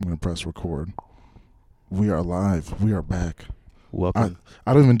press record. We are live. We are back. Welcome.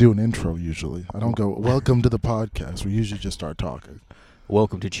 I don't even do an intro usually. I don't go, welcome to the podcast. We usually just start talking.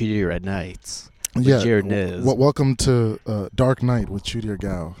 Welcome to Cheatier at Nights with Jared Nez. Welcome to Dark Knight with Cheatier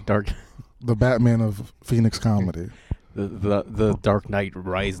Gao. The Batman of Phoenix comedy. The Dark Knight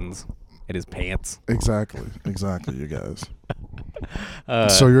Rises in his pants. Exactly, you guys.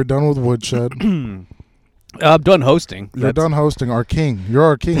 So you're done with Woodshed. I'm done hosting. You're done hosting. Our king. You're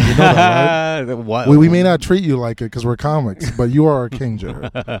our king. You know that, right? We may not treat you like it because we're comics, but you are our king,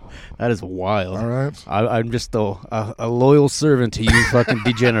 Jared. That is wild. All right. I'm just a loyal servant to you fucking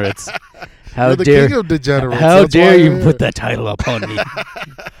degenerates. You're the king of degenerates. How dare you put that title upon me?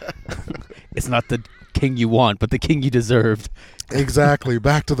 It's not the king you want, but the king you deserved. Exactly.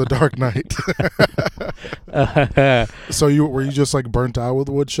 Back to the Dark Knight. So were you just like burnt out with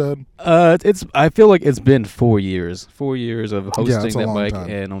Woodshed? I feel like it's been 4 years. 4 years of hosting that mic, time.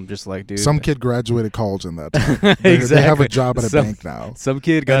 And I'm just like, dude. Some kid graduated college in that time. Exactly. They have a job at a bank now. Some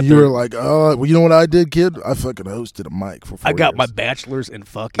kid got. And you were like, oh, well, you know what I did, kid? I fucking hosted a mic for 4 years. I got my bachelor's in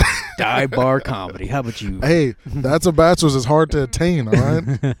fucking dive bar comedy. How about you? Hey, that's a bachelor's. It's hard to attain. All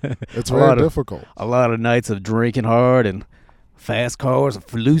right, it's very difficult. A lot of nights of drinking hard and fast cars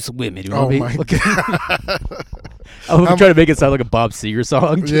and loose women. You know what I mean? My God. I'm trying to make it sound like a Bob Seger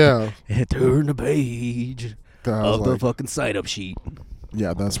song. Yeah. Turn the page of the fucking sign-up sheet.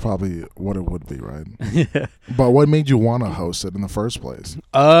 Yeah, that's probably what it would be, right? Yeah. But what made you want to host it in the first place?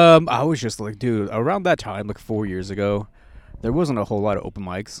 I was just like, dude, around that time, like 4 years ago, there wasn't a whole lot of open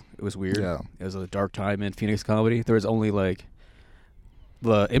mics. It was weird. Yeah. It was a dark time in Phoenix comedy. There was only like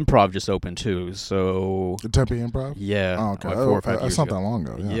the Improv just opened too, so the Tempe Improv. Yeah. Oh, okay. Like 4 or 5 years That's not ago. that long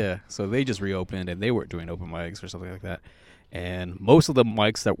ago. Yeah. So they just reopened and they weren't doing open mics or something like that. And most of the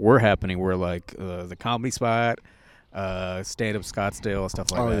mics that were happening were like the Comedy Spot, Stand Up Scottsdale,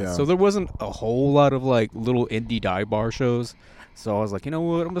 stuff like that. Yeah. So there wasn't a whole lot of like little indie dive bar shows. So I was like, you know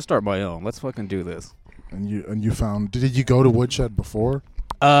what? I'm gonna start my own. Let's fucking do this. And you found? Did you go to Woodshed before?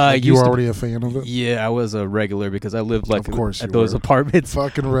 You were already a fan of it? Yeah, I was a regular because I lived like of course at those apartments.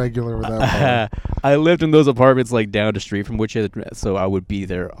 Fucking regular with that. I lived in those apartments like down the street from Woodshed, so I would be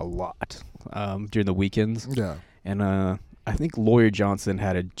there a lot during the weekends. Yeah. And I think Lawyer Johnson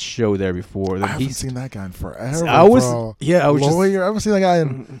had a show there before. I haven't seen that guy in forever. I was Lawyer. I haven't seen that guy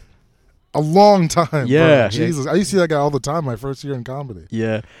in a long time. Yeah, bro. Jesus. I used to see that guy all the time my first year in comedy.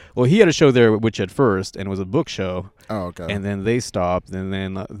 Yeah. Well, he had a show there at Woodshed first, and it was a book show. Oh, okay. And then they stopped, and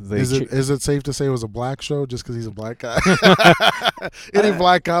then they... Is it safe to say it was a black show just because he's a black guy? Any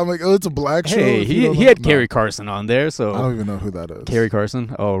black comic, it's a black show. Hey, he had Carrie Carson on there, so... I don't even know who that is. Carrie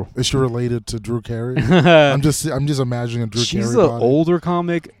Carson? Oh. Is she related to Drew Carey? I'm just imagining a Drew Carey She's an older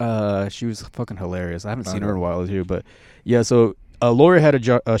comic. She was fucking hilarious. I haven't seen her in a while too, but yeah, so... Lawyer had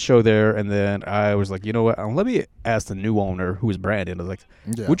a show there, and then I was like, you know what? Let me ask the new owner, who was Brandon. I was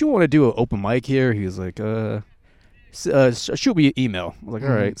like, would you want to do an open mic here? He was like, shoot me an email. I was like,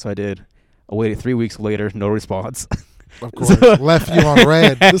 all right. So I did. I waited 3 weeks later, no response. Of course. Left you on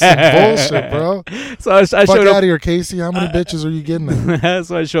red. This is bullshit, bro. So I showed out up. of here, Casey. How many bitches are you getting at?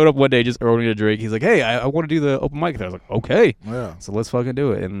 So I showed up one day just ordering a drink. He's like, hey, I want to do the open mic there. I was like, okay. Yeah. So let's fucking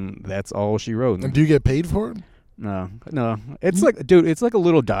do it. And that's all she wrote. And do you get paid for it? No. It's like, dude, it's like a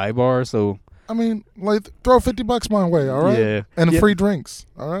little dive bar, so... I mean, like, throw $50 my way, all right? Yeah. And free drinks,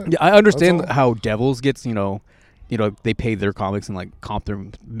 all right? Yeah, I understand how Devils gets, they pay their comics and, like, comp their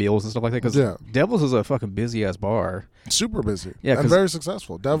meals and stuff like that, because Devils is a fucking busy-ass bar. Super busy. Yeah, and very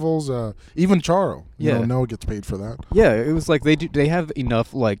successful. Devils, even Charo, Noah gets paid for that. Yeah, it was like they have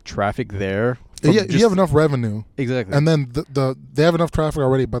enough, like, traffic there. Yeah, you have enough revenue. Exactly. And then they have enough traffic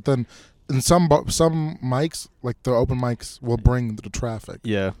already, but then... And some mics, like the open mics, will bring the traffic.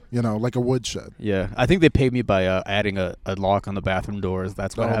 Yeah. Like a Woodshed. Yeah. I think they paid me by adding a lock on the bathroom doors.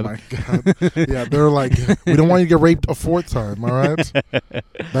 That's what happened. Oh, my God. Yeah, they're like, we don't want you to get raped a fourth time, all right?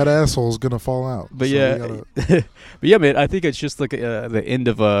 That asshole's going to fall out. But so but yeah, man, I think it's just like the end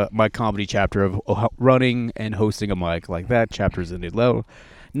of my comedy chapter of running and hosting a mic. Like, that chapter's ended. Now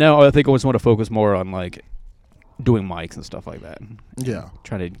I think I just want to focus more on, like, doing mics and stuff like that. Yeah.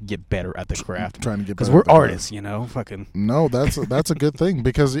 Trying to get better at the craft. Trying to get better. Because we're artists, fucking. No, that's a good thing.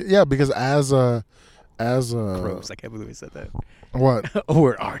 Because as Gross, I can't believe we said that. What?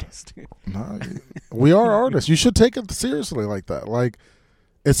 We're artists. No, we are artists. You should take it seriously like that. Like,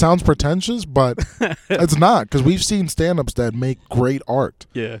 it sounds pretentious, but it's not, because we've seen stand-ups that make great art.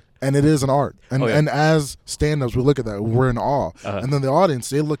 Yeah. And it is an art. And and as stand-ups, we look at that, we're in awe. And then the audience,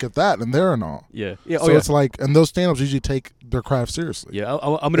 they look at that, and they're in awe. Yeah. So it's like, and those stand-ups usually take their craft seriously. Yeah,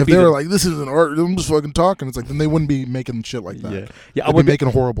 I'm gonna if be. If they were like, this isn't art, I'm just fucking talking, it's like, then they wouldn't be making shit like that. Yeah. I would be making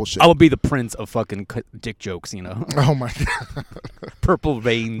horrible shit. I would be the prince of fucking dick jokes, you know? Oh, my God. Purple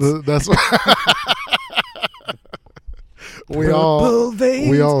veins. That's We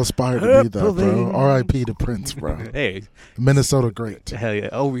all aspire to be that, bro. R.I.P. to Prince, bro. Hey, Minnesota great. Hell yeah!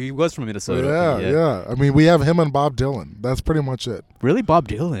 Oh, he was from Minnesota. Yeah. I mean, we have him and Bob Dylan. That's pretty much it. Really, Bob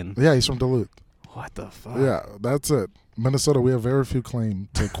Dylan? Yeah, he's from Duluth. What the fuck? Yeah, that's it. Minnesota, we have very few claim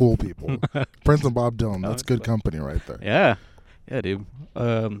to cool people. Prince and Bob Dylan. That's good company right there. Yeah, dude.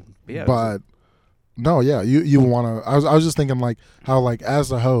 Yeah, but no, yeah, you want to. I was just thinking like how like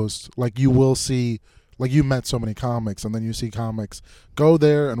as a host, like you will see. Like you met so many comics, and then you see comics go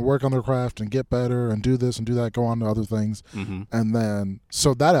there and work on their craft and get better and do this and do that, go on to other things, and then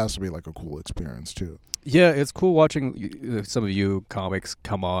so that has to be like a cool experience too. Yeah, it's cool watching some of you comics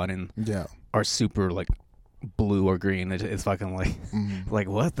come on and are super like blue or green. It's fucking like like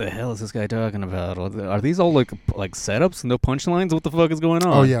what the hell is this guy talking about? Are these all like setups, no punchlines? What the fuck is going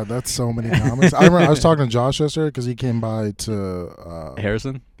on? Oh yeah, that's so many comics. I remember I was talking to Josh yesterday because he came by to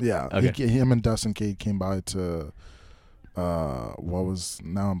Harrison. Yeah, okay. Him and Dustin Cade came by to now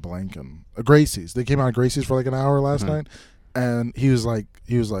I'm blanking. Gracie's. They came out of Gracie's for like an hour last night. And he was like,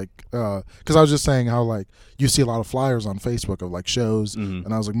 because I was just saying how like you see a lot of flyers on Facebook of like shows,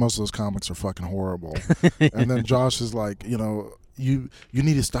 and I was like, most of those comics are fucking horrible. And then Josh is like, you know, you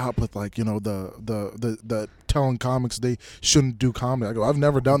need to stop with like, you know, the telling comics they shouldn't do comedy. I go, I've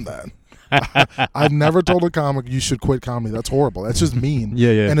never done that. I've never told a comic you should quit comedy. That's horrible. That's just mean.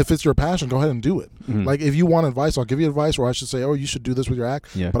 Yeah. And if it's your passion, go ahead and do it. Like if you want advice, I'll give you advice, or I should say, oh, you should do this with your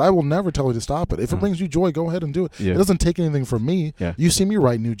act. Yeah. But I will never tell you to stop it. If it brings you joy, go ahead and do it. Yeah. It doesn't take anything from me. Yeah. You see me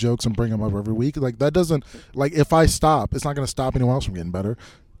write new jokes and bring them up every week. Like that doesn't, like if I stop, it's not going to stop anyone else from getting better.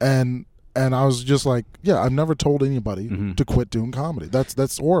 And I was just like, yeah, I've never told anybody to quit doing comedy.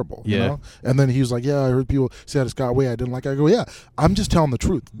 That's horrible. You know? And then he was like, yeah, I heard people say that Scott Way I didn't like it. I go, yeah, I'm just telling the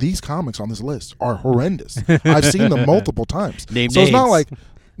truth. These comics on this list are horrendous. I've seen them multiple times. Name so names. It's not like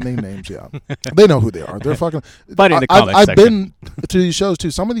name names, yeah. They know who they are. They're fucking. But in the comics I've section. been to these shows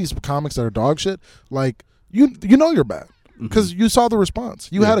too. Some of these comics that are dog shit, like you know you're bad because you saw the response.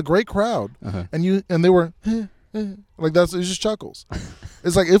 You had a great crowd, and they were. Like it's just chuckles.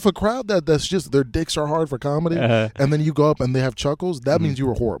 It's like if a crowd that's just their dicks are hard for comedy, and then you go up and they have chuckles, that means you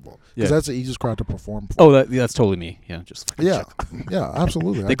were horrible because that's the easiest crowd to perform for. Oh, that's totally me. Yeah, just yeah,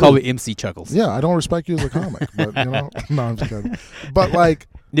 absolutely. They call me MC Chuckles. Yeah, I don't respect you as a comic, but you know, no, I'm just kidding. But like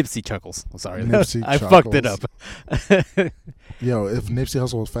Nipsey Chuckles. I'm sorry, Nipsey I fucked it up. Yo, if Nipsey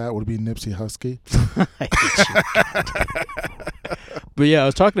Hussle was fat, would it be Nipsey Husky? I hate you. But yeah, I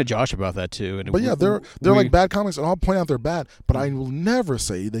was talking to Josh about that too. And but yeah, they're like bad comics, and I'll point out they're bad. But I will never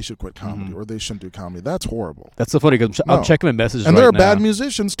say they should quit comedy or they shouldn't do comedy. That's horrible. That's so funny because I'm checking my messages, and right there are now. bad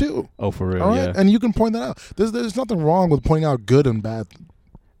musicians too. Oh, for real? All right, yeah. And you can point that out. There's nothing wrong with pointing out good and bad.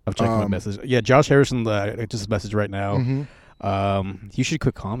 I'm checking my message. Yeah, Josh Harrison just messaged right now. You should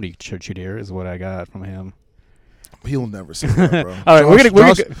quit comedy, Chudir, is what I got from him. He'll never say that, bro. All right,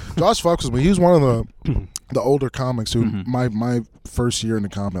 Josh fucks with me. He's one of the older comics who my first year in the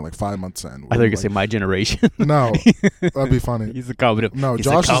comedy, like 5 months in. I thought you were gonna say my generation. No, that'd be funny. He's a comic. No, he's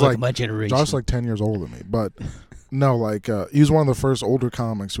Josh is like my generation. Josh is like 10 years older than me, but no, like he was one of the first older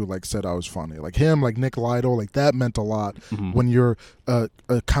comics who like said I was funny. Like him, like Nick Lytle, like that meant a lot when you're a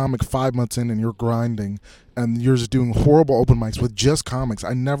comic 5 months in and you're grinding and you're just doing horrible open mics with just comics.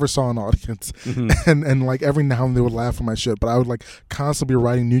 I never saw an audience, and like every now and then they would laugh at my shit, but I would like constantly be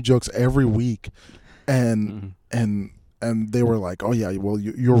writing new jokes every week, and they were like, oh yeah, well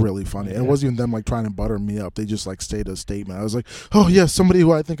you're really funny. And it wasn't even them like trying to butter me up. They just like stated a statement. I was like, oh yeah, somebody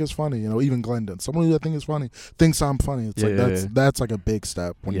who I think is funny, you know, even Glendon, someone who I think is funny thinks I'm funny. It's that's like a big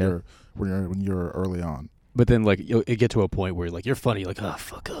step when you're early on. But then like it get to a point where like you're funny, like oh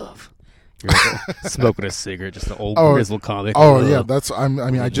fuck off. You're like, smoking a cigarette, just an old grizzled comic. Oh yeah,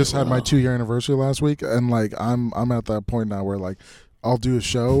 I just had my 2-year anniversary last week, and like I'm at that point now where like I'll do a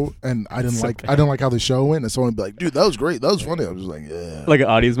show and I didn't like how the show went, and someone would be like, dude, that was great, that was funny. I was just like, yeah. Like an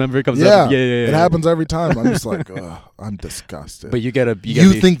audience member comes up. Yeah. It happens every time. I'm just like, I'm disgusted. But you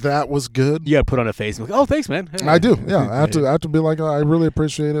think that was good? You gotta put on a face and like, oh, thanks, man. Hey. I do. Yeah, I have to be like, I really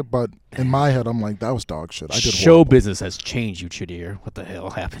appreciate it, but in my head, I'm like, that was dog shit. I did show horrible. business has changed you, Chudir. What the hell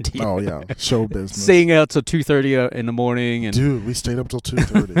happened to you? Oh yeah, show business. Staying out till 2:30 in the morning, and dude, we stayed up till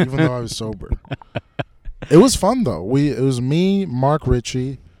 2:30, even though I was sober. It was fun though. It was me, Mark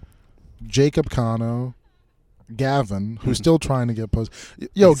Ritchie, Jacob Cano, Gavin, who's still trying to get posted.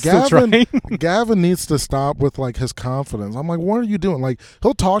 Yo, Gavin needs to stop with like his confidence. I'm like, what are you doing? Like,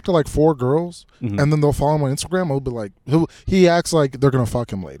 he'll talk to like 4 girls, and then they'll follow him on Instagram. He'll be like, he acts like they're gonna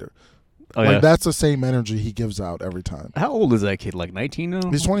fuck him later. Oh, like yeah. that's the same energy he gives out every time. How old is that kid? Like 19 now?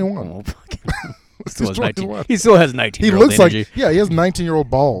 He's 21. Oh, fucking. Still has 21. 19. He still has 19. He looks like he has 19-year-old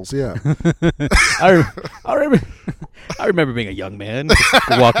balls. Yeah. I remember being a young man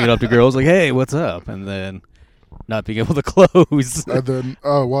walking up to girls like, "Hey, what's up?" and then not being able to close. And then,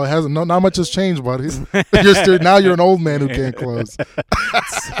 it hasn't. Not much has changed, buddy. Now you're an old man who can't close.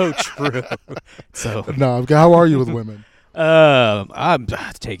 So true. So no, how are you with women? I'm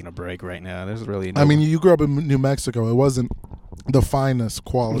taking a break right now. There's really no. I mean, you grew up in New Mexico. It wasn't the finest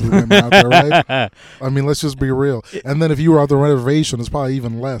quality women out there, right? I mean, let's just be real. And then if you were on the reservation, it's probably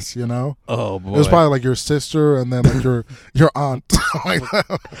even less. You know? Oh boy, it was probably like your sister and then like your aunt.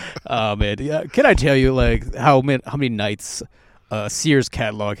 Oh man, yeah. Can I tell you like how many nights Sears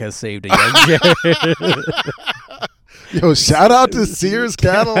catalog has saved a young Jared? Yo, shout out to Sears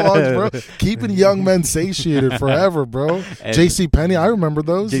catalogs, bro. Keeping young men satiated forever, bro. JCPenney, I remember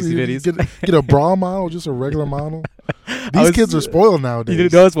those. Get a bra model, just a regular model. These kids are spoiled nowadays. You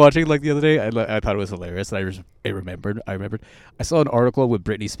know, I was watching like the other day. I thought it was hilarious. And I remembered. I saw an article with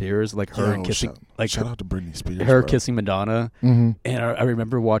Britney Spears, like her and kissing, shout out to Britney Spears, her bro. kissing Madonna. And I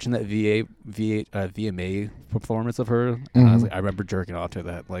remember watching that VMA performance of her. And I was like, I remember jerking off to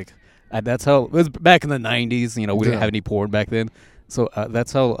that. Like, that's how it was back in the 90s. You know, we didn't have any porn back then. So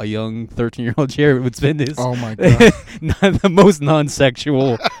that's how a young 13-year-old Jared would spend his. Oh my god, the most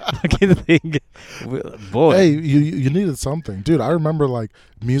non-sexual fucking thing. Boy, hey, you needed something, dude. I remember like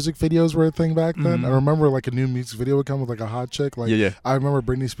music videos were a thing back then. I remember like a new music video would come with like a hot chick. Like I remember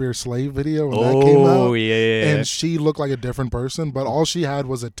Britney Spears' Slave video when that came out. Oh yeah, and she looked like a different person, but all she had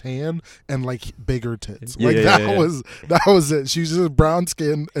was a tan and like bigger tits. Like that was it. She was just brown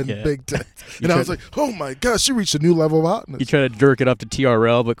skin and big tits. And I was like, oh my gosh, she reached a new level of hotness. You try to jerk it up to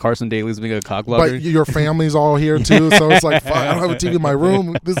TRL, but Carson Daly's being a cock blocker. But your family's all here too, so it's like, fuck, I don't have a TV in my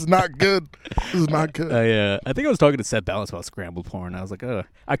room. This is not good. This is not good. I think I was talking to Seth Balance about scrambled porn. I was like,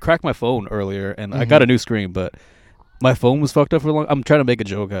 I cracked my phone earlier, and I got a new screen, but my phone was fucked up for a long. I'm trying to make a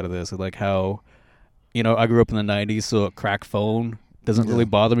joke out of this, like how, you know, I grew up in the 90s, so a cracked phone doesn't really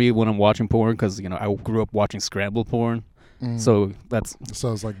bother me when I'm watching porn because, you know, I grew up watching scrambled porn. So that's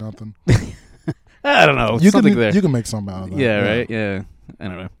sounds like nothing. I don't know. You can make something out of that. Yeah, right. Yeah, I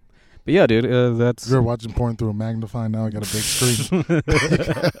don't know. But yeah, dude, that's. You're watching porn through a magnifying. Now I got a big screen.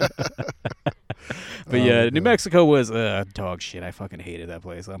 But New Mexico was dog shit. I fucking hated that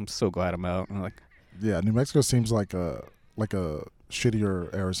place. I'm so glad I'm out. I'm like, New Mexico seems like a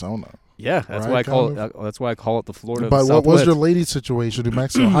shittier Arizona. Yeah, that's why I call it. That's why I call it the Florida. But what was your lady situation in New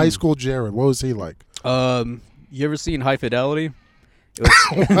Mexico? High school Jared, what was he like? You ever seen High Fidelity?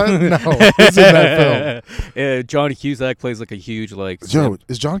 What? No, what's in that film? John Cusack plays like a huge like. Joe,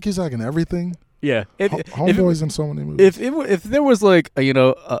 is John Cusack in everything? Yeah, Homeboy's in so many movies. If there was like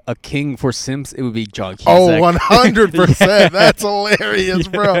a king for simps, it would be John Cusack. Oh, 100%. That's hilarious,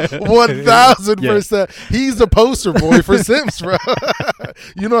 bro. 1,000%. He's the poster boy for simps, bro.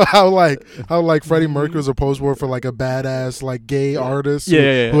 You know how Freddie Mercury was a poster boy for like a badass like gay artist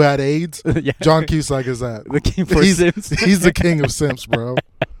who had AIDS. John Cusack is that. The king for simps. He's the king of simps, bro.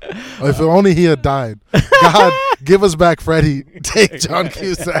 If only he had died. God, give us back Freddie. Take John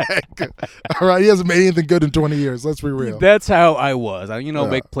Cusack. All right, he hasn't made anything good in 20 years. Let's be real. That's how I was. I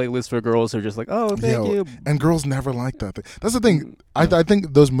make playlists for girls who are just like, oh, thank you. And girls never like that thing. That's the thing. I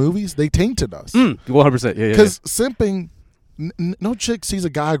think those movies, they tainted us. 100%. Yeah. Because simping, no chick sees a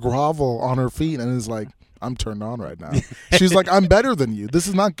guy grovel on her feet and is like, I'm turned on right now. She's like, I'm better than you. This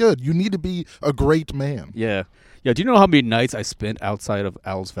is not good. You need to be a great man. Yeah. Yeah, do you know how many nights I spent outside of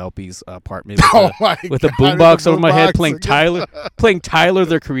Alice Velpe's apartment with a boombox over my head playing Tyler,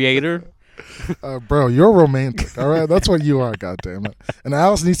 the Creator? Bro, you're romantic, all right? That's what you are, goddammit. And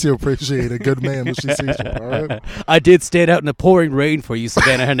Alice needs to appreciate a good man when she sees you, all right? I did stand out in the pouring rain for you,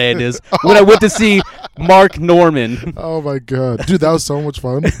 Savannah Hernandez, when I went to see Mark Norman. Oh, my God. Dude, that was so much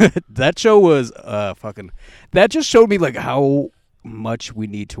fun. That show was that just showed me, like, how much we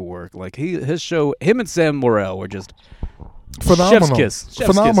need to work. Like, his show, him and Sam Morril were just... Phenomenal. Chef's Kiss.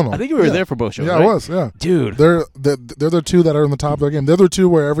 Phenomenal. I think you were there for both shows. Yeah, right? I was. Yeah, dude. They're the two that are in the top of their game. They're the two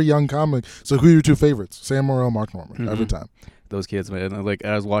where every young comic. So who are your two favorites? Sam Morril, Mark Norman. Every time. Those kids, man. Like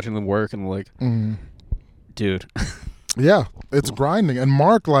I was watching them work and like, dude. Yeah, it's grinding. And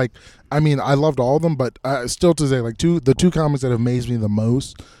Mark, like, I mean, I loved all of them, but still to say, like, the two comics that have amazed me the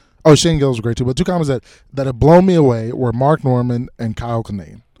most Oh, Shane Gillis was great too. But two comics that have blown me away were Mark Norman and Kyle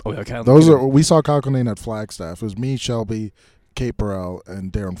Kinane. Oh yeah, Kyle. Those are we saw Kyle Kinane at Flagstaff. It was me, Shelby, Kate Burrell,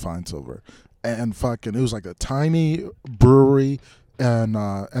 and Darren Feinsilver, and fucking it was like a tiny brewery. And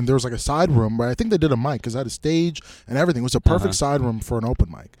there was like a side room where I think they did a mic because I had a stage and everything. It was a perfect side room for an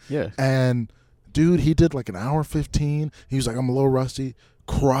open mic. Yeah. And dude, he did like an hour 15. He was like, I'm a little rusty.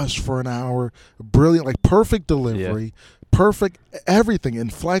 Crushed for an hour. Brilliant, like perfect delivery. Yeah. Perfect everything,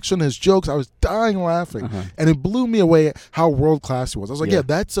 inflection, his jokes. I was dying laughing, and it blew me away how world class he was. I was like, yeah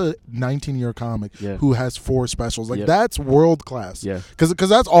that's a 19-year comic who has 4 specials. Like that's world class. Yeah, because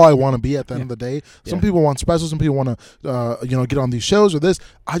that's all I want to be at the end of the day. Some people want specials, some people want to get on these shows or this.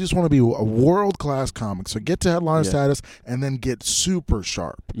 I just want to be a world class comic. So get to headliner status, and then get super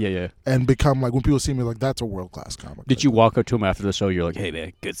sharp. Yeah. And become like when people see me, like that's a world class comic. Did you walk up to him after the show? You're like, hey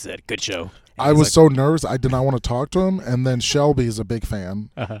man, good set, good show. I was so nervous. I did not want to talk to him. And then Shelby is a big fan,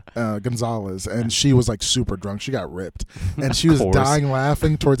 Gonzalez, and she was like super drunk. She got ripped. And she was dying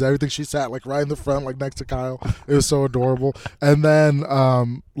laughing towards everything. She sat like right in the front, like next to Kyle. It was so adorable. And then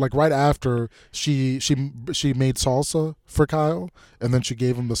like right after, she made salsa for Kyle. And then she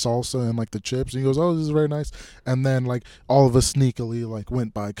gave him the salsa and like the chips. And he goes, oh, this is very nice. And then like all of us sneakily like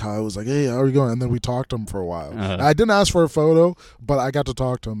went by Kyle. Was like, hey, how are you going? And then we talked to him for a while. I didn't ask for a photo, but I got to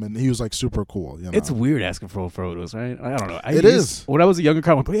talk to him. And he was like super cool. You know? It's weird asking for photos, right? I don't know. It is. When I was a younger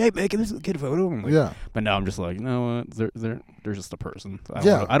comic, hey, man, can this kid a photo? I'm like, yeah. But now I'm just like, you know what? They're just a person.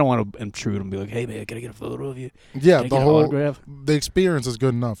 I don't want to intrude and be like, hey, man, can I get a photo of you? Yeah, the experience is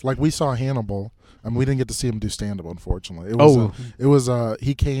good enough. Like we saw Hannibal. I mean, we didn't get to see him do stand-up, unfortunately.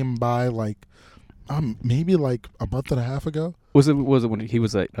 He came by like maybe like a month and a half ago. Was it when he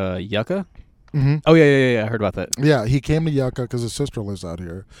was at Yucca? Mm-hmm. Oh yeah, I heard about that. Yeah, he came to Yucca because his sister lives out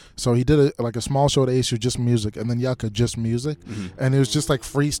here. So he did a small show at ASU, just music, and then Yucca, just music, and it was just like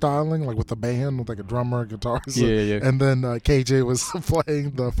freestyling, like with the band, with like a drummer, guitars, and then KJ was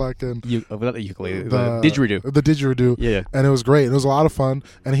playing the fucking not the ukulele, the didgeridoo, yeah, and it was great. It was a lot of fun,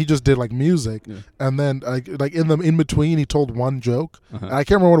 and he just did like music, and then like in between, he told one joke, and I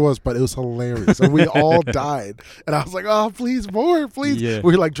can't remember what it was, but it was hilarious, and we all died, and I was like, oh, please more, please,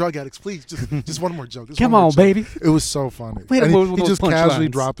 we're like drug addicts, please just one more joke. Come on, baby. It was so funny. And he just casually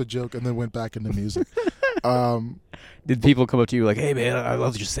dropped a joke and then went back into music. Did people come up to you like, hey, man, I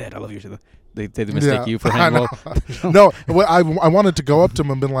love your set. I love your set. They mistake you for Hannibal? No, I wanted to go up to him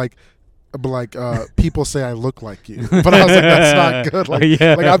and been like, people say I look like you, but I was like, that's not good. Like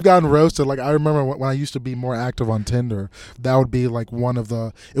I've gotten roasted. Like I remember when I used to be more active on Tinder, that would be like one of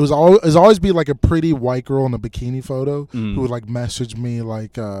the. It was always be like a pretty white girl in a bikini photo who would like message me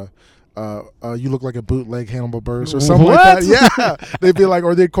like. You look like a bootleg Hannibal Buress or something like that. Yeah, they'd be like,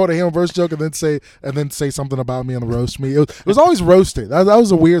 or they'd quote a Hannibal Buress joke and then say something about me and roast me. It was always roasted. That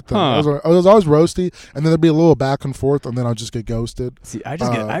was a weird thing. It was always roasty, and then there'd be a little back and forth, and then I'll just get ghosted. See, I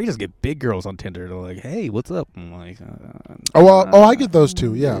just get big girls on Tinder. They're like, hey, what's up? I'm like, I get those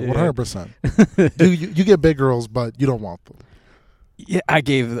too. Yeah, 100%. You get big girls, but you don't want them. Yeah, I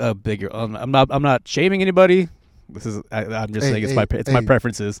gave a big girl. I'm not shaming anybody. This is. I'm just saying it's my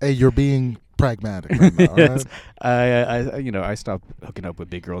preferences. Hey, you're being pragmatic right now. Yes. Right? I stopped hooking up with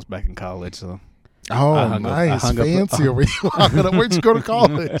big girls back in college. So. Oh, nice, fancy. Where'd you go to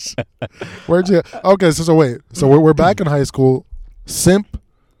college? Where'd you? Okay, so wait. So we're back in high school. Simp.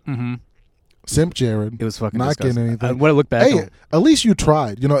 Mm-hmm. Simp Jared. It was fucking not disgusting. getting anything. When I look back, at least you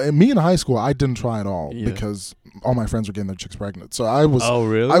tried. You know, me in high school, I didn't try at all because all my friends were getting their chicks pregnant. So I was. Oh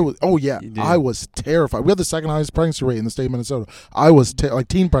really? I was. Oh yeah. I was terrified. We had the second highest pregnancy rate in the state of Minnesota. I was like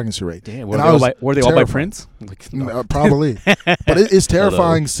teen pregnancy rate. Damn. Were they all by Prince? Like, no. Probably. But it's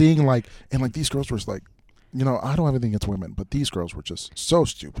terrifying seeing like these girls were like. You know, I don't have anything against women, but these girls were just so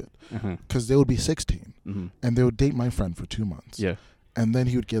stupid because they would be 16 and they would date my friend for 2 months. Yeah. And then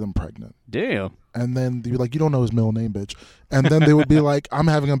he would get them pregnant. Damn. And then they'd be like, you don't know his middle name, bitch. And then they would be like, I'm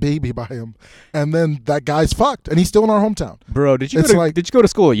having a baby by him. And then that guy's fucked. And he's still in our hometown. Bro, did you go to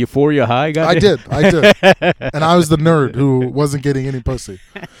school at Euphoria High? I did. And I was the nerd who wasn't getting any pussy.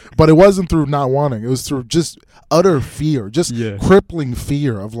 But it wasn't through not wanting. It was through just utter fear, just crippling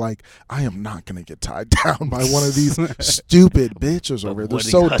fear of like, I am not going to get tied down by one of these stupid bitches over here. They're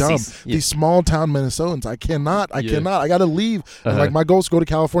so dumb. Yeah. These small town Minnesotans. I cannot. I got to leave. And like my goal is to go to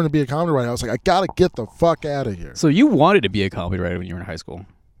California and be a comedy writer. I was like, I got to get the fuck out of here. So you wanted to be a comedy writer when you were in high school?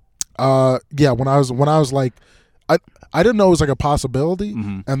 Yeah, when I was like, I didn't know it was like a possibility,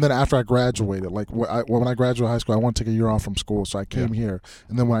 and then after I graduated, like when I graduated high school, I wanted to take a year off from school, so I came here,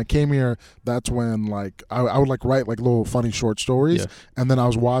 and then when I came here, that's when like I would like write like little funny short stories, and then I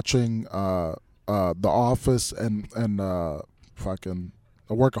was watching The Office and fucking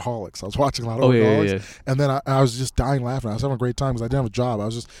Workaholics. I was watching a lot of Oh Workaholics, yeah. and then I was just dying laughing. I was having a great time because I didn't have a job. I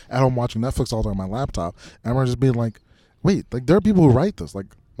was just at home watching Netflix all day on my laptop, and I remember just being like, "Wait, like there are people who write this. Like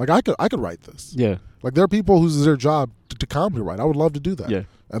I could write this. Yeah. Like there are people whose their job to comedy write. I would love to do that." Yeah.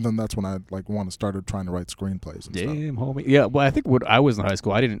 And then that's when I started trying to write screenplays and stuff. Damn, homie. Yeah. Well, I think when I was in high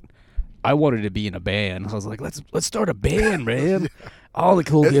school, I wanted to be in a band. I was like, let's start a band, man. All the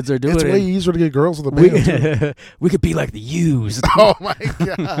cool kids are doing It's it. way easier to get girls with a band. Too. We could be like the Used. Oh my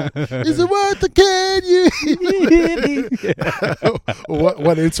god! Is it worth the can you?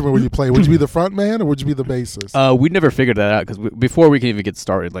 What instrument would you play? Would you be the front man or would you be the bassist? We never figured that out because before we can even get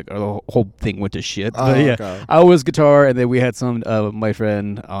started, like the whole thing went to shit. But yeah, Okay. I was guitar, and then we had some my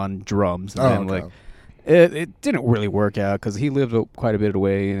friend on drums. And then, Okay. like it didn't really work out because he lived quite a bit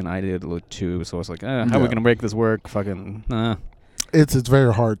away, and I did too. So I was like, how are we gonna make this work? Fucking. It's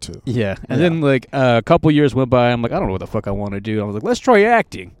very hard to. Yeah, and then like a couple years went by. I'm like, I don't know what the fuck I want to do. I was like, let's try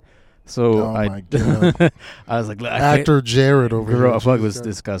acting. So Oh my god! I was like, Actor Jared over here. fuck, it was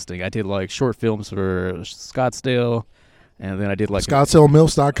disgusting. I did like short films for Scottsdale, and then I did like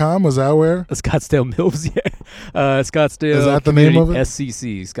ScottsdaleMills.com, was that where? Scottsdale Mills, yeah. Scottsdale. Is that the name of it?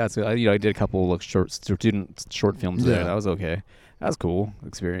 SCC, Scottsdale. I did a couple of student short films there. Yeah. That was okay. That was cool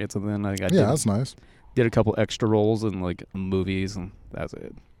experience. And then I That's nice. did a couple extra roles in like movies, and that's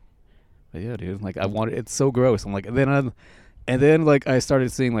it. But yeah, dude, like it's so gross. I'm like, and then like I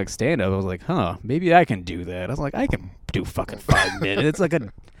started seeing like stand up. I was like, maybe I can do that. I was like, I can do fucking 5 minutes. Like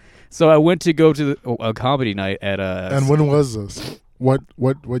so I went to go to a comedy night at And when was this? What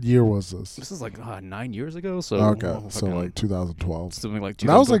year was this? This is like 9 years ago. So Okay, so like 2012. something like.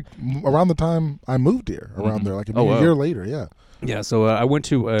 That was like around the time I moved here. Around there, like a year later. Yeah. Yeah, so I went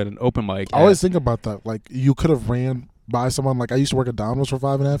to an open mic. I always think about that. Like you could have ran by someone. Like I used to work at Domino's for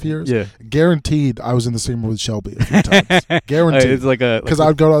 5.5 years. Yeah. Guaranteed, I was in the same room with Shelby a few times. Guaranteed. It's like Because I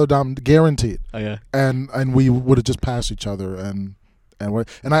would go to other Dom. Guaranteed. Oh yeah. And we would have just passed each other and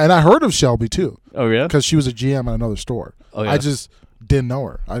I heard of Shelby too Oh yeah. because she was a GM at another store. Oh yeah. I just didn't know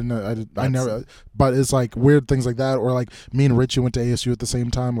her. I never. But it's like weird things like that, or like me and Richie went to ASU at the same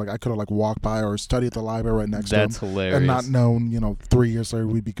time. Like I could have like walked by or studied at the library right next to him. That's hilarious. And not known, 3 years later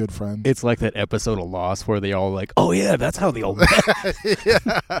we'd be good friends. It's like that episode of Lost where they all like, oh yeah, that's how they all met.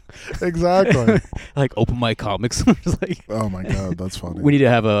 Yeah, exactly. Like open mic comics. Just like, Oh my god, that's funny. we need to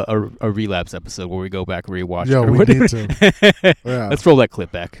have a relapse episode where we go back and rewatch. Yeah, it. we need to. Yeah, Let's roll that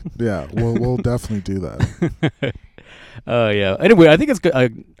clip back. yeah. We'll definitely do that. Yeah. Anyway, I think it's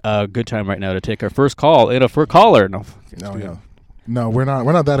a good time right now to take our first call. For a caller. No. Oh yeah. No, we're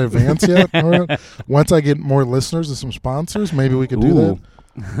not that advanced yet. Once I get more listeners and some sponsors, maybe we could do Ooh.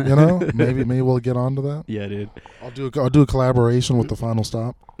 that. Maybe we'll get onto that. Yeah, dude. I'll do a collaboration with the Final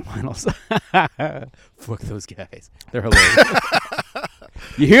Stop. Fuck those guys. They're hilarious.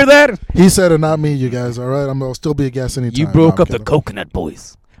 You hear that? He said it, not me. You guys, all right? I'll still be a guest anytime. You broke up the Coconut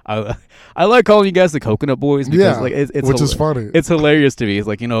Boys. I like calling you guys the Coconut Boys because like it's which is funny. It's hilarious to me.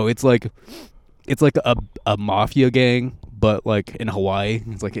 It's like it's like a mafia gang, but like in Hawaii.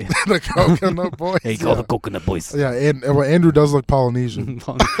 It's like the Coconut Boys. Hey, call the Coconut Boys. Yeah, and Andrew does look Polynesian.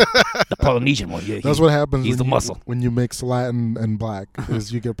 The Polynesian one. Yeah, That's what happens. He's the muscle. When you mix Latin and black,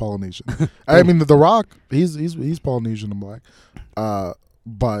 is you get Polynesian. I mean, The Rock, he's Polynesian and black.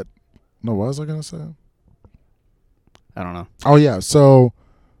 But no, what was I gonna say? I don't know. Oh yeah, so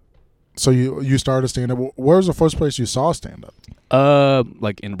you started stand up. Where's the first place you saw stand up?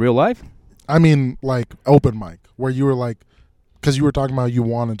 Like in real life. I mean, like open mic, where you were like, because you were talking about you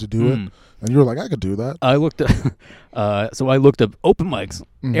wanted to do it, and you were like, I could do that. I looked up, so I looked up open mics,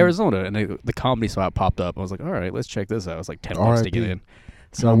 Mhm. Arizona, and the comedy spot popped up. I was like, all right, let's check this out. It was like $10 to get R.I.P. in.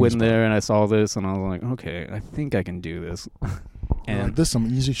 So I went in there and I saw this, and I was like, okay, I think I can do this. You're like, And this is some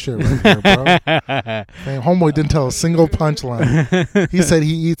easy shit right here, bro. Man, homeboy didn't tell a single punchline. He said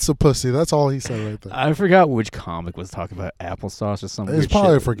he eats a pussy. That's all he said right there. I forgot which comic was talking about applesauce or something. It's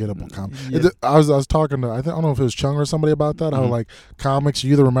probably a forgettable comic. Yeah. I was talking to I don't know if it was Chung or somebody about that. How Mhm. like comics,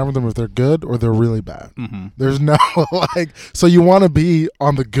 you either remember them if they're good or they're really bad. Mm-hmm. There's no like, so you want to be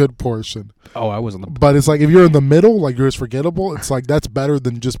on the good portion, Oh, I was on the. but it's like if you're in the middle, like you're just forgettable. It's like that's better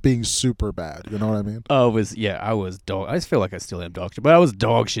than just being super bad. You know what I mean? I was dog. I just feel like I still am dog shit, but I was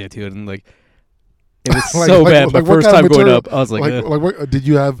dog shit, dude, and like it was Like- so like- bad. like My what first kind of time going material? up, I was like, ugh. What, did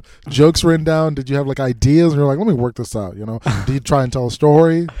you have jokes written down? Did you have like ideas? And you're like, let me work this out. You know? Did you try and tell a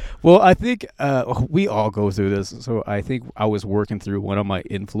story? Well, I think we all go through this. So I think I was working through one of my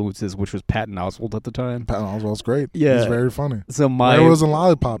influences, which was Patton Oswalt at the time. Patton Oswalt's great. Yeah. He's very funny. So my Rose and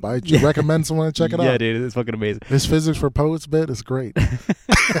Lollipop. I Yeah. recommend someone to check it yeah, out. dude, it's fucking amazing. His Physics for Poets bit is great.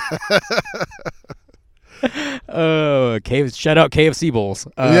 Oh Shout out KFC bowls.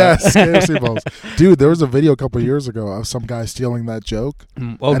 Yes, KFC bowls. Dude, there was a video a couple of years ago of some guy stealing that joke.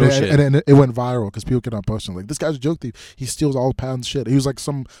 Oh, no shit. And it went viral because people kept on posting, like, this guy's a joke thief. He steals all pounds shit. He was like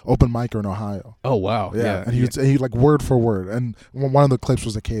some open micer in Ohio. Oh, wow. Yeah. And he like word for word. And one of the clips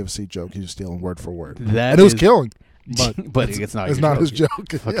was a KFC joke. He was stealing word for word. And it was killing. But it's not his joke.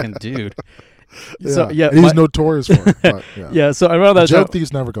 Fucking dude. Yeah. So and he's notorious for it. But, yeah. So around that joke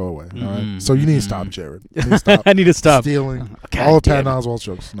thieves never go away. All right. So you need to stop, Jared. You need to stop I need to stop stealing all of Patton Oswalt's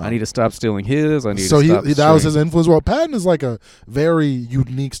jokes. No. I need to stop stealing his. I need so to stop. That was his influence. Well, Patton is like a very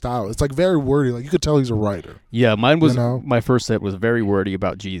unique style. It's like very wordy. Like you could tell he's a writer. Yeah, mine was my first set was very wordy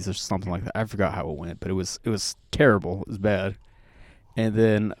about Jesus or something like that. I forgot how it went, but it was terrible. It was bad. And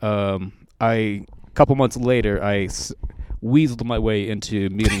then a couple months later, I weaseled my way into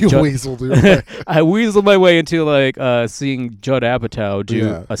meeting Judd. I weaseled my way into like seeing Judd Apatow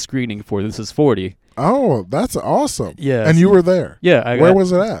do a screening for This Is 40. Oh, that's awesome. Yeah. And you were there. Yeah. Where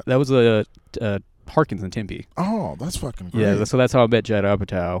was it at? That was a Harkins and Tempe. Oh, that's fucking great. Yeah, so that's how I met Judd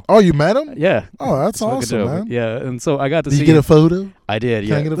Apatow. Oh, you met him? Yeah. Oh, that's awesome, man. Yeah, and so I got to Did see. you get a photo? I did.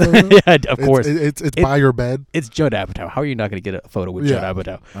 Can I yeah. get a photo? Yeah, of course. It's by your bed. It's Judd Apatow. How are you not going to get a photo with Judd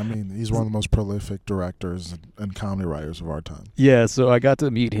Apatow? I mean, he's one of the most prolific directors and comedy writers of our time. Yeah, so I got to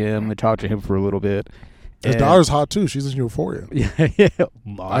meet him and talk to him for a little bit. His daughter's hot too. She's in Euphoria. Yeah.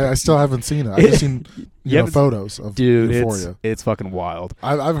 I still haven't seen it. I've just seen photos of Euphoria. It's fucking wild.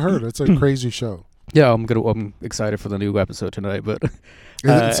 I've heard it's a crazy show. Yeah, I'm excited for the new episode tonight. But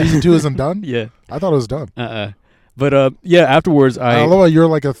season 2 isn't done. Yeah, I thought it was done. But afterwards I love how you're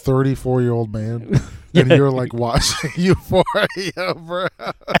like a 34-year-old man and you're like watching Euphoria, bro.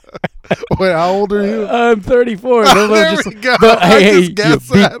 Wait, how old are you? I'm 34. There we go. But hey,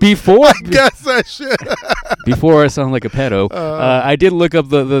 before I guess that shit. Before I sound like a pedo, I did look up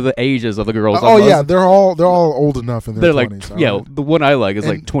the ages of the girls. Yeah, they're all old enough in their 20s. Like, the one I like is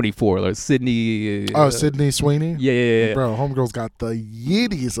like 24. Like Sydney. Sydney Sweeney. Yeah. Bro, homegirl's got the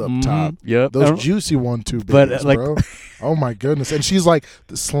yitties up top. Yep, those juicy 1-2 babies, bro. Oh my goodness, and she's like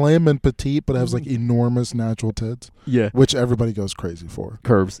slim and petite, but has like enormous natural tits. Yeah, which everybody goes crazy for.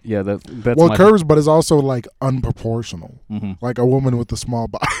 Curves. Yeah, that's curves, but it's also like unproportional. Mm-hmm. Like a woman with a small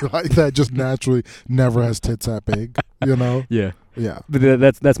body like that just naturally never has tits that big. You know? Yeah. Yeah,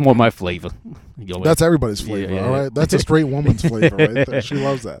 but that's more my flavor. That's everybody's flavor, all right? That's a straight woman's flavor right there. She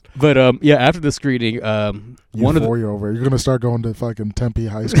loves that. But after the screening, Euphoria over. You're gonna start going to fucking Tempe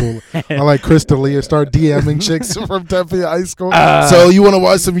High School. I like Chris D'Elia. Start DMing chicks from Tempe High School. So you want to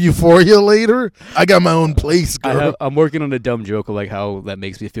watch some Euphoria later? I got my own place, girl. I'm working on a dumb joke of like how that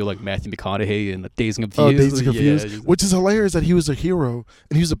makes me feel like Matthew McConaughey in Dazed and Confused. Oh, Dazed and Confused, which is hilarious that he was a hero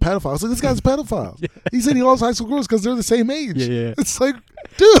and he was a pedophile. I was like, this guy's a pedophile. He said he loves high school girls because they're the same age. Yeah. It's like,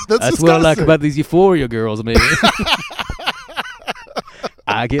 dude, that's disgusting. What I like about these Euphoria girls, man.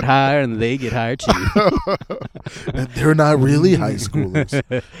 I get higher and they get higher too. And they're not really high schoolers.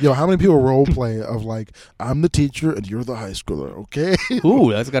 Yo, how many people role play of like, I'm the teacher and you're the high schooler, okay?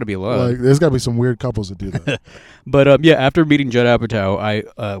 Ooh, that's got to be a lot. Like, there's got to be some weird couples that do that. But after meeting Judd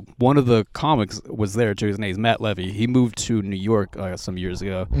Apatow, one of the comics was there too. His name's Matt Levy. He moved to New York some years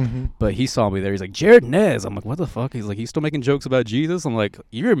ago, but he saw me there. He's like, Jared Nez. I'm like, what the fuck? He's like, he's still making jokes about Jesus. I'm like,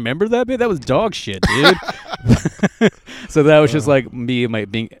 you remember that bit? That was dog shit, dude. So that was just like me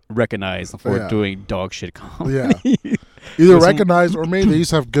being recognized for doing dog shit comedy. Yeah. Either recognized or maybe they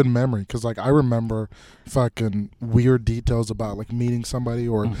used to have good memory because like I remember fucking weird details about like meeting somebody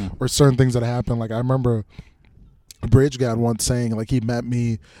or certain things that happened. Like I remember Bridge Gad once saying like he met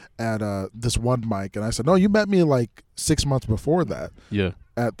me at this one mic and I said, no, you met me like 6 months before that. Yeah.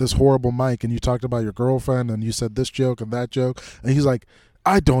 At this horrible mic and you talked about your girlfriend and you said this joke and that joke and he's like,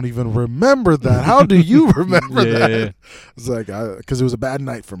 I don't even remember that. How do you remember that? Yeah. It's like, because it was a bad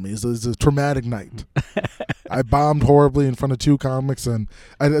night for me. It was a traumatic night. I bombed horribly in front of 2 comics, and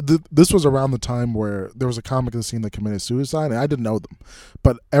this was around the time where there was a comic in the scene that committed suicide, and I didn't know them.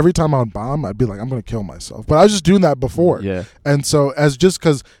 But every time I would bomb, I'd be like, I'm going to kill myself. But I was just doing that before. Yeah. And so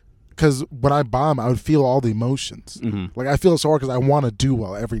because when I bomb, I would feel all the emotions. Mm-hmm. Like I feel so hard because I want to do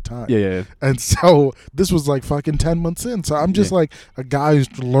well every time. Yeah. And so this was like fucking 10 months in. So I'm just like a guy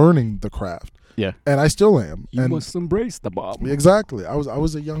who's learning the craft. Yeah. And I still am. You must embrace the bomb. Exactly. I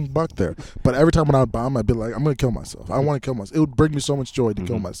was a young buck there. But every time when I would bomb, I'd be like, I'm going to kill myself. I want to kill myself. It would bring me so much joy to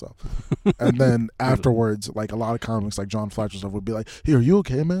kill myself. And then afterwards, like a lot of comics like John Fletcher stuff would be like, hey, are you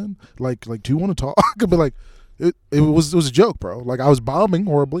okay, man? Like do you want to talk? I'd be like, It was a joke, bro. Like I was bombing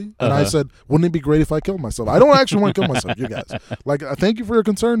horribly, and I said, "Wouldn't it be great if I killed myself?" I don't actually want to kill myself, you guys. Like, thank you for your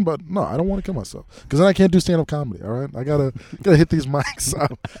concern, but no, I don't want to kill myself because then I can't do stand-up comedy. All right, I gotta hit these mics.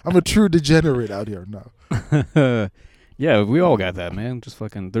 I'm a true degenerate out here. No. Yeah, we all got that, man. Just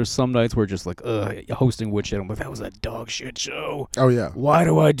fucking. There's some nights where just like, hosting which shit. I'm like, that was a dog shit show. Oh yeah. Why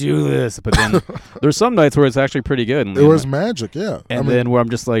do I do this? But then there's some nights where it's actually pretty good. And, It was magic, yeah. And then where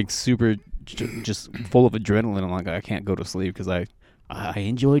I'm just like super, just full of adrenaline. I'm like, I can't go to sleep because I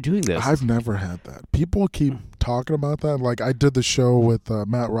enjoy doing this. I've never had that. People keep talking about that. Like I did the show with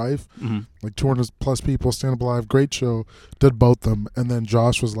Matt Rife, like 200 plus people, Stand Up Live, great show. Did both them, and then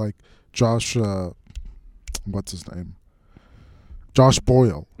Josh was like, what's his name? Josh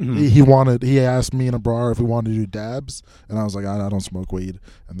Boyle. He asked me and Abrar if we wanted to do dabs, and I was like, I don't smoke weed.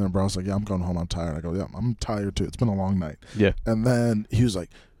 And then Abrar was like, yeah, I'm going home. I'm tired. I go, yeah, I'm tired too. It's been a long night. Yeah. And then he was like,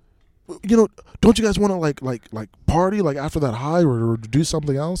 don't you guys want to like party like after that high or do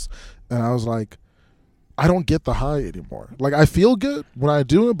something else? And I was like, I don't get the high anymore. Like I feel good when I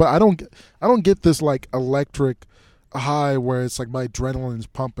do it, but I don't get this like electric high where it's like my adrenaline's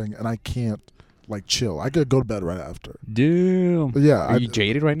pumping and I can't like chill. I could go to bed right after. Damn. Yeah. Are you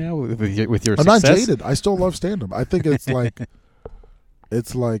jaded right now with your success? I'm not jaded. I still love stand-up. I think it's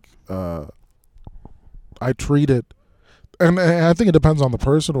like I treat it. And I think it depends on the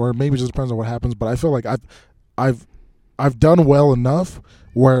person, or maybe it just depends on what happens. But I feel like I've done well enough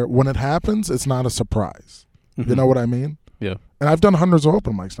where when it happens, it's not a surprise. You know what I mean? Yeah. And I've done hundreds of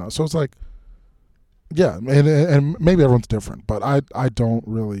open mics now, so it's like, yeah. And maybe everyone's different, but I don't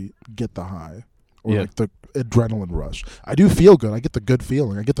really get the high or like the adrenaline rush. I do feel good. I get the good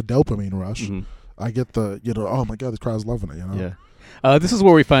feeling. I get the dopamine rush. I get the oh my god, this crowd's loving it. Yeah. This is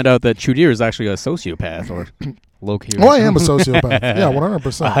where we find out that Chudir is actually a sociopath or low-key. Oh, I am a sociopath. Yeah,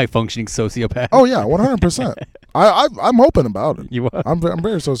 100%. A high-functioning sociopath. Oh yeah, 100%. I'm open about it. You are? I'm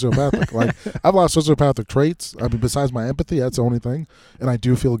very sociopathic. Like I have a lot of sociopathic traits. I mean, besides my empathy, that's the only thing. And I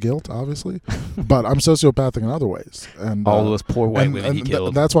do feel guilt, obviously, but I'm sociopathic in other ways. And all those poor white women he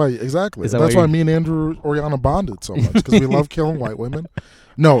killed. That's why exactly. That that's why me and Andrew Oriana bonded so much because we love killing white women.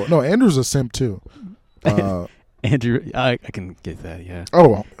 No, Andrew's a simp too. Andrew, I can get that. Yeah.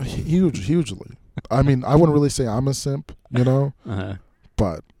 Oh, hugely. I mean, I wouldn't really say I'm a simp,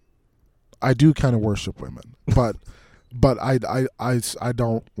 but I do kind of worship women. But I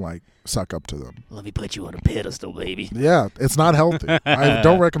don't like suck up to them. Let me put you on a pedestal, baby. Yeah, it's not healthy. I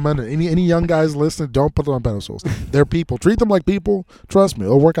don't recommend it. Any young guys listening, don't put them on pedestals. They're people. Treat them like people. Trust me,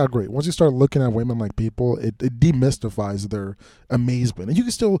 it'll work out great. Once you start looking at women like people, it demystifies their amazement, and you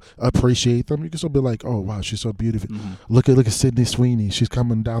can still appreciate them. You can still be like, oh wow, she's so beautiful. Look at Sydney Sweeney. She's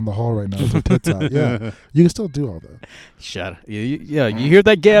coming down the hall right now with her tits out. Yeah, you can still do all that. Shut up. Yeah. You hear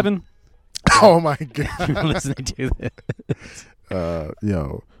that, Gavin? Oh my god, listening to that.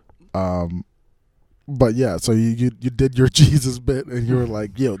 But yeah, so you did your Jesus bit, and you were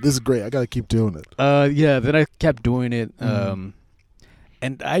like, "Yo, this is great. I gotta keep doing it." Yeah. Then I kept doing it.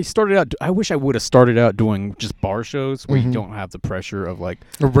 And I started out. I wish I would have started out doing just bar shows where you don't have the pressure of like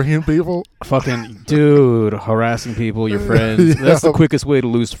bringing people, fucking dude, harassing people, your friends. Yeah. That's the quickest way to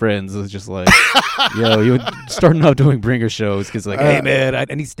lose friends. Is just like, you're starting out doing bringer shows because like, hey man, I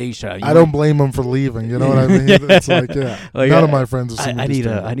need stage time. I don't blame them for leaving. You know what I mean? It's like, like, none of my friends have seen me.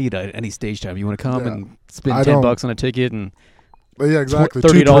 I need stage time. You want to come and spend $10 on a ticket and. Yeah, exactly.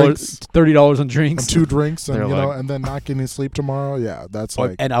 $30 on drinks. And 2 drinks, and and then not getting sleep tomorrow. Yeah, that's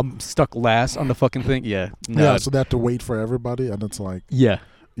like. And I'm stuck last on the fucking thing. Yeah. No. Yeah, so they have to wait for everybody, and it's like. Yeah.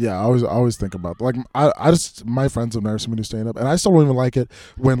 Yeah, I always think about that. Like I just my friends have never seen me do stand up, and I still don't even like it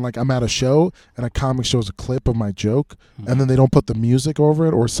when like I'm at a show and a comic shows a clip of my joke, and then they don't put the music over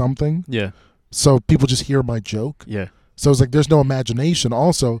it or something. Yeah. So people just hear my joke. Yeah. So it's like there's no imagination.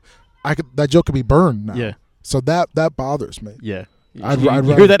 Also, that joke could be burned now. Yeah. So that bothers me. Yeah. I'd you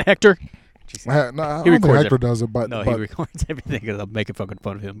hear that, Hector? I don't think Hector does it, but he records everything because I'm making fucking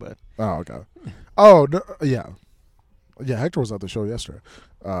fun of him. But okay. Oh no, yeah. Hector was at the show yesterday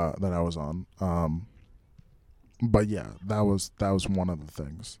that I was on. But yeah, that was one of the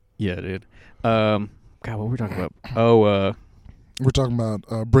things. Yeah, dude. God, what were we talking about? Oh, we're talking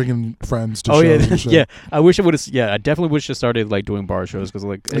about bringing friends to shows. Yeah. I wish I would have. Yeah, I definitely wish I started like doing bar shows because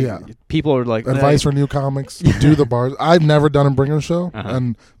like people are like advice for new comics: do the bars. I've never done a bringer show,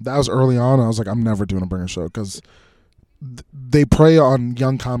 and that was early on. I was like, I'm never doing a bringer show because they prey on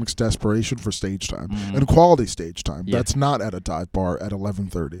young comics' desperation for stage time and quality stage time. Yeah. That's not at a dive bar at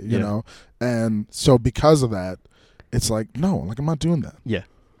 11:30. You know, and so because of that, it's like no, like I'm not doing that. Yeah.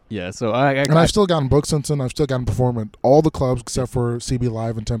 Yeah, so I and I've still gotten booked since then. I've still gotten to perform at all the clubs except for CB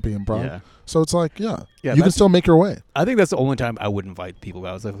Live and Tempe Improv. Yeah. So it's like, you can that's- still make your way. I think that's the only time I would invite people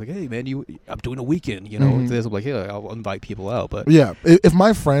out. I was like, hey man, I'm doing a weekend, you know. Mhm. This I'm like, yeah, I'll invite people out, but Yeah, if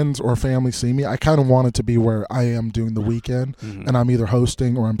my friends or family see me, I kind of want it to be where I am doing the weekend, Mhm. and I'm either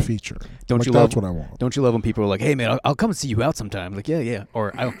hosting or I'm featuring. Don't Like, you that's love? what I want. Don't you love when people are like, hey man, I'll come and see you out sometime? Like, yeah,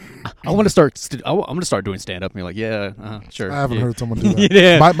 or I want to start. I'm gonna start doing stand up, and you're like, yeah, sure. I haven't yeah. heard someone do that.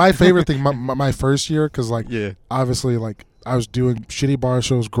 Yeah. My favorite thing, my first year, because like Yeah. obviously like I was doing shitty bar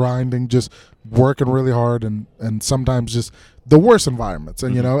shows, grinding, just working really hard, and sometimes just the worst environments,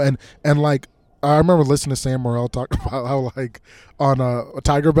 and you know, and like I remember listening to Sam Morril talk about how like on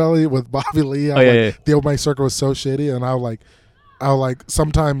Tiger Belly with Bobby Lee, how, the open mic circle was so shitty, and how like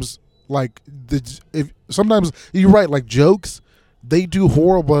sometimes like sometimes you're right, like jokes they do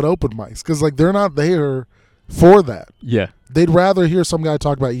horrible at open mics because like they're not there for that. Yeah. They'd rather hear some guy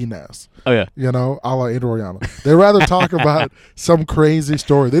talk about Enas. Oh yeah. You know, a la Andrew Oriana. They'd rather talk about some crazy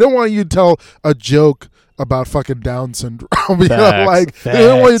story. They don't want you to tell a joke about fucking Down syndrome. You know, like they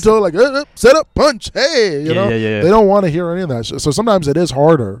don't want you to tell like set up, punch, hey, you know. Yeah. They don't want to hear any of that shit. So sometimes it is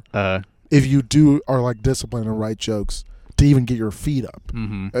harder if you are like disciplined and write jokes to even get your feet up,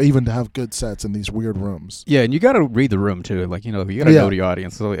 even to have good sets in these weird rooms. Yeah, and you got to read the room too. Like, you know, you got to know the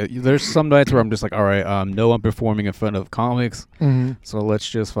audience. So there's some nights where I'm just like, all right, I'm performing in front of comics, so let's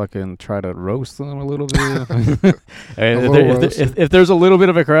just fucking try to roast them a little bit. If there's a little bit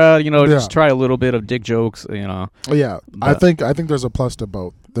of a crowd, you know, just try a little bit of dick jokes, you know. Yeah, I think there's a plus to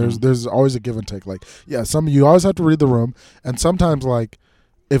both. There's always a give and take. Like, yeah, you always have to read the room, and sometimes like.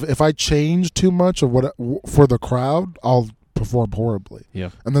 If I change too much of what for the crowd, I'll perform horribly. Yeah.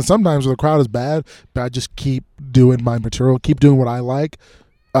 And then sometimes when the crowd is bad, but I just keep doing my material, keep doing what I like.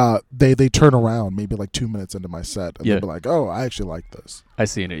 They turn around maybe like 2 minutes into my set, and they'll be like, "Oh, I actually like this." I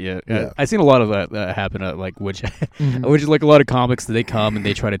seen it. Yeah. I seen a lot of that happen at like which is like a lot of comics. They come and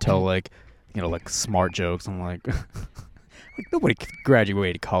they try to tell like, you know, like smart jokes. I'm like. Like nobody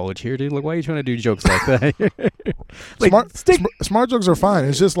graduated college here, dude. Like, why are you trying to do jokes like that? Like, smart jokes are fine.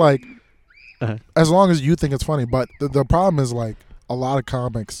 It's just like, as long as you think it's funny. But the problem is like a lot of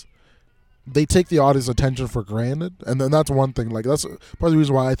comics, they take the audience attention for granted, and then that's one thing. Like that's part of the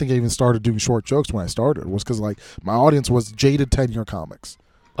reason why I think I even started doing short jokes when I started was because like my audience was jaded 10-year comics.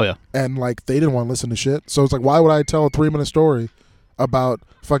 Oh yeah, and like they didn't want to listen to shit. So it's like, why would I tell a 3-minute story about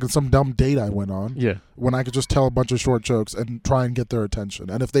fucking some dumb date I went on when I could just tell a bunch of short jokes and try and get their attention?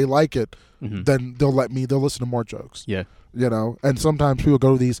 And if they like it, then they'll listen to more jokes. Yeah. You know, and sometimes people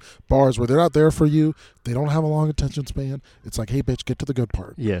go to these bars where they're not there for you. They don't have a long attention span. It's like, hey, bitch, get to the good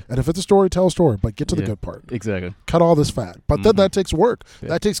part. Yeah. And if it's a story, tell a story, but get to the good part. Exactly. Cut all this fat. But then that takes work. Yeah.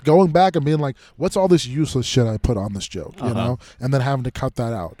 That takes going back and being like, what's all this useless shit I put on this joke, you know? And then having to cut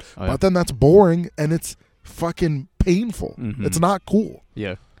that out. But then that's boring and it's fucking painful. It's not cool.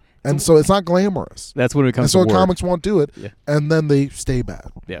 Yeah. And so it's not glamorous. That's when it comes to work. And so comics won't do it. Yeah. And then they stay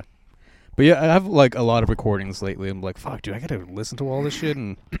bad. Yeah. But yeah, I have like a lot of recordings lately. I'm like, fuck, dude, I gotta listen to all this shit,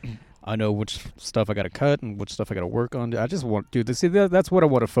 and I know which stuff I gotta cut and which stuff I gotta work on. I just want, dude, see, that's what I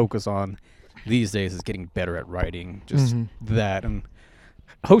want to focus on these days, is getting better at writing. Just that, and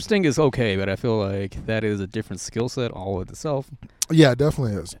hosting is okay, but I feel like that is a different skill set all with itself. Yeah, it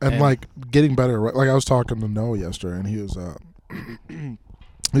definitely is, and like getting better. Like I was talking to Noah yesterday, and he was talking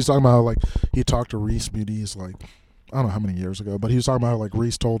about how like he talked to Reese Muniz like. I don't know how many years ago, but he was talking about how like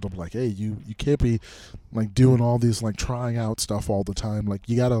Reese told him like, hey, you can't be like doing all these like trying out stuff all the time. Like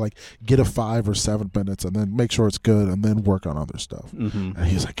you gotta like get a 5 or 7 minutes and then make sure it's good and then work on other stuff. And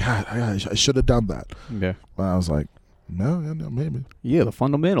he's like, God, I should have done that. Yeah. But I was like, no, maybe. Yeah, the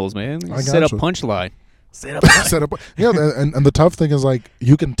fundamentals, man. Set up punchline. Set up. Yeah, and the tough thing is like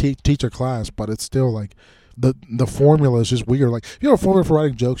you can teach a class, but it's still like. The formula is just weird. Like, if you have a formula for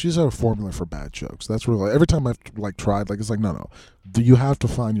writing jokes, you just have a formula for bad jokes. That's really like, every time I've like tried, like it's like no, you have to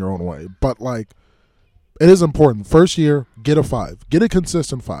find your own way. But like, it is important. First year, get a 5, get a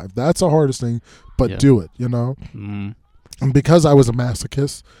consistent 5. That's the hardest thing, but do it. You know. And because I was a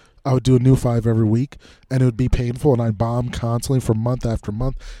masochist, I would do a new 5 every week, and it would be painful, and I'd bomb constantly for month after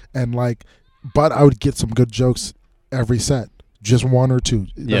month, and like, but I would get some good jokes every set, just 1 or 2.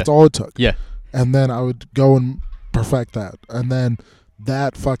 That's all it took. Yeah. And then I would go and perfect that. And then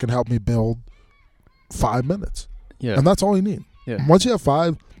that fucking helped me build 5 minutes. Yeah. And that's all you need. Yeah. Once you have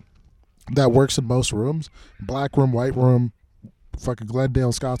 5 that works in most rooms, black room, white room, fucking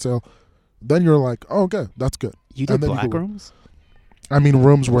Glendale, Scottsdale, then you're like, oh, okay, that's good. You did black rooms? I mean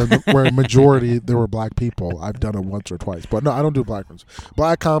rooms where majority there were black people. I've done it once or twice. But no, I don't do black rooms.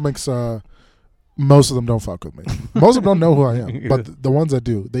 Black comics, Most of them don't fuck with me. Most of them don't know who I am. But the ones that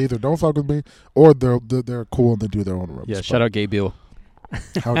do, they either don't fuck with me or they're cool and they do their own rooms. Yeah, shout out Gay Bill.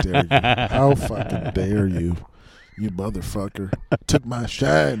 How dare you? How fucking dare you? You motherfucker. Took my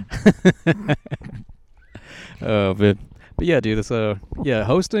shine. Oh, but yeah, dude, it's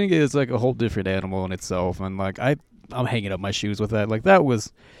hosting is like a whole different animal in itself, and like I'm hanging up my shoes with that. Like it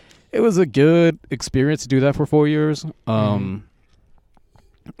was a good experience to do that for 4 years.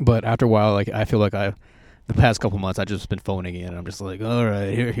 But after a while, like I feel like the past couple months I've just been phoning in. I'm just like, all right,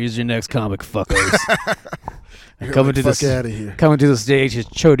 here's your next comic, fuckers. Coming to the stage is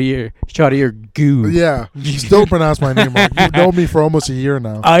Chaudier Goo. Yeah, you still pronounce my name wrong. You've known me for almost a year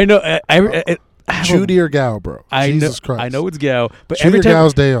now. I know. Chaudier Gao, bro. Jesus Christ. I know it's Gao, but Chaudier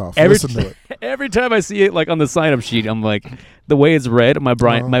Gao's day off. Listen to it. Every time I see it, like on the sign-up sheet, I'm like, the way it's read, my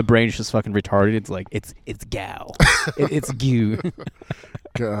brain's just fucking retarded. It's like it's Gao. It's Goo.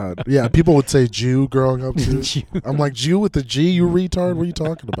 God, yeah. People would say Jew growing up too. I'm like, Jew with the G, you retard. What are you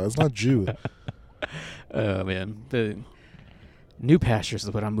talking about? It's not Jew. Oh man, the new pastures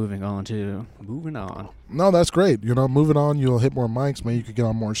is what I'm moving on to. Moving on. No, that's great. Moving on. You'll hit more mics. Maybe you could get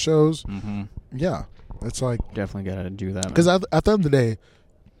on more shows. Mm-hmm. Yeah, it's like definitely gotta do that. Because at the end of the day,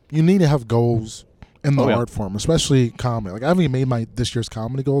 you need to have goals in the art form, especially comedy. Like I haven't even made this year's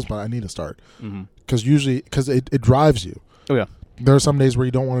comedy goals, but I need to start because it drives you. Oh yeah. There are some days where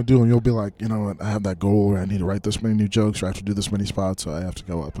you don't want to do, and you'll be like, you know what, I have that goal where I need to write this many new jokes, or I have to do this many spots, so I have to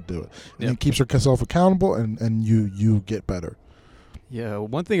go up and do it. And it keeps yourself accountable, and you get better. Yeah,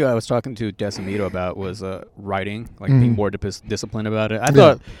 one thing I was talking to Decimito about was writing, like being more disciplined about it. I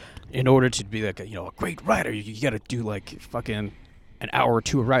thought in order to be like a great writer, you got to do like fucking an hour or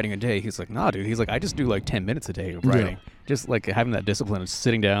two of writing a day. He's like, nah, dude. He's like, I just do like 10 minutes a day of writing. Yeah. Just like having that discipline of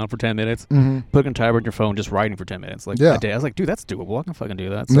sitting down for 10 minutes, putting a timer on your phone, just writing for 10 minutes. Like that day, I was like, dude, that's doable. I can fucking do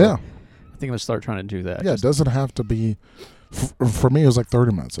that. So I think I'm going to start trying to do that. Yeah, it doesn't have to be, for me, it was like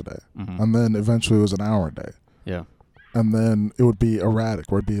 30 minutes a day. And then eventually it was an hour a day. Yeah. And then it would be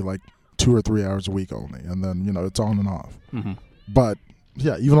erratic, where it'd be like 2 or 3 hours a week only. And then, it's on and off. But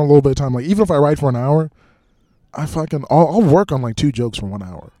yeah, even a little bit of time, like even if I write for an hour, I'll work on like 2 jokes for 1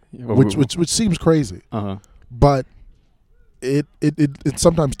 hour, which seems crazy. But it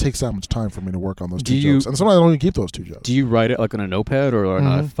sometimes takes that much time for me to work on those 2 jokes, and sometimes I don't even keep those 2 jokes. Do you write it like on a notepad or on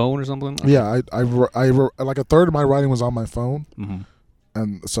a phone or something? Yeah, I like a third of my writing was on my phone,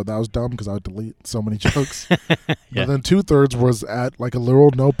 and so that was dumb because I would delete so many jokes. But then 2/3 was at like a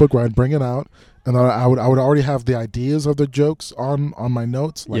literal notebook where I'd bring it out, and then I would already have the ideas of the jokes on my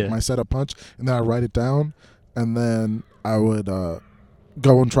notes, like my setup punch, and then I write it down, and then I would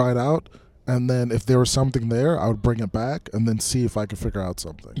go and try it out. And then if there was something there, I would bring it back and then see if I could figure out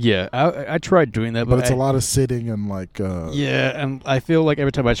something. Yeah, I tried doing that. But it's a lot of sitting and like... yeah, and I feel like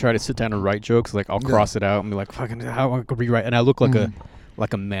every time I try to sit down and write jokes, like I'll cross it out and be like, fucking, how I could rewrite. And I look like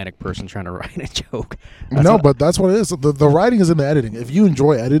a manic person trying to write a joke. But that's what it is. The writing is in the editing. If you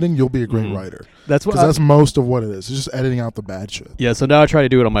enjoy editing, you'll be a great writer. Because that's most of what it is. It's just editing out the bad shit. Yeah, so now I try to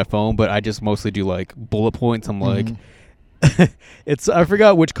do it on my phone, but I just mostly do like bullet points. I'm like... I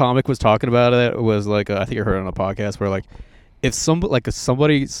forgot which comic was talking about it. It was like I think I heard it on a podcast where like if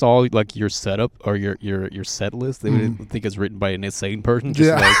somebody saw like your setup or your set list, they would think it's written by an insane person. Just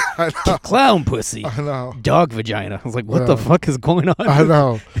like clown pussy, I know, dog vagina. I was like, what the fuck is going on? I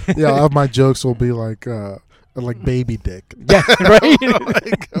know. Yeah, all of my jokes will be like baby dick. Yeah, right.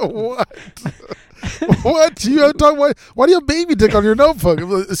 Like what? What? You talk? Why do you have baby dick on your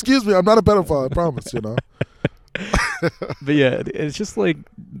notebook? Excuse me, I'm not a pedophile. I promise. But yeah, it's just like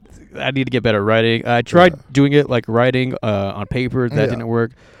I need to get better at writing. I tried doing it like writing on paper. That didn't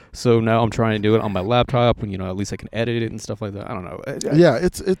work. So now I'm trying to do it on my laptop, and at least I can edit it and stuff like that. I don't know. Yeah,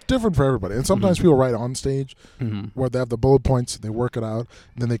 it's different for everybody. And sometimes people write on stage where they have the bullet points, they work it out,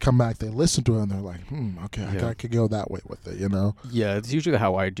 and then they come back, they listen to it, and they're like, okay, I could go that way with it, Yeah, it's usually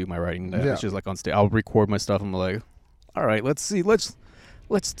how I do my writing. It's just like on stage. I'll record my stuff. I'm like, all right, let's see, let's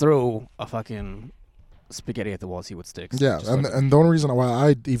throw a fucking spaghetti at the wall, see what sticks. Yeah, and the only reason why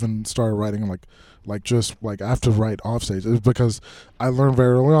I even started writing just I have to write off stage is because I learned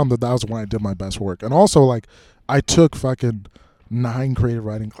very early on that was when I did my best work. And also like I took fucking 9 creative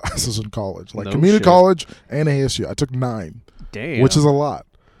writing classes in college, like community college and ASU. I took 9, damn, which is a lot.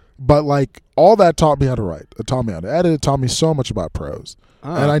 But like all that taught me how to write. It taught me how to edit. It taught me so much about prose,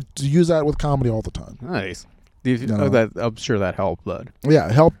 and I use that with comedy all the time. Nice. I'm sure that helped, bud. Yeah,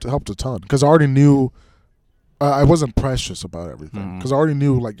 it helped a ton because I already knew. I wasn't precious about everything because I already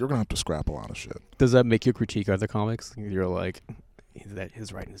knew like you're gonna have to scrap a lot of shit. Does that make you critique other comics? You're like,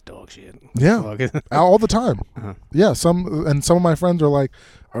 his writing is dog shit. Yeah, all the time. Uh-huh. Yeah, some of my friends are like,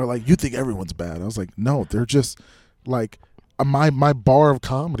 you think everyone's bad? I was like, no, they're just like. My bar of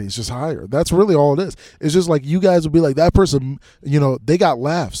comedy is just higher. That's really all it is. It's just like you guys would be like, that person, they got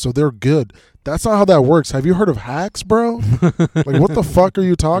laughs, so they're good. That's not how that works. Have you heard of hacks, bro? Like, what the fuck are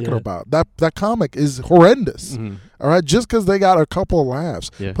you talking about? That comic is horrendous. Mm-hmm. All right, just because they got a couple of laughs,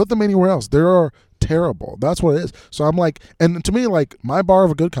 put them anywhere else. They are terrible. That's what it is. So I'm like, and to me, like, my bar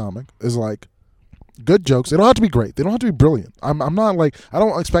of a good comic is like good jokes. They don't have to be great. They don't have to be brilliant. I'm not like, I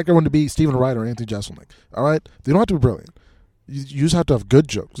don't expect everyone to be Stephen Wright or Anthony Jeselnik. All right, they don't have to be brilliant. You just have to have good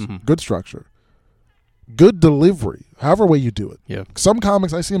jokes, good structure, good delivery, however way you do it. Yeah. Some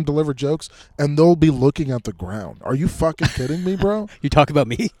comics, I see them deliver jokes, and they'll be looking at the ground. Are you fucking kidding me, bro? You talk about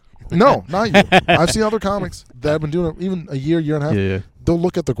me? No, not you. I've seen other comics that have been doing it even a year and a half. Yeah. They'll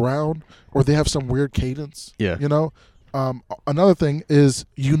look at the ground, or they have some weird cadence. Yeah. Another thing is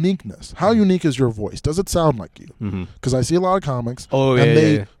uniqueness. How unique is your voice? Does it sound like you? Because I see a lot of comics, and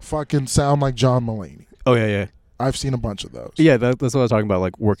they fucking sound like John Mulaney. Oh, yeah. I've seen a bunch of those. Yeah, that's what I was talking about,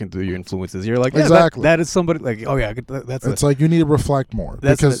 like working through your influences. You're like, exactly. That is somebody, like, oh yeah, that's it's like you need to reflect more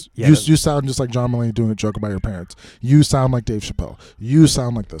because you sound just like John Mulaney doing a joke about your parents. You sound like Dave Chappelle. You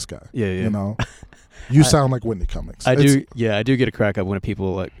sound like this guy. Yeah. You sound like Whitney Cummings. I do get a crack up when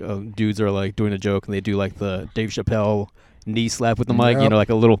people like dudes are like doing a joke and they do like the Dave Chappelle knee slap with the mic. Yep. Like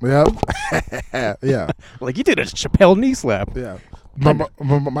a little. Yep. Yeah. Like you did a Chappelle knee slap. Yeah.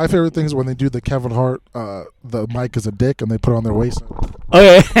 My favorite thing is when they do the Kevin Hart, the mic is a dick, and they put it on their waist. Oh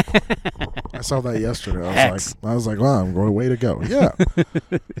yeah, I saw that yesterday. I was like, wow, I'm going way to go. Yeah.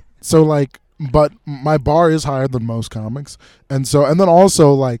 So like, but my bar is higher than most comics, and then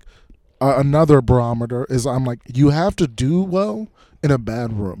also like another barometer is I'm like, you have to do well in a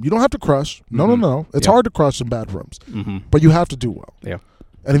bad room. You don't have to crush. No. It's hard to crush in bad rooms, but you have to do well. Yeah.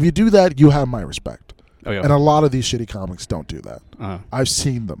 And if you do that, you have my respect. Oh, yeah. And a lot of these shitty comics don't do that. Uh-huh. I've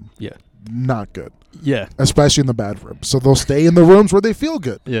seen them. Yeah. Not good. Yeah. Especially in the bad rooms. So they'll stay in the rooms where they feel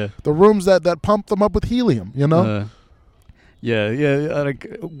good. Yeah. The rooms that pump them up with helium, Yeah. Like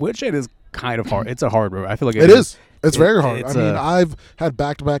Woodshed is kind of hard. It's a hard room. I feel like it is. It's very hard. I mean, I've had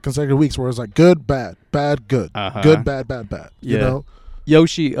back-to-back consecutive weeks where it's like good, bad, good, good, bad, bad. Yeah. You know?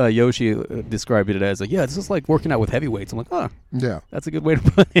 Yoshi described it as like, this is like working out with heavyweights. I'm like, yeah, that's a good way to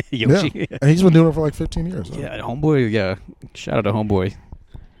put it. Yoshi, yeah. And he's been doing it for like 15 years. Huh? Yeah, Homeboy. Yeah, shout out to Homeboy.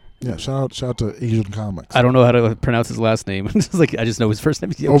 Yeah, shout out to Asian comics. I don't know how to pronounce his last name. It's like I just know his first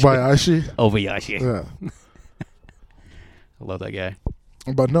name is Yoshi. Obayashi. Yeah, I love that guy.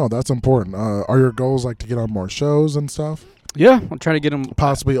 But no, that's important. Are your goals like to get on more shows and stuff? Yeah, I'm trying to get him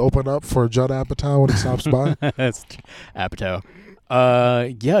possibly open up for Judd Apatow when he stops by. That's Apatow.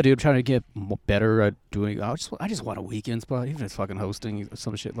 Yeah, dude, I'm trying to get better at doing. I just want a weekend spot, even if it's fucking hosting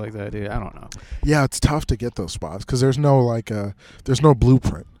some shit like that, dude. I don't know. Yeah, it's tough to get those spots because there's no there's no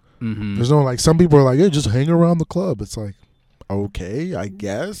blueprint. Mm-hmm. There's no some people are like, hey, just hang around the club. It's like, okay, I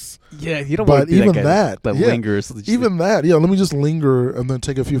guess. Yeah, you don't. But want to be even that lingers. Even that, let me just linger and then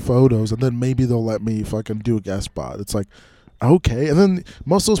take a few photos, and then maybe they'll let me fucking do a guest spot. It's like, okay, and then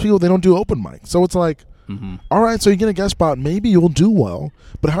most of those people, they don't do open mic, so it's like. Mm-hmm. All right, so you get a guest spot, maybe you'll do well,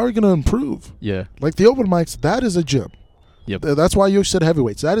 but how are you going to improve? Yeah. Like the open mics, that is a gym. Yep. That's why you said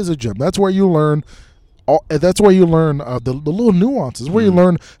heavyweights. That is a gym. That's where you learn. That's where you learn the little nuances. Where you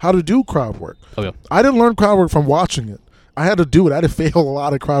learn how to do crowd work. Oh yeah. I didn't learn crowd work from watching it. I had to do it. I had to fail a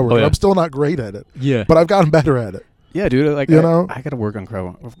lot of crowd work. Oh, yeah. I'm still not great at it. Yeah. But I've gotten better at it. Yeah, dude. Like I got to work on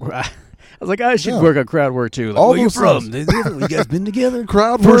crowd work. I was like, I should work on crowd work too. Like, where you from? You guys been together?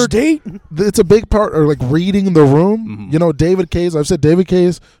 Crowd First work, date? It's a big part, or like reading the room. Mm-hmm. David Case. I've said David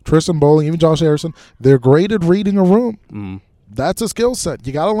Case, Tristan Bowling, even Josh Harrison. They're great at reading a room. Mm. That's a skill set.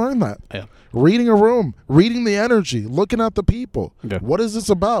 You got to learn that. Yeah. Reading a room, reading the energy, looking at the people. Yeah. What is this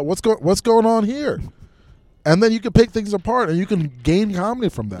about? What's going on here? And then you can pick things apart, and you can gain comedy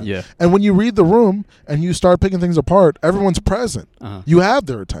from that. Yeah. And when you read the room and you start picking things apart, everyone's present. Uh-huh. You have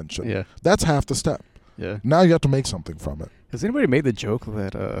their attention. Yeah. That's half the step. Yeah. Now you have to make something from it. Has anybody made the joke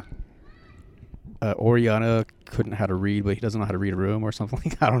that Oriana couldn't how to read, but he doesn't know how to read a room or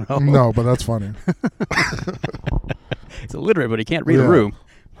something? I don't know. No, but that's funny. He's illiterate, but he can't read a room.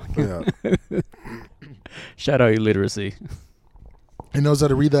 Yeah. Shout out illiteracy. He knows how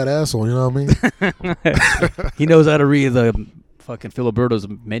to read that asshole, you know what I mean? He knows how to read the fucking Filiberto's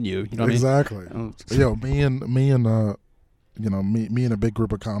menu, you know what exactly. I mean? Yo, me and a big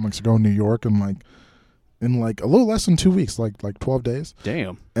group of comics go to New York in a little less than 2 weeks, like 12 days.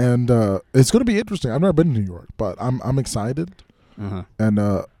 Damn. And it's going to be interesting. I've never been to New York, but I'm excited. Uh-huh.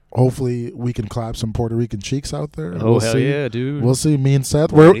 And hopefully we can clap some Puerto Rican cheeks out there. Oh, hell yeah, dude. We'll see. Me and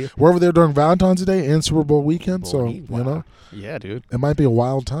Seth, we're over there during Valentine's Day and Super Bowl weekend, so you know. Yeah, dude. It might be a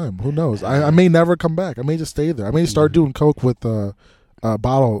wild time. Who knows? I may never come back. I may just stay there. I may start doing coke with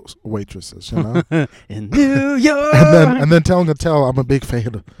bottle waitresses, you know. In New York. and then telling Attell I'm a big fan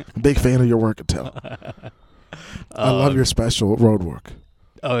of your work, Attell. I love your special road work.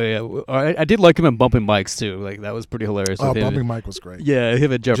 Oh yeah, I did like him in Bumping Mics too. Like that was pretty hilarious. Oh, Bumping Mike was great. Yeah,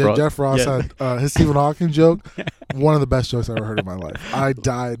 him and Jeff Ross. Jeff Ross had his Stephen Hawking joke. One of the best jokes I ever heard in my life. I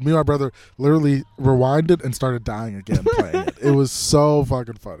died. Me and my brother literally rewinded and started dying again playing it. It was so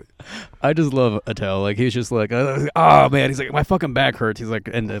fucking funny. I just love Attell. Like he's just like, oh man, he's like, my fucking back hurts. He's like,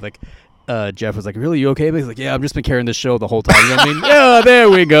 and like. Jeff was like, really, you okay? But he's like, yeah, I've just been carrying this show the whole time. You know what I mean? Yeah, there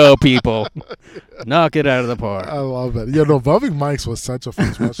we go, people. Knock it out of the park. I love it. Yeah, no, Bumping Mics was such a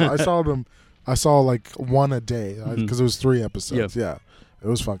fun special. I saw like one a day because it was 3 episodes. Yep. Yeah, it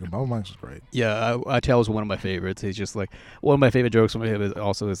was fucking, Bumping Mics was great. Yeah, Attell was one of my favorites. He's just like, one of my favorite jokes from him is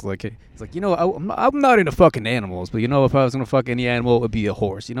also is like, he's like, you know, I'm not into fucking animals, but you know, if I was going to fuck any animal, it would be a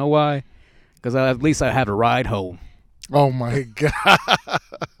horse. You know why? Because at least I have a ride home. Oh my God.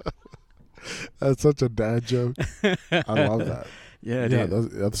 That's such a dad joke. I love that. Yeah,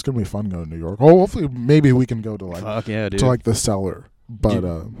 that's gonna be fun going to New York. Oh, hopefully, maybe we can go to like to like the cellar. But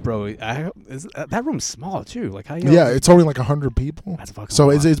bro, that room's small too. Like how? It's only like 100 people. That's fucking.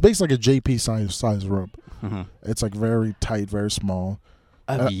 So it's basically like a JP size room. Mm-hmm. It's like very tight, very small.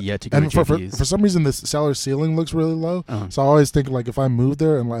 I've yet to go and to for some reason, this cellar ceiling looks really low. So I always think like if I move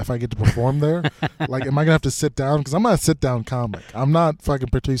there and like, if I get to perform there, like am I gonna have to sit down? Because I'm not a sit down comic. I'm not fucking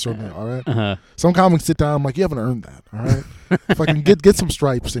Patrice O'Neal. All right. Some comics sit down. I'm like, you haven't earned that. All right. Fucking get some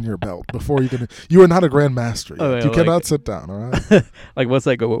stripes in your belt before you can. You are not a grand master yet. You cannot sit down. All right. Like what's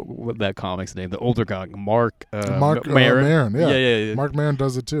that comic's name? The older guy, Mark Maron. Yeah. Mark Maron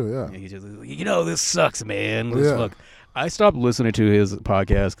does it too. Yeah. He's just, this sucks, man. Fuck. I stopped listening to his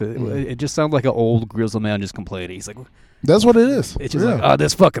podcast because it just sounded like an old grizzled man just complaining. He's like, that's what it is. It's just like, oh,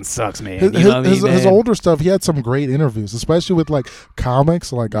 this fucking sucks, man. His older stuff, he had some great interviews, especially with like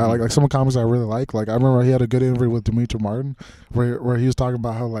comics. Like I like some comics I really like. Like I remember he had a good interview with Demetri Martin where he was talking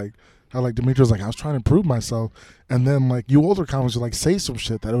about how Demetri was like, I was trying to improve myself, and then like you older comics would like say some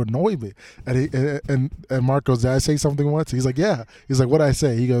shit that would annoy me, and Mark goes, did I say something once? He's like, yeah. He's like, what'd I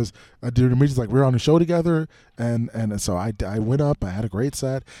say? He goes, dude, Demetri's like, we were on a show together, and so I went up, I had a great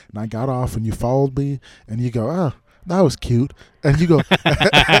set, and I got off, and you followed me, and you go, oh, that was cute. And you go,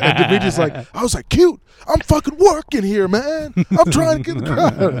 and Demetri's like, I was like, cute? I'm fucking working here, man. I'm trying to get the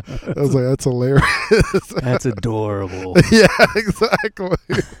crowd. I was like, that's hilarious. That's adorable. Yeah, exactly.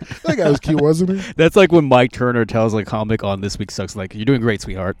 That guy was cute, wasn't he? That's like when Mike Turner tells a comic on This Week Sucks, like, you're doing great,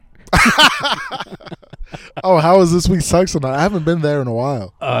 sweetheart. Oh, how was This Week Sucks tonight? I haven't been there in a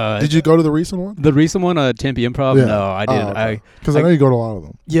while. Did you go to the recent one? The recent one, Tempe Improv? Yeah. No, I didn't. Okay. Because I know you go to a lot of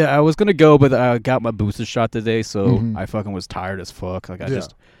them. Yeah, I was going to go, but I got my booster shot today, so I fucking was tired as fuck. Like, I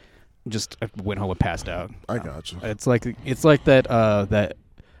just went home and passed out. I got you. It's like that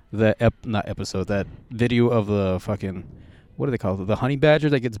that video of the fucking, what do they call it? The honey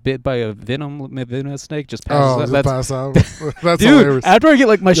badger that gets bit by a venomous snake just passes out. Pass out. That's dude, hilarious. After I get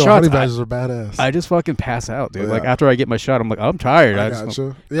like my shots, honey badgers are badass. I just fucking pass out, dude. Yeah. Like after I get my shot, I'm like, I'm tired. I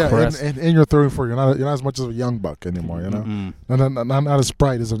gotcha. Yeah, and you're 34. You're not as much of a young buck anymore. You know, not as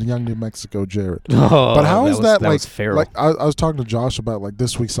bright as a young New Mexico Jared. Oh, but how is that like? Was feral. Like I was talking to Josh about like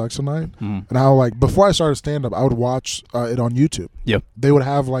This Week Sucks tonight, and how like before I started stand up, I would watch it on YouTube. Yep. They would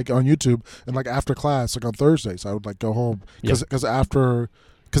have like on YouTube, and like after class, like on Thursdays, I would like go home because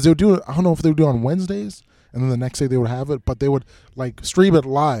they would do it. I don't know if they would do it on Wednesdays, and then the next day they would have it, but they would like stream it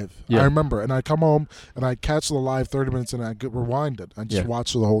live. Yeah. I remember, and I'd come home and I'd catch the live 30 minutes and I'd rewind it and just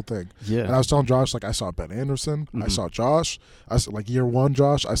watch the whole thing. Yeah. And I was telling Josh, like, I saw Ben Anderson, I saw Josh, I saw like year one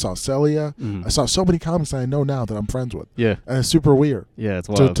Josh, I saw Celia, I saw so many comics that I know now that I'm friends with. Yeah. And it's super weird. Yeah, it's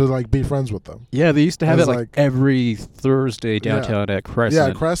wild. To like be friends with them. Yeah, they used to have it like every Thursday downtown at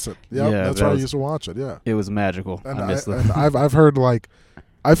Crescent. Yeah, Crescent. Yep, yeah, that's where I used to watch it. Yeah. It was magical. And I've heard like,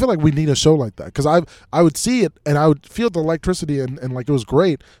 I feel like we need a show like that because I would see it and I would feel the electricity and like it was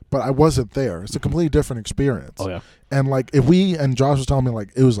great, but I wasn't there. It's a completely different experience. Oh yeah. And like if we and Josh was telling me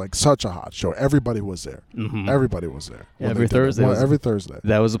like it was like such a hot show. Everybody was there. Everybody was there. Every Thursday. Every Thursday.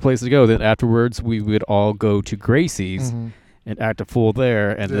 That was the place to go. Then afterwards we would all go to Gracie's. And act a fool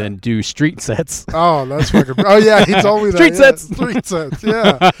there, and then do street sets. Oh, that's fucking. Oh yeah, he told me that. Street sets.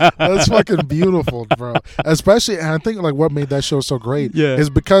 Yeah, that's fucking beautiful, bro. Especially, and I think like what made that show so great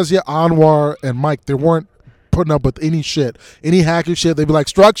is because Anwar and Mike, they weren't putting up with any shit, any hacky shit. They'd be like,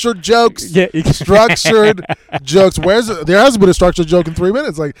 structured jokes, Yeah. structured jokes. There hasn't been a structured joke in 3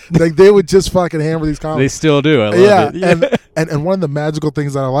 minutes. Like they would just fucking hammer these They comics. still do. I love it. And one of the magical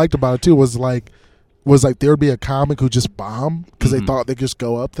things that I liked about it too was like there would be a comic who just bombed because they thought they'd just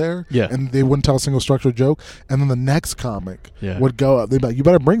go up there, Yeah. and they wouldn't tell a single structured joke, and then the next comic Yeah. would go up. They'd be like, "You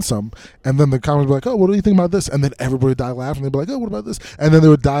better bring some," and then the comic would be like, "Oh, what do you think about this?" And then everybody would die laughing. They'd be like, "Oh, what about this?" And then they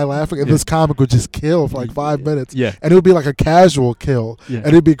would die laughing, and this comic would just kill for like 5 minutes. Yeah. And it would be like a casual kill, Yeah. and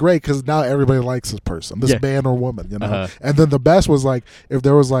it'd be great because now everybody likes this person, this Yeah. man or woman, you know. Uh-huh. And then the best was like if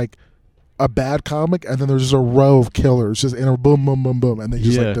there was like a bad comic, and then there's just a row of killers, just in a boom, boom, boom, boom, and they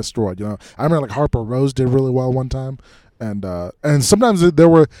just like destroyed. You know, I remember like Harper Rose did really well one time, and sometimes there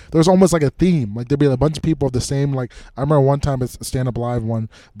was almost like a theme. Like there'd be a bunch of people of the same. Like I remember one time at Stand Up Live one,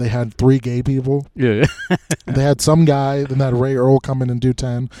 they had 3 gay people. Yeah. They had some guy, then that Ray Earl come in and do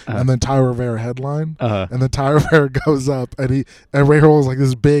 10, and then Ty Rivera headline, and then Ty Rivera goes up, and Ray Earl is like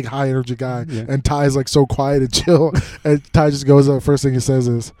this big high energy guy, and Ty's like so quiet and chill, and Ty just goes up. First thing he says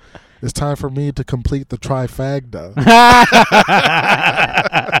is, "It's time for me to complete the trifagda."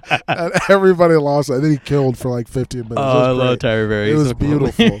 And everybody lost it. And then he killed for like 15 minutes. Oh, I love Tyler Berry. It was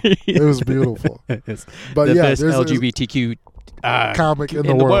beautiful. It was beautiful. But But the yeah, best there's LGBTQ comic in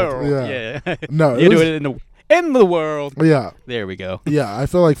the world. Yeah. No, You do it in the world. Yeah. There we go. Yeah, I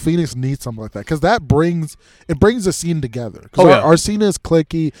feel like Phoenix needs something like that because that brings the scene together. Because Oh, yeah. our scene is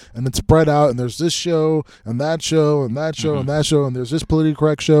cliquey and it's spread out, and there's this show and that show and that show and that show, and there's this politically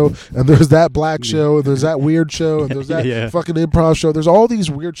correct show, and there's that black show, and there's that weird show, and there's that fucking improv show. There's all these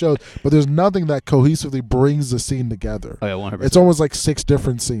weird shows, but there's nothing that cohesively brings the scene together. Oh yeah, 100%. It's almost like 6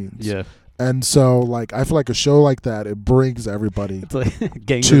 different scenes. Yeah. And so, like, I feel like a show like that, it brings everybody It's like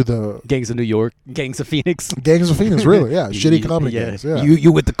gangs to of, the gangs of New York, gangs of Phoenix. Gangs of Phoenix, really, yeah, shitty comedy gangs. Yeah,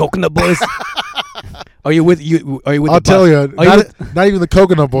 You with the Coconut Boys? Are you with I'll the tell you, Are not even the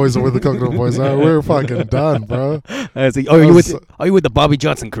Coconut Boys are with the Coconut Boys. We're fucking done, bro. Are you with the Bobby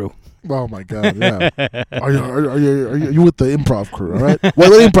Johnson crew? Oh my god, yeah. Are you with the improv crew? All right.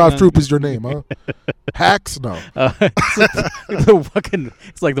 What improv troupe is your name, huh? Hacks? No. It's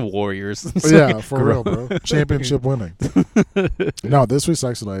like the Warriors. It's Yeah, like, for real, bro. Championship winning. No, This Week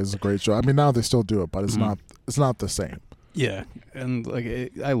Sex Tonight is a great show. I mean, now they still do it, but it's not the same. Yeah, and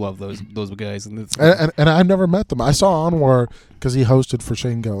like I love those guys, and it's And I've never met them. I saw Anwar because he hosted for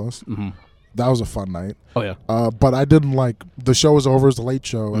Shane Gillis. Mm-hmm. That was a fun night. Oh yeah. But I didn't like the show was over. It was a late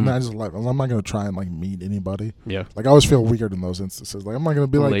show, and then I just like I'm not gonna try and like meet anybody. Yeah. Like I always feel weird in those instances. Like I'm not gonna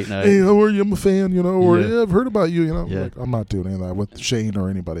be like, Late night. hey, how are you? I'm a fan, you know, or Yeah. I've heard about you, you know. Yeah. Like I'm not doing any of that with Shane or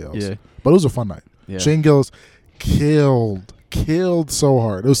anybody else. Yeah. But it was a fun night. Yeah. Shane Gillis killed so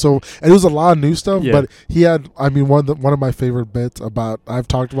hard. It was a lot of new stuff, Yeah. but he had one of my favorite bits about I've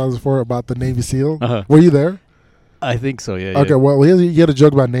talked about this before about the Navy SEAL. Uh-huh. Were you there? I think so. Yeah. Okay, well, he had a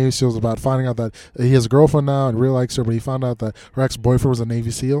joke about Navy SEALs about finding out that he has a girlfriend now and really likes her, but he found out that her ex-boyfriend was a Navy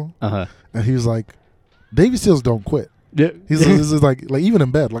SEAL, and he was like, Navy SEALs don't quit. Yeah. This is like even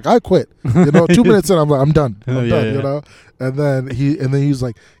in bed, like I quit. You know, 2 minutes in, I'm like, I'm done. I'm done. Yeah. You know, and then he was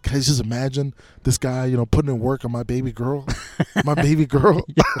like, can I just imagine this guy, you know, putting in work on my baby girl, my baby girl.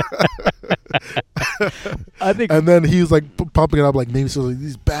 I think. And then he was like pumping it up like Navy SEALs, like,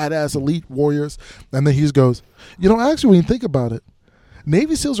 these badass elite warriors. And then he just goes, you know, actually, when you think about it,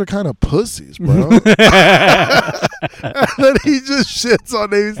 Navy SEALs are kind of pussies, bro. And then he just shits on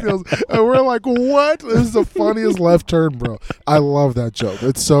Navy SEALs. And we're like, what? This is the funniest left turn, bro. I love that joke.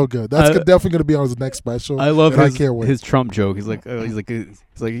 It's so good. That's definitely going to be on his next special. I love I can't wait. his Trump joke. He's like,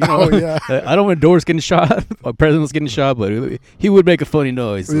 you know, Oh, yeah. I don't endorse getting shot. Our president's getting shot, but he would make a funny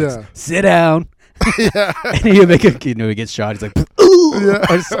noise. Like, Yeah. Sit down. Yeah. And he would make he gets shot. He's like, ooh. Yeah.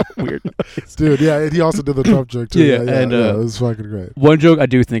 It's so weird. Dude, yeah. And he also did the Trump joke, too. Yeah, Yeah, and, it was fucking great. One joke I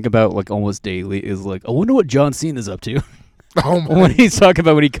do think about like almost daily is like, I wonder what John Cena's up to. Oh, my. When he's talking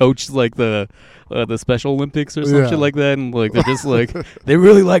about when he coached like the Special Olympics or some Yeah. shit like that, and like they're just like they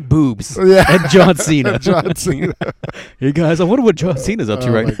really like boobs. Yeah. And John Cena. John Cena. Hey guys, I wonder what John Cena's up to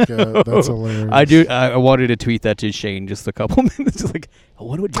Oh, right my now. God, that's hilarious. I do. I wanted to tweet that to Shane just a couple minutes. Just like, I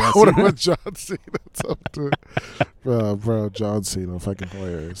wonder what John I wonder Cena. what John Cena's up to. Bro, John Cena, fucking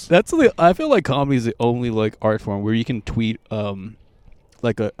hilarious. That's I feel like comedy is the only like art form where you can tweet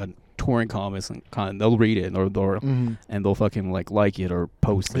like a touring comics and they'll read it or and they'll fucking like it or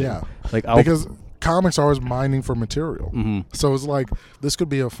post it. Yeah, like because comics are always mining for material. Mhm. So it's like this could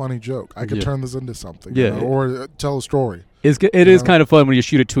be a funny joke. I could Yeah. turn this into something. Yeah. You know, or tell a story. It is kind of fun when you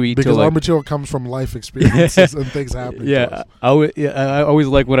shoot a tweet because to our material comes from life experiences and things happening. To us. I always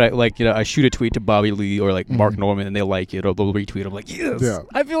like when I shoot a tweet to Bobby Lee or like Mark Norman and they like it or they'll retweet. I'm like, yes,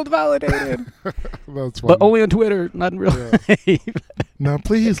 I feel validated. That's funny. But only on Twitter, not in real life. Now,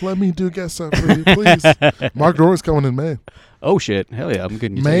 please let me do guest stuff for you, please. Mark Norman's coming in May. Oh shit! Hell yeah, I'm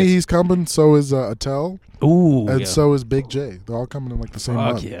getting you May. tickets. He's coming. So is Attell. Ooh, and so is Big J. They're all coming in like the same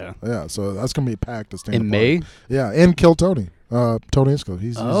month. Yeah. So that's gonna be packed. In May. Yeah, and Kill Tony. Tony Isco.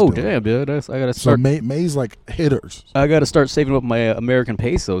 He's damn, dude. I gotta start. So May's like hitters. I gotta start saving up my American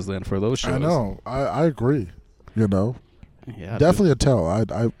pesos then for those shows. I know. I agree. You know. Yeah. Definitely Attell.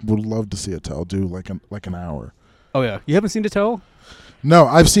 I would love to see Attell do like an hour. Oh yeah. You haven't seen Attell? No,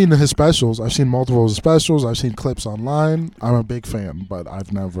 I've seen his specials. I've seen multiple of his specials. I've seen clips online. I'm a big fan, but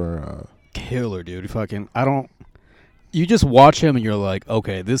I've never. Killer, dude. You just watch him and you're like,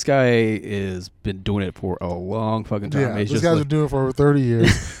 okay, this guy has been doing it for a long fucking time. Yeah, this guy's been doing it for over 30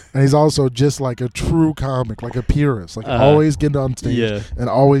 years, and he's also just like a true comic, like a purist, like always getting on stage and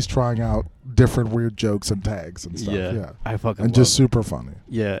always trying out different weird jokes and tags and stuff. Yeah, I fucking and just super funny.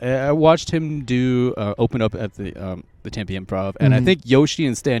 Yeah, I watched him do open up at the Tempe Improv, and I think Yoshi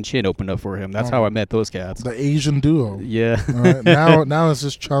and Stan Chin opened up for him. That's how I met those cats. The Asian duo. Yeah. All right, now it's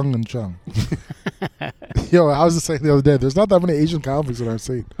just Chung and Chung. Yo, I was just saying the other day, there's not that many Asian comics that I've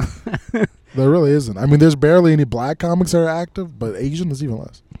seen. There really isn't. I mean, there's barely any black comics that are active, but Asian is even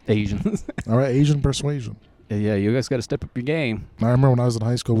less. Asians. All right, Asian persuasion. Yeah, you guys got to step up your game. I remember when I was in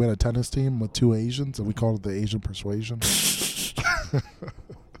high school, we had a tennis team with 2 Asians, and we called it the Asian persuasion.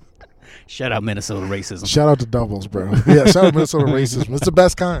 Shout out Minnesota racism. Shout out to doubles, bro. Yeah, shout out Minnesota racism. It's the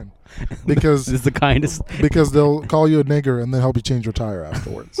best kind. Because it's the kindest. Because they'll call you a nigger and then help you change your tire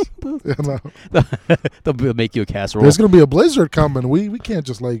afterwards. You know? They'll make you a casserole. There's gonna be a blizzard coming. We can't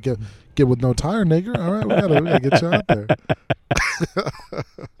just like get with no tire, nigger. All right, we gotta get you out there.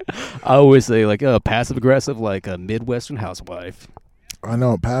 I always say like passive aggressive, like a Midwestern housewife. I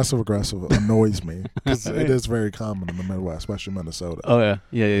know passive aggressive annoys me because it is very common in the Midwest, especially Minnesota. Oh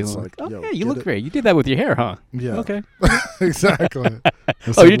yeah. It's like, you look great. You did that with your hair, huh? Yeah. Okay. Exactly.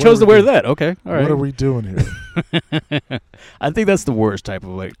 Oh, you chose to wear that. Okay. All right. What are we doing here? I think that's the worst type of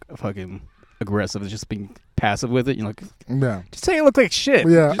like fucking aggressive. Is just being passive with it. You're like, just say you look like shit.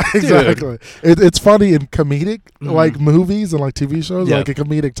 Yeah, exactly. It's funny in comedic like movies and like TV shows, like a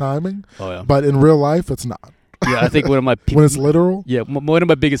comedic timing. Oh yeah. But in real life, it's not. Yeah, I think one of my when it's literal. Yeah, one of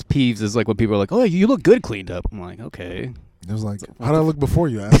my biggest peeves is like when people are like, "Oh, you look good cleaned up." I'm like, okay. It was like, how did I look before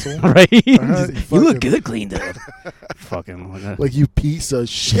you, asshole? Right? You look good cleaned up. Fucking like you piece of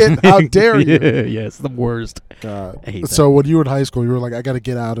shit. How dare you? Yeah, it's the worst. God. I hate that. So when you were in high school, you were like, I got to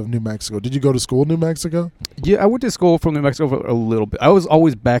get out of New Mexico. Did you go to school in New Mexico? Yeah, I went to school from New Mexico for a little bit. I was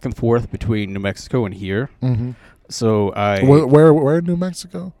always back and forth between New Mexico and here. Mm-hmm. So I where in New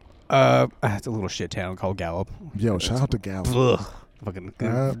Mexico? It's a little shit town called Gallup. Yo, shout out to Gallup. Ugh, fucking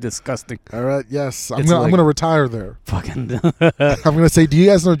disgusting. All right, yes, I'm gonna retire there. Fucking. I'm gonna say, do you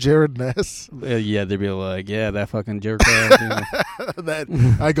guys know Jared Ness? Yeah, they'd be like, yeah, that fucking jerk.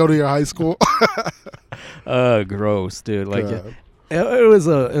 That I go to your high school. Gross, dude. Like it was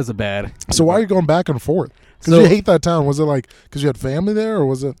a bad. So why are you going back and forth? Because you hate that town. Was it like because you had family there, or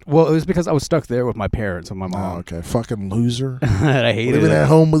was it? Well, it was because I was stuck there with my parents and my mom. Oh, okay, fucking loser. And I hated living it. at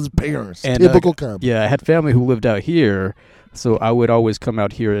home with his parents. And, typical kind. Yeah, I had family who lived out here, so I would always come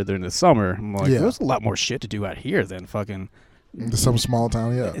out here during the summer. I'm like, there's a lot more shit to do out here than fucking some small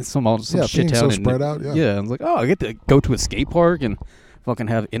town. Yeah, some shit town. So spread out. Yeah, I was like, I get to go to a skate park and fucking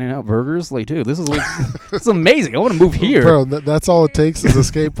have In-N-Out burgers. Like, dude, this is like, this is amazing. I want to move here. Bro, that's all it takes is a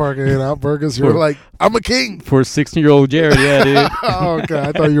skate park and In-N-Out burgers. You're like, I'm a king. For 16-year-old Jared, yeah, dude. Oh, okay.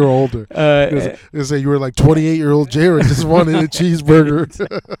 I thought you were older. You were like 28-year-old Jared just wanted a cheeseburger.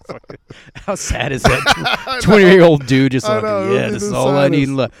 How sad is that? 20-year-old dude just like, this is all I need.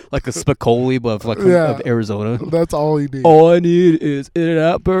 Like a Spicoli of Arizona. That's all he needs. All I need is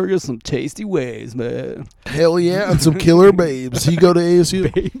In-N-Out burgers, some tasty ways, man. Hell yeah, and some killer babes. You go to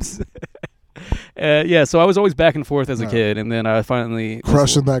ASU. Babes. So I was always back and forth as a kid, and then I finally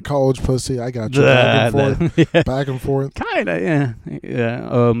crushing that college pussy. I got you back and forth, back and forth. Kinda,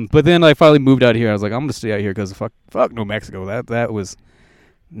 yeah. But then I finally moved out here. I was like, I'm gonna stay out here because fuck New Mexico. That was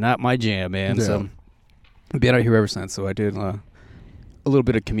not my jam, man. Yeah. So I've been out here ever since. So I did a little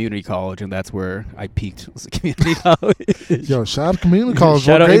bit of community college, and that's where I peaked. Was a community college. Yo, shout out community college.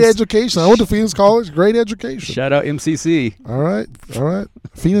 Great education. I went to Phoenix College. Great education. Shout out MCC. All right.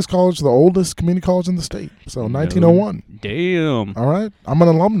 Phoenix College, the oldest community college in the state. So 1901. Damn. All right. I'm an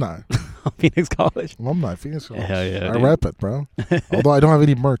alumni. Phoenix College. Alumni, Phoenix College. Hell yeah, I dude. rep it, bro. Although I don't have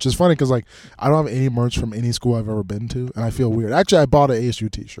any merch. It's funny because, like, I don't have any merch from any school I've ever been to, and I feel weird. Actually, I bought an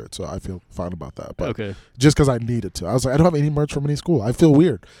ASU t-shirt, so I feel fine about that. But Okay. just because I needed to. I was like, I don't have any merch from any school. I feel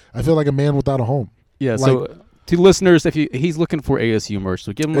weird. I feel like a man without a home. Yeah, so to listeners, if he's looking for ASU merch,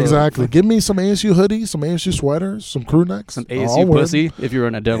 so give him Exactly. Give me some ASU hoodies, some ASU sweaters, some crew necks. some ASU pussy if you're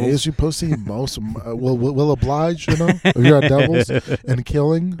on a Devils. ASU pussy, most will oblige, you know, if you're at Devils and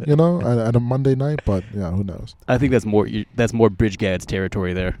killing, you know, at a Monday night. But yeah, who knows? I think that's more Bridge Gad's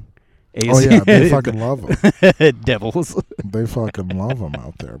territory there. Oh yeah, they fucking love them. Devils. They fucking love them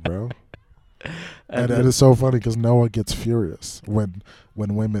out there, bro. And it's so funny because Noah gets furious when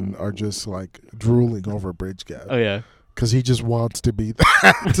women are just like drooling over Bridge Gad. Oh yeah, because he just wants to be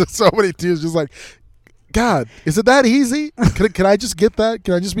that. To so many dudes, just like, God, is it that easy? Can I just get that?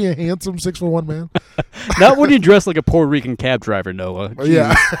 Can I just be a handsome 6'1" man? not when you dress like a Puerto Rican cab driver, Noah. Jeez.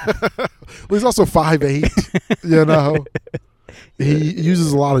 Yeah, well, he's also 5'8". You know, he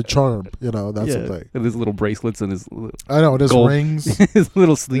uses a lot of charm. You know, that's the thing. And his little bracelets and his I know, and his rings, his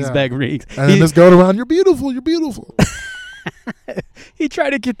little sleaze bag rings. and then just going around. You're beautiful. You're beautiful. He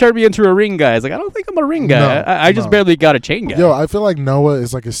tried to turn me into a ring guy. He's like, I don't think I'm a ring guy. No, I just barely got a chain guy. Yo, I feel like Noah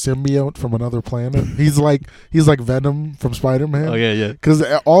is like a symbiote from another planet. He's like Venom from Spider-Man. Oh yeah, yeah. Because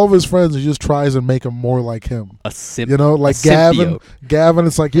all of his friends, he just tries and make them more like him. You know, like Gavin. Gavin,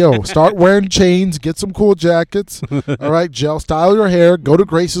 it's like, yo, start wearing chains, get some cool jackets. All right, gel, style your hair, go to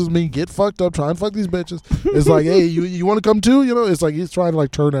Grace's Me, get fucked up, try and fuck these bitches. It's like, hey, you want to come too? You know, it's like he's trying to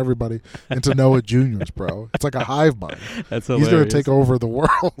like turn everybody into Noah Juniors, bro. It's like a hive mind. That's hilarious. He's gonna take over the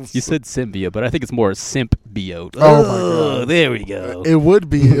world. You said symbiote, but I think it's more symbiote. Oh my god, there we go. It would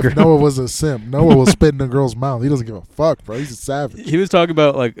be if Noah was a simp. Noah will spit in a girl's mouth. He doesn't give a fuck, bro. He's a savage. He was talking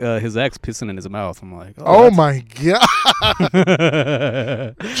about like his ex pissing in his mouth. I'm like, oh my god,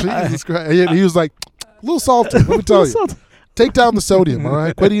 Jesus Christ. He was like, a little salty. Let me tell you. Take down the sodium, all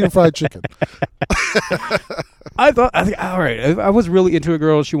right? Quit eating fried chicken. I think, all right. If I was really into a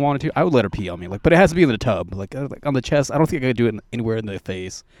girl, she wanted to, I would let her pee on me. Like, but it has to be in the tub, like on the chest. I don't think I could do it anywhere in the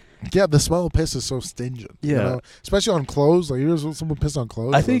face. Yeah, the smell of piss is so stingent. Yeah, you know? Especially on clothes. Like, here's someone piss on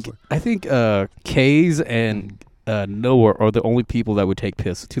clothes. I think Kays and Noah are the only people that would take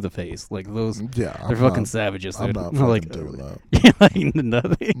piss to the face. Like those, they're fucking savages. I'm dude. not like doing that. Yeah, like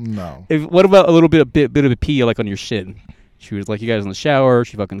nothing. No. What about a little bit of a pee like on your shin? She was like, you guys in the shower.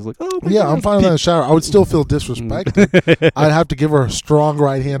 She fucking was like, oh my God. I'm fine in the shower. I would still feel disrespected. I'd have to give her a strong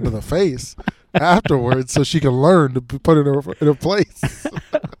right hand to the face afterwards so she can learn to put it in her place.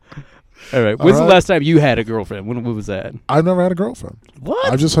 All right. When's the last time you had a girlfriend? When was that? I've never had a girlfriend.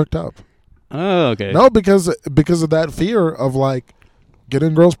 What? I just hooked up. Oh, okay. No, because of that fear of like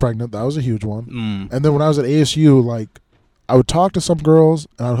getting girls pregnant. That was a huge one. And then when I was at ASU, like I would talk to some girls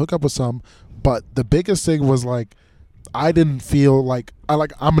and I'd hook up with some, but the biggest thing was like I didn't feel like I'm an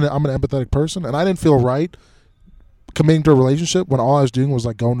empathetic person, and I didn't feel right committing to a relationship when all I was doing was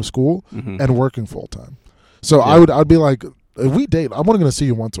like going to school and working full time. So I'd be like, if we date, I'm only going to see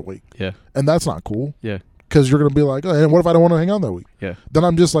you once a week. Yeah, and that's not cool. Yeah, because you're going to be like, oh, and what if I don't want to hang out that week? Yeah, then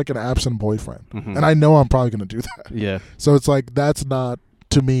I'm just like an absent boyfriend, and I know I'm probably going to do that. Yeah, so it's like that's not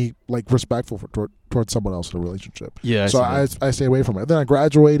to me like respectful towards someone else in a relationship. Yeah, so I stay away from it. Then I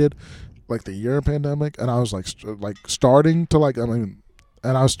graduated. Like the year of pandemic, and I was like starting to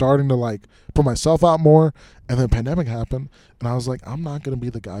and I was starting to like put myself out more, and then pandemic happened, and I was like, I'm not gonna be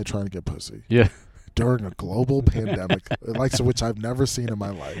the guy trying to get pussy. Yeah. During a global pandemic, like which I've never seen in my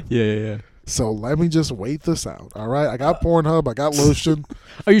life. Yeah. So let me just wait this out. All right, I got Pornhub, I got lotion.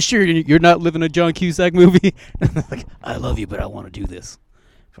 Are you sure you're not living a John Cusack movie? Like, I love you, but I want to do this.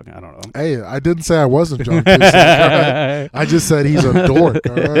 Fucking, I don't know. Hey, I didn't say I wasn't John Cusack. Right? I just said he's a dork.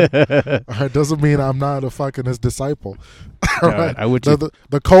 All right? Doesn't mean I'm not a fucking his disciple. All right? I would.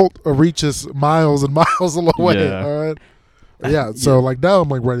 The cult reaches miles and miles away. Yeah. All right. Yeah. So like now I'm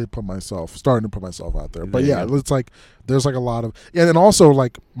like starting to put myself out there. But yeah, it's like there's like a lot of and also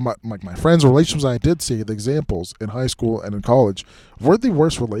like my friends' relationships I did see the examples in high school and in college were the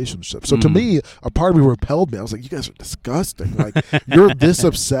worst relationships. So to me, a part of me repelled me. I was like, you guys are disgusting. Like you're this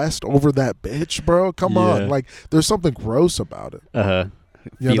obsessed over that bitch, bro. Come on. Like there's something gross about it.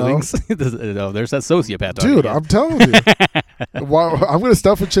 Feelings. No, there's that sociopath. Dude, I'm telling you. I'm going to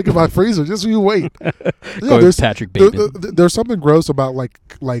stuff a chick in my freezer. Just so you wait. There's Patrick Bateman. There's something gross about like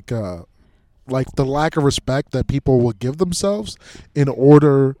the lack of respect that people will give themselves in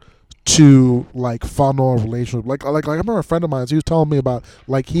order to like funnel a relationship. Like I remember a friend of mine. He was telling me about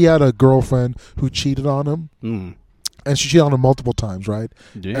like he had a girlfriend who cheated on him. And she cheated on him multiple times, right?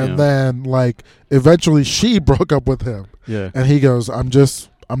 Damn. And then, like, eventually she broke up with him. Yeah. And he goes, I'm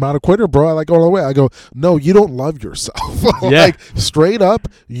just I'm not a quitter, bro. I like going all the way. I go, no, you don't love yourself. Like straight up,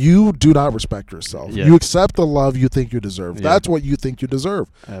 you do not respect yourself. You accept the love you think you deserve. That's what you think you deserve.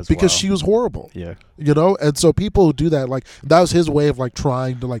 Because she was horrible. You know, and so people who do that, like that was his way of like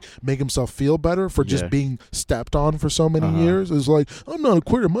trying to like make himself feel better for just being stepped on for so many years. It's like, I'm not a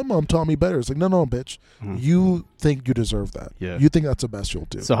quitter. My mom taught me better. It's like, no, bitch. You think you deserve that. You think that's the best you'll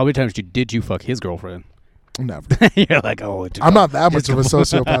do. So how many times did you fuck his girlfriend? Never. You're like, oh, I'm not that much of a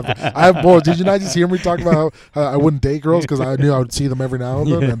sociopath. Did you not just hear me talk about how I wouldn't date girls because I knew I would see them every now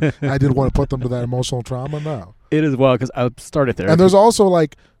and then, and I didn't want to put them to that emotional trauma? No. It is wild because I started therapy. And there's also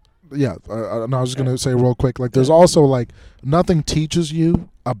like, I was just gonna say real quick, like there's also like nothing teaches you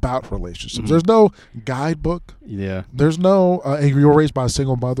about relationships. There's no guidebook. There's no you were raised by a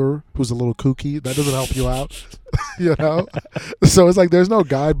single mother who's a little kooky. That doesn't help you out. You know? So it's like there's no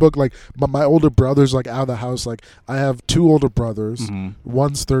guidebook. Like my older brother's like out of the house. Like I have two older brothers.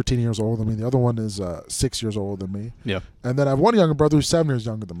 One's 13 years older than me. The other one is 6 years older than me. And then I have one younger brother who's 7 years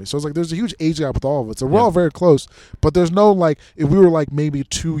younger than me. So it's like there's a huge age gap with all of us. So we're all very close. But there's no like if we were like maybe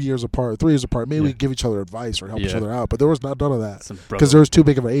 2 years apart, 3 years apart, maybe we'd give each other advice or help each other out. But there was none of that because there was too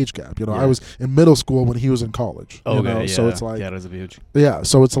big of an age gap. You know, I was in middle school when he was in college. You know? So it's like that's a huge.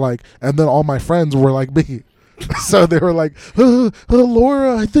 So it's like, and then all my friends were like me. So they were like,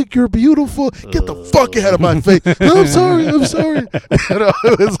 Laura, I think you're beautiful. Get the fuck out of my face. I'm sorry. You know,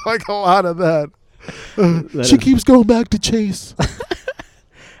 it was like a lot of that. She keeps going back to Chase.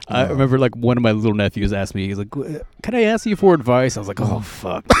 I remember like one of my little nephews asked me, he's like, can I ask you for advice? I was like, oh,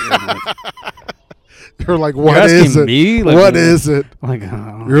 fuck. You're like, what is it? Me? Like, what is it? Like,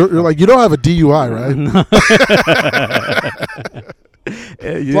 oh. You're like, you don't have a DUI, right?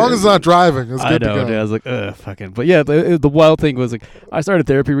 As long as it's not driving, it's good to go. Dude, I was like, ugh, fucking. But yeah, the wild thing was like, I started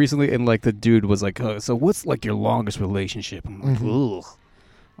therapy recently, and like the dude was like, so what's like your longest relationship? I'm like, ugh,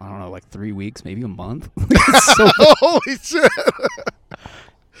 I don't know, like 3 weeks, maybe a month. Holy shit!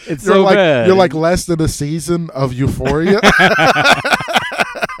 It's so like, bad. You're like less than a season of Euphoria.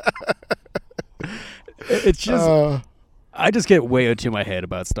 It's just. I just get way into my head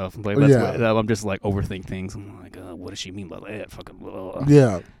about stuff. Like that's why I'm just like overthink things. I'm like, what does she mean by that? Fucking blah.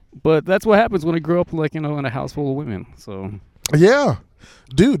 Yeah. But that's what happens when I grow up, like, you know, in a house full of women. So. Yeah,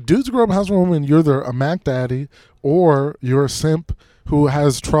 dudes grow up in a house full of women. You're either a Mac Daddy or you're a simp who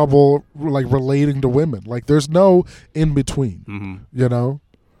has trouble like relating to women. Like, there's no in between. You know,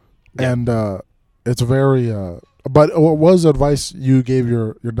 and it's very. But what was the advice you gave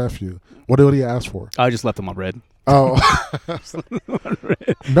your nephew? What did he ask for? I just left him on red. Oh.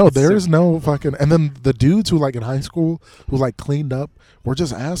 No, there is no fucking. And then the dudes who like in high school who like cleaned up were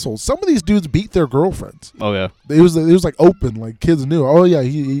just assholes. Some of these dudes beat their girlfriends. Oh yeah, it was like open, like kids knew. Oh yeah,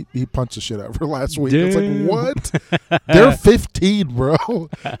 he punched the shit out of her last week. It's like, what? They're 15, bro.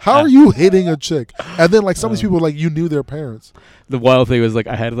 How are you hitting a chick? And then like some of these people, like, you knew their parents. The wild thing was like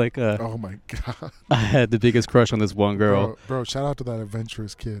I had like oh my god, I had the biggest crush on this one girl. Bro, shout out to that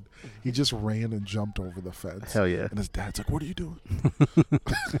adventurous kid. He just ran and jumped over the fence. Hell yeah! And his dad's like, "What are you doing?"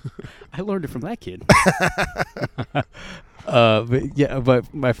 I learned it from that kid. But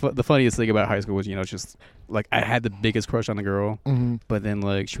the funniest thing about high school was, you know, just like I had the biggest crush on the girl, but then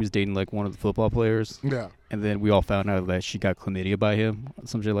like she was dating like one of the football players. Yeah. And then we all found out that she got chlamydia by him,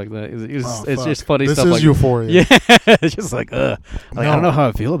 some shit like that. It's just funny stuff. This is like Euphoria. Yeah, it's just like, like I don't know how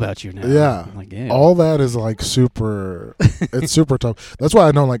I feel about you now. Yeah, I'm like, damn. All that is like super. It's super tough. That's why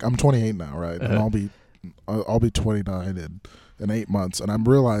I know, like, I'm 28 now, right? And I'll be 29 in 8 months, and I'm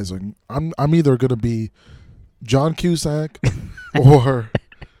realizing I'm either gonna be John Cusack or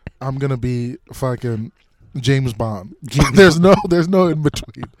I'm gonna be fucking James Bond. There's no in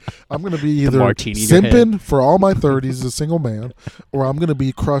between. I'm gonna be either simping for all my 30s as a single man, or I'm gonna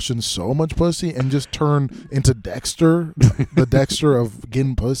be crushing so much pussy and just turn into Dexter, the Dexter of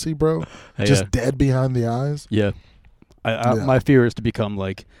getting pussy, bro. Just dead behind the eyes. Yeah. My fear is to become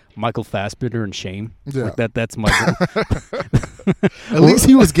like Michael Fassbender and Shane. Yeah. Like that's my At least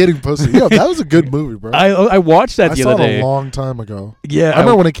he was getting pussy. Yo, that was a good movie, bro. I watched that the other day. I saw it a long time ago. Yeah. I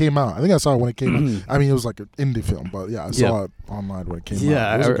remember when it came out. I think I saw it when it came out. I mean, it was like an indie film, but yeah, I saw it online when it came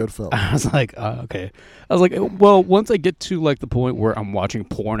out. It was a good film. I was like, okay. I was like, well, once I get to like the point where I'm watching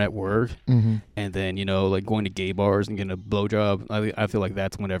porn at work, and then, you know, like going to gay bars and getting a blowjob, I feel like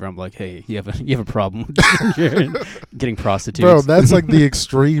that's whenever I'm like, hey, you have a problem getting prostitutes. Bro, that's like the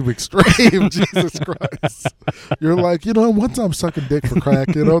extreme. Jesus Christ. You're like, you know, once I'm sucking dick for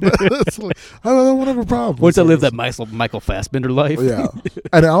crack, you know, that's like, I don't have a problem. Once I live that Michael Fassbender life. Yeah.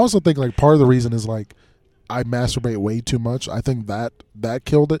 And I also think like part of the reason is like, I masturbate way too much. I think that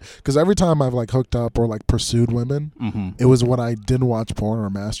killed it. Because every time I've like hooked up or like pursued women, it was when I didn't watch porn or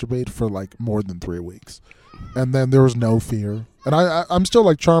masturbate for like more than 3 weeks, and then there was no fear. And I'm still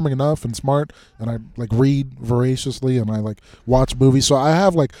like charming enough and smart, and I like read voraciously, and I like watch movies, so I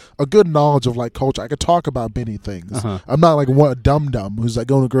have like a good knowledge of like culture. I could talk about many things. I'm not like a dumb who's like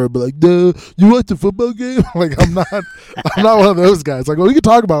going to girl and be like, "Duh, you watch the football game?" Like I'm not one of those guys. Like, well, we can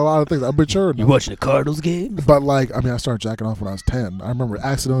talk about a lot of things. I'm mature. You watching the Cardinals game? But like, I mean, I started jacking off when I was 10. I remember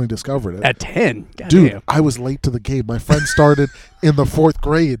accidentally discovered it At 10, dude. damn. I was late to the game. My friend started in the 4th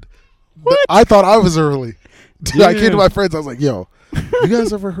grade. What? I thought I was early. Dude, I came to Damn. my friends. I was like, "Yo, you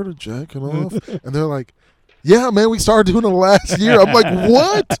guys ever heard of jacking off?" And they're like, "Yeah, man, we started doing it last year." I'm like,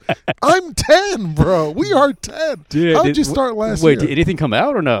 "What? I'm 10, bro. We are 10. Dude, How did you start last Wait, year?" did anything come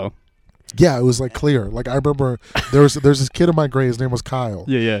out or no? Yeah, it was like clear. Like I remember there's this kid in my grade. His name was Kyle.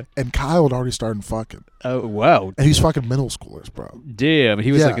 Yeah. And Kyle had already started fucking. Oh, wow. And he's fucking middle schoolers, bro. Damn,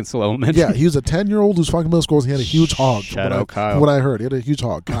 he was Yeah. like in slow elementary. Yeah, he was a 10-year-old who's fucking middle schoolers. He had a huge hog. Shout out Kyle. What I heard, he had a huge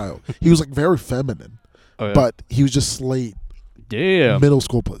hog. Kyle. He was like very feminine, Oh, yeah. but he was just slate. Damn. Middle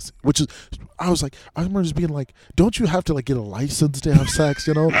school pussy, which is, I was like, I remember just being like, don't you have to like get a license to have sex?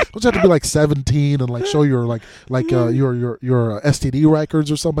 You know, don't you have to be like 17 and like show your your STD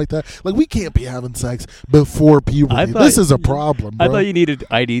records or something like that? Like we can't be having sex before puberty. This is a problem, bro. I thought you needed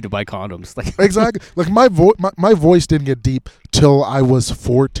ID to buy condoms. Like Exactly. Like my voice didn't get deep till I was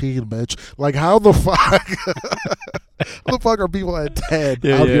 14, bitch. Like how the fuck? How the fuck are people at 10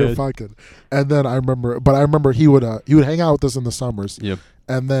 out here fucking? And then I remember he would hang out with us in the summers. Yep.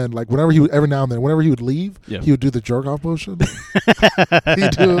 And then like every now and then, whenever he would leave, he would do the jerk off motion.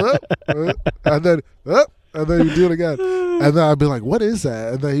 He'd do and then he'd do it again. And then I'd be like, "What is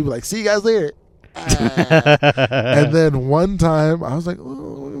that?" And then he'd be like, "See you guys later." And then one time I was like, "Oh,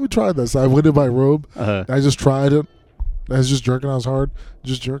 let me try this." I went in my room. And I just tried it. I was just jerking. I was hard,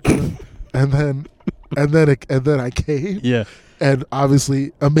 just jerking it. And then I came. Yeah. And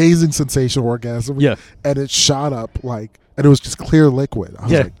obviously, amazing sensation orgasm. Yeah. And it shot up like, and it was just clear liquid. I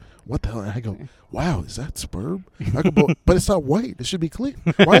was Yeah. like, "What the hell?" And I go, "Wow, is that sperm?" I go, but it's not white. It should be clear.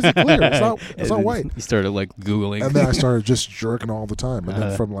 Why is it clear? It's not white. You started like Googling. And then I started just jerking all the time. And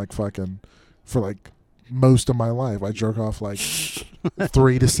then from like fucking, for like most of my life, I jerk off like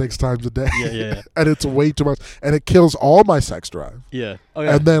 3 to 6 times a day. Yeah. And it's way too much. And it kills all my sex drive. Yeah. Oh,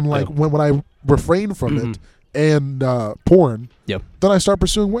 yeah. And then like when I refrain from it and porn, then I start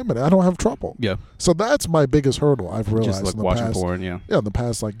pursuing women. And I don't have trouble. Yeah. So that's my biggest hurdle. I've realized Just like in the watching past, porn. Yeah. in the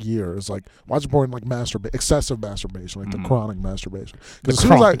past like year is like watching porn, like excessive masturbation, like the chronic masturbation. The As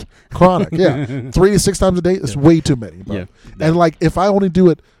soon as chronic, yeah, 3 to 6 times a day is way too many. Bro. Yeah. And like if I only do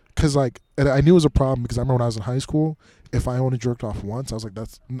it because like, and I knew it was a problem because I remember when I was in high school, if I only jerked off once, I was like,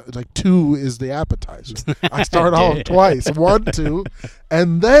 that's like 2 is the appetizer. I start off twice, 1, 2,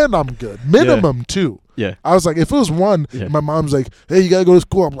 and then I'm good. Minimum 2. Yeah. I was like, if it was 1, and my mom's like, "Hey, you gotta go to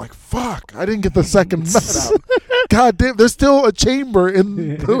school." I'm like, "Fuck, I didn't get the second nut out." God damn, there's still a chamber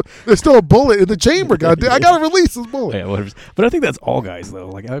there's still a bullet in the chamber. God damn, I gotta release this bullet. Yeah, whatever. But I think that's all guys though.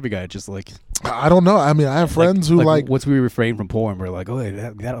 Like every guy just like. I don't know. I mean, I have friends who like once we refrain from porn, we're like, "Oh,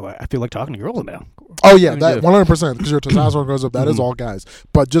 I feel like talking to girls now." Oh yeah, that 100% because your testosterone goes up. That is all guys.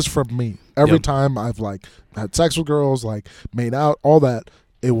 But just from me, every time I've like had sex with girls, like made out, all that,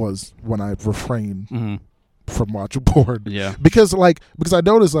 it was when I refrained from watching porn. Yeah. Because I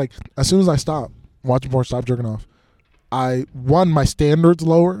noticed like as soon as I stop watching porn, stop jerking off, my standards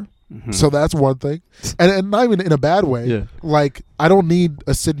lower. So that's one thing, and not even in a bad way. Yeah. Like I don't need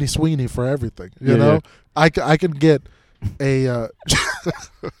a Sydney Sweeney for everything. You know, I can get a.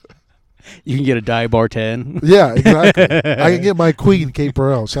 You can get a Dye Bar 10. Yeah, exactly. I can get my queen, Kate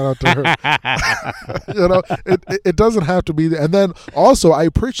Burrell. Shout out to her. You know, it doesn't have to be. And then also, I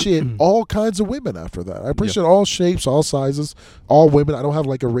appreciate all kinds of women after that. I appreciate all shapes, all sizes, all women. I don't have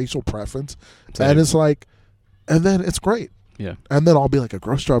like a racial preference. Same. And it's like, and then it's great. Yeah. And then I'll be like a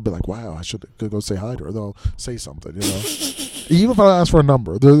grocery store. I'll be like, "Wow, I should go say hi to her." They'll say something, you know. Even if I don't ask for a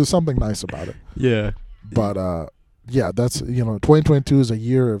number, there's something nice about it. Yeah. But yeah, that's 2022 is a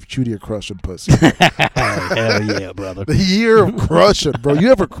year of Judy crushing pussy. Hell yeah, brother. The year of crushing, bro.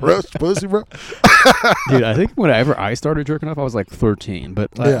 You ever crushed pussy, bro? Dude, I think whenever I started jerking off, I was like 13.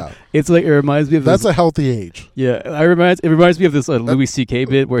 But Yeah. it's like it reminds me of this. That's a healthy age. Yeah, it reminds me of this Louis C.K.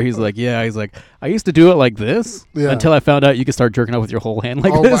 bit where he's like, I used to do it like this until I found out you could start jerking off with your whole hand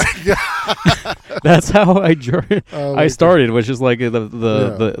like this. My God. That's how I Oh I started, which is like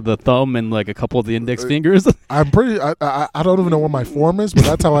the thumb and like a couple of the index fingers. I'm pretty I don't even know what my form is, but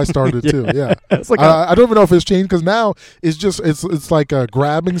that's how I started too. Yeah, It's like I don't even know if it's changed because now it's just it's like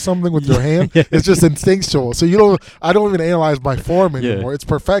grabbing something with your hand. It's just instinctual. So I don't even analyze my form anymore. It's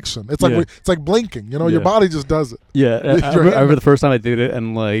perfection. It's like blinking. Your body just does it. Yeah, I remember the first time I did it,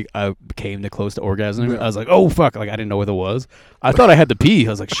 and like I came close to orgasm. I was like, oh fuck! Like I didn't know what it was. I thought I had to pee. I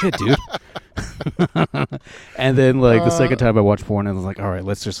was like, shit, dude. And then like the second time I watched porn, I was like, all right,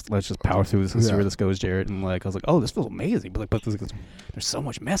 let's just power through this and see where this goes, Jared. And like I was like, oh, this feels amazing, but there's so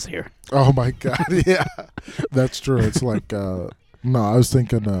much mess here. Oh my god, yeah, that's true. It's like no, I was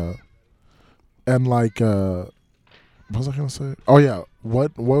thinking, and like what was I gonna say? Oh yeah,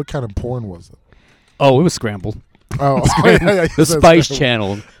 what kind of porn was it? Oh, it was scrambled. Oh, the Spice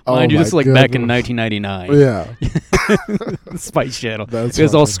Channel. Mind you, this is like goodness. back in 1999. Yeah, The Spice Channel. That's it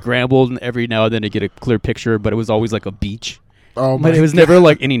was all funny. scrambled, and every now and then to get a clear picture, but it was always like a beach. oh my. But it was never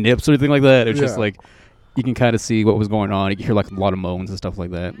like any nips or anything like that. It was just Yeah. like you can kind of see what was going on. You can hear like a lot of moans and stuff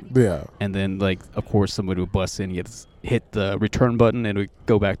like that. Yeah. And then like of course somebody would bust in, you hit the return button, and we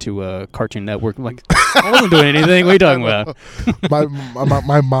go back to Cartoon Network. I'm like, I wasn't doing anything. What are you talking about?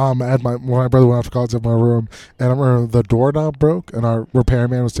 my mom had when my brother went off to college in my room, and I remember the doorknob broke, and our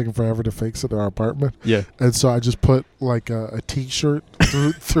repairman was taking forever to fix it in our apartment. Yeah. And so I just put like a T-shirt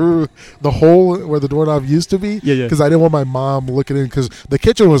through the hole where the doorknob used to be. Yeah. Because I didn't want my mom looking in, because the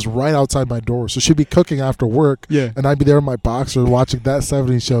kitchen was right outside my door, so she'd be cooking after work. Yeah. And I'd be there in my boxer watching that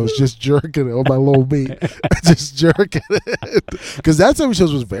 '70s shows, just jerking it on my little meat, just jerking it. Because that '70s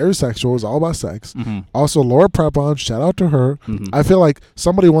shows was very sexual. It was all about sex. Mm-hmm. Also, Laura Prepon, shout out to her. Mm-hmm. I feel like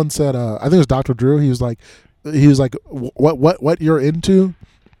somebody once said, I think it was Dr. Drew. He was like, what you're into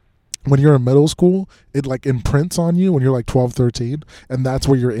when you're in middle school, it like imprints on you when you're like 12, 13, and that's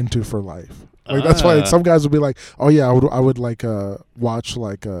what you're into for life. Like that's why some guys would be like, oh yeah, I would like watch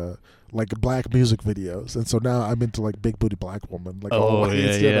like black music videos, and so now I'm into like big booty black woman, like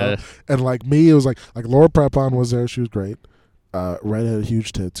always, you know? And like me, it was like Laura Prepon was there. She was great. Redhead,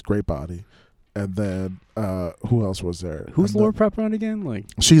 huge tits, great body. And then who else was there? Who's Laura Prepon again? Like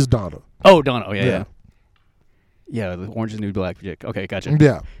she's Donna. Oh, Donna. Oh yeah. Yeah, the Orange is the New Black chick. Okay, gotcha.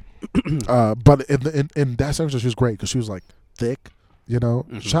 Yeah. But in that section, she was great because she was like thick. You know,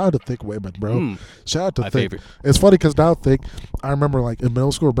 shout out to thick women, bro. Shout out to My thick. favorite. It's funny because now thick. I remember like in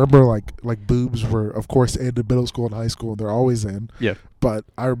middle school. Remember like boobs were of course in middle school and high school. They're always in. Yeah. But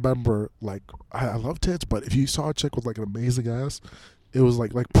I remember like I love tits, but if you saw a chick with like an amazing ass, it was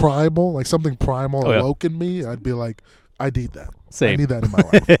like primal, like something primal awoke in me. I'd be like, I need that. Same. I need that in my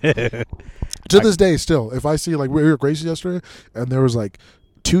life. To this day, still, if I see like we were at Gracie yesterday, and there was like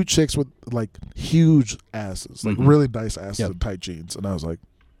two chicks with like huge asses, like really nice asses and tight jeans, and I was like,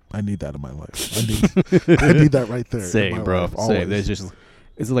 I need that in my life. I need that right there. Same, in my bro. life, always. Same. There's just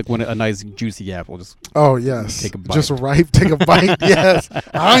it's like when a nice juicy apple just. Oh yes, Take a bite. just right. Take a bite. Yes,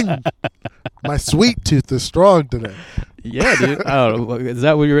 my sweet tooth is strong today. Yeah, dude. I don't know. Is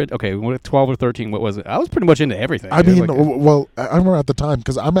that what you're at? Okay, 12 or 13, what was it? I was pretty much into everything. I dude. mean, Like, well, I remember at the time,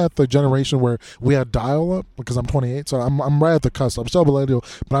 because I'm at the generation where we had dial-up, because I'm 28, so I'm right at the cusp. I'm still a millennial,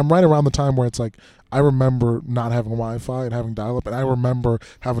 but I'm right around the time where it's like, I remember not having Wi-Fi and having dial-up, and I remember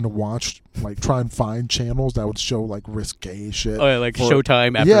having to watch, like, try and find channels that would show, like, risque shit. oh, yeah, like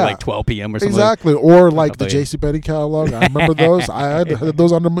Showtime after like 12 p.m. or something. Exactly, or like the Oh, yeah. JCPenney catalog. I remember those. I had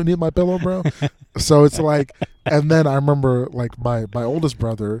those underneath my pillow, bro. So it's like, and then I remember like my oldest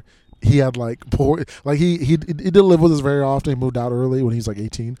brother. He had like he didn't live with us very often. He moved out early when he's like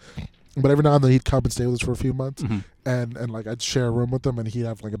 18. But every now and then he'd come and stay with us for a few months, and like I'd share a room with him, and he'd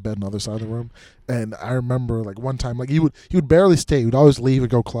have like a bed on the other side of the room. And I remember like one time, like he would barely stay. He'd always leave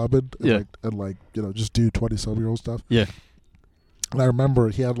and go clubbing, and like you know just do 20-some-year-old stuff. Yeah. And I remember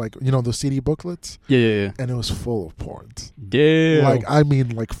he had like the CD booklets. Yeah. And it was full of porns. Yeah. Like I mean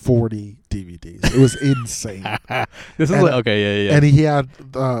like 40 DVDs. It was insane. This is and, like, okay, yeah. And he had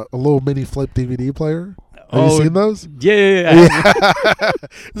a little mini flip DVD player. Have you seen those? Yeah.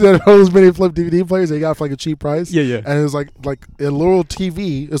 He had those mini flip DVD players they got for like a cheap price. Yeah. And it was like a little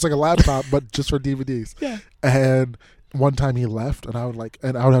TV. It's like a laptop, but just for DVDs. Yeah. And one time he left, and I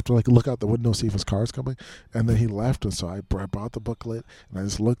would have to like look out the window see if his car's coming, and then he left, and so I brought the booklet and I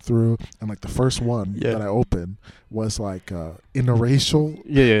just looked through, and like the first one that I opened was like interracial.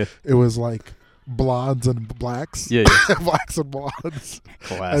 Yeah. It was like blondes and blacks. Yeah. Blacks and blondes.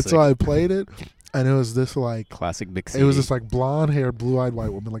 Classic. And so I played it, and it was this like Classic mix. it was this like blonde haired, blue eyed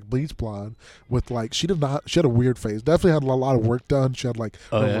white woman, like bleach blonde, with like she had a weird face. Definitely had a lot of work done. She had like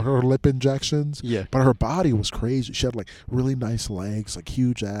her lip injections. Yeah. But her body was crazy. She had like really nice legs, like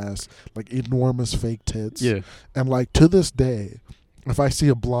huge ass, like enormous fake tits. Yeah. And like to this day, if I see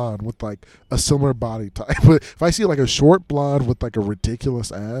a blonde with like a similar body type, if I see like a short blonde with like a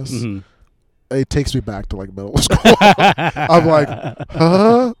ridiculous ass, it takes me back to like middle school. I'm like,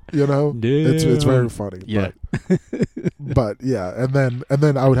 huh? You know, it's very funny. Yeah. But yeah, and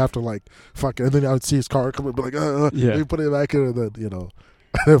then I would have to like fucking, and then I would see his car come and be like, let me put it back in, and then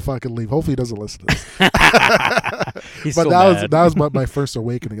and then fucking leave. Hopefully he doesn't listen to this. He's but so that mad. was my first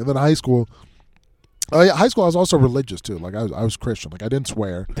awakening. And then high school. Oh yeah, high school I was also religious too. Like I was Christian. Like I didn't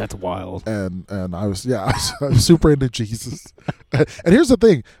swear. That's wild. And I was I was super into Jesus. And here's the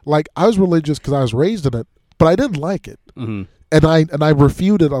thing, like I was religious because I was raised in it, but I didn't like it. Mm-hmm. And I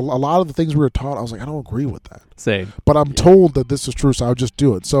refuted a lot of the things we were taught. I was like, I don't agree with that. Same. But I'm told that this is true, so I would just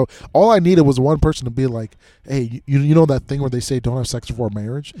do it. So all I needed was one person to be like, hey, you know that thing where they say don't have sex before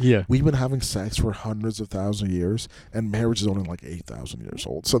marriage? Yeah. We've been having sex for hundreds of thousands of years, and marriage is only like 8,000 years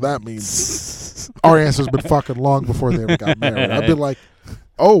old. So that means our ancestors been fucking long before they ever got married. I'd be like,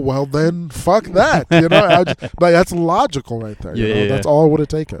 oh, well then, fuck that. You know, like that's logical right there. Yeah. That's all it would have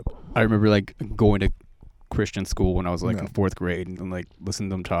taken. I remember like going to Christian school when I was like in 4th grade and like listening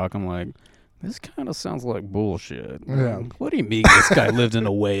to them talk. I'm like, this kind of sounds like bullshit. Yeah. What do you mean this guy lived in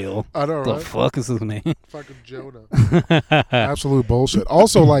a whale? I know, The right? fuck is his name? Fucking Jonah. Absolute bullshit.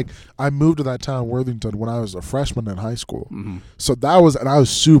 Also, like, I moved to that town, Worthington, when I was a freshman in high school. Mm-hmm. So that was, and I was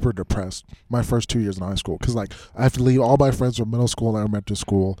super depressed my first 2 years in high school because, like, I have to leave all my friends from middle school and elementary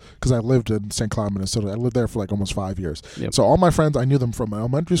school because I lived in St. Cloud, Minnesota. I lived there for like almost 5 years. Yep. So all my friends, I knew them from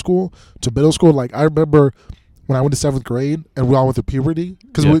elementary school to middle school. Like, I remember when I went to 7th grade and we all went through puberty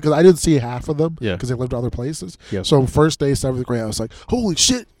because I didn't see half of them because they lived other places. Yep. So first day 7th grade, I was like, holy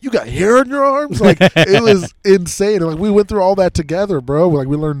shit, you got hair on your arms? Like it was insane. And like we went through all that together, bro. Like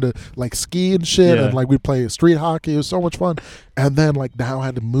we learned to like ski and shit and like we'd play street hockey. It was so much fun. And then like now I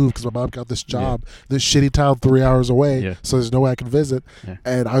had to move because my mom got this job, this shitty town 3 hours away. So there's no way I can visit.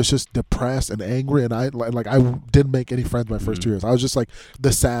 And I was just depressed and angry. And I didn't make any friends my first 2 years. I was just like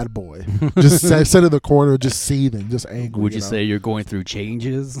the sad boy, just sitting in the corner, just seething, just angry. Would you say you're going through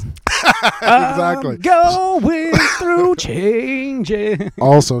changes? Exactly. I'm going through changes.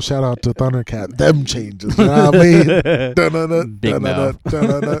 Also, shout out to Thundercat. Them changes. You know what I mean? Big mouth.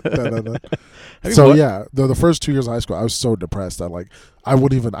 So yeah, the first 2 years of high school, I was so depressed that like I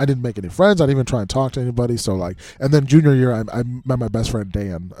didn't make any friends. I didn't even try and talk to anybody. So like, and then junior year, I met my best friend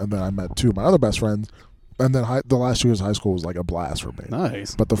Dan, and then I met 2 of my other best friends. And then the last 2 years of high school was like a blast for me.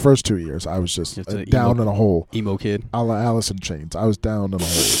 Nice. But the first 2 years, I was just down in a hole. Emo kid. A la Alice in Chains. I was down in a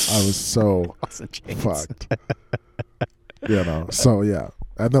hole. I was so fucked. So yeah.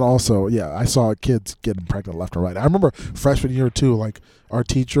 And then also, I saw kids getting pregnant left and right. I remember freshman year too, like our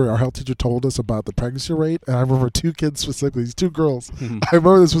health teacher told us about the pregnancy rate. And I remember 2 kids specifically, these 2 girls. I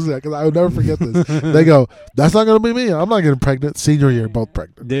remember this was because I would never forget this. They go, that's not going to be me. I'm not getting pregnant. Senior year, both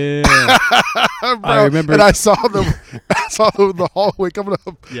pregnant. Yeah. I remember. And I saw them in the hallway coming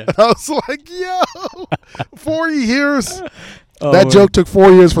up. Yeah. And I was like, yo, 4 years. That joke took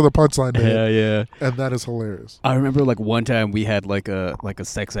 4 years for the punchline to hit. Yeah. And that is hilarious. I remember like one time we had like a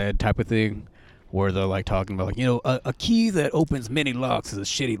sex ed type of thing where they're like talking about like, a key that opens many locks is a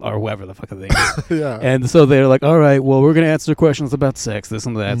shitty or whatever the fuck the thing is. Yeah. And so they're like, all right, well, we're going to answer questions about sex, this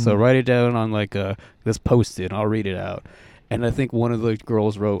and that. So write it down on like this Post-it and I'll read it out. And I think one of the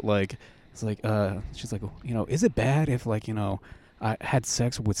girls wrote like, it's like, she's like, is it bad if like, I had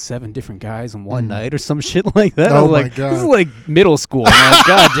sex with 7 different guys in one night or some shit like that? I was like, God. this is like middle school, man.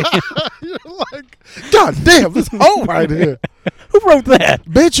 God damn. You're like, God damn, this hoe right here. Who wrote that?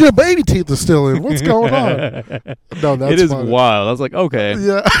 Bitch, your baby teeth are still in. What's going on? No, that's It is funny. wild. I was like, okay.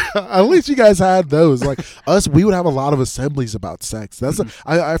 Yeah, at least you guys had those. Like us, we would have a lot of assemblies about sex.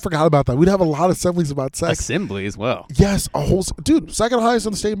 I forgot about that. We'd have a lot of assemblies about sex. Assembly as well. Yes, a whole dude. Second highest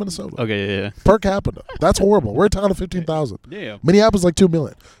in the state of Minnesota. Okay, yeah. Per capita. That's horrible. We're a town of 15,000. Yeah. Minneapolis like 2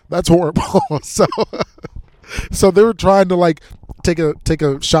 million. That's horrible. So they were trying to like take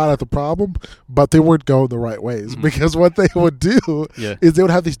a shot at the problem, but they weren't going the right ways because what they would do is they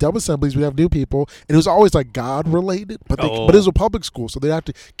would have these dumb assemblies. We'd have new people, and it was always like God related, but it was a public school, so they'd have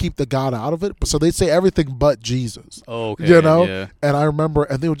to keep the God out of it. So they'd say everything but Jesus. Oh, okay. Yeah. And I remember,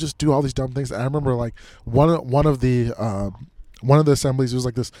 and they would just do all these dumb things. And I remember like one of the assemblies was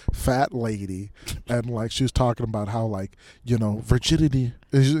like this fat lady, and like she was talking about how like virginity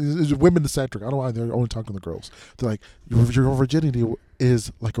is women centric. I don't know why they're only talking to the girls. They're like, your virginity is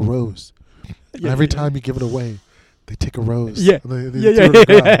like a rose. Every time you give it away, they take a rose. They throw it in the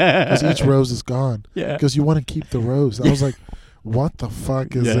ground, because each rose is gone. Yeah. Because you want to keep the rose. And I was like, what the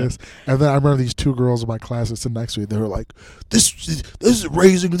fuck is this? And then I remember these two girls in my class that sit next to me. They were like, this is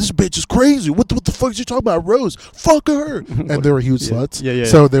raising. This bitch is crazy. What the fuck is you talking about, Rose? Fuck her. And they were huge sluts. Yeah.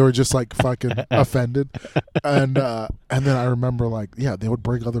 So they were just like fucking offended. And then I remember like, they would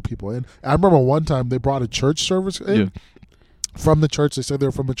bring other people in. I remember one time they brought a church service in. Yeah. From the church. They said they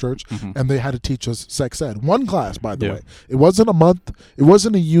were from the church, and they had to teach us sex ed. One class, by the way. It wasn't a month. It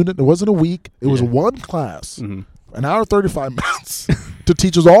wasn't a unit. It wasn't a week. It was one class, an hour 35 minutes to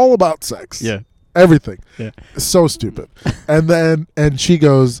teach us all about sex. Yeah. Everything. Yeah. So stupid. And she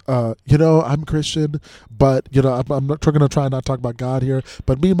goes, I'm Christian, but I'm not going to try not to talk about God here.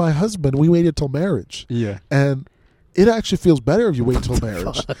 But me and my husband, we waited till marriage. Yeah. And it actually feels better if you wait till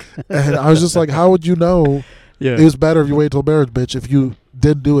marriage. And I was just like, how would you know? Yeah. It was better if you wait till marriage, bitch, if you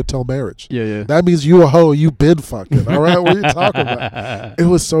didn't do it till marriage. Yeah. That means you a hoe, you been fucking. All right? What are you talking about? It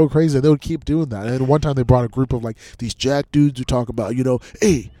was so crazy. They would keep doing that. And one time they brought a group of like these jack dudes who talk about,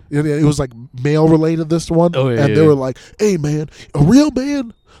 hey, it was like male related, this one. Oh, yeah, and they were like, hey, man, a real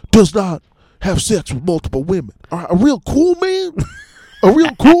man does not have sex with multiple women. All right, a real cool man. A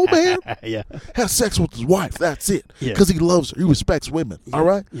real cool man has sex with his wife. That's it. Because he loves her. He respects women. All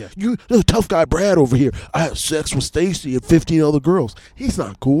right? Yeah. You, the tough guy Brad over here. I have sex with Stacy and 15 other girls. He's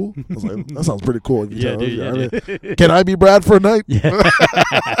not cool. I was like, that sounds pretty cool. If you tell me. Can I be Brad for a night? Yeah.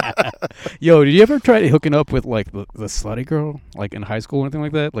 Yo, did you ever try hooking up with like the slutty girl, like in high school or anything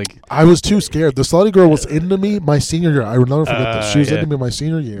like that? Like, I was too scared. The slutty girl was into me my senior year. I will never forget this. She was into me my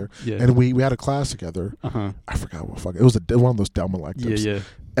senior year, and we had a class together. I forgot what fuck. It was one of those dumb electives. Yeah.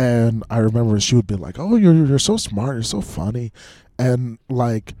 And I remember she would be like, "Oh, you're so smart. You're so funny," and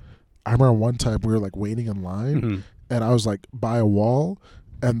like, I remember one time we were like waiting in line, and I was like by a wall,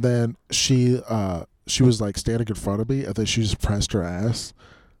 and then she was like standing in front of me, and then she just pressed her ass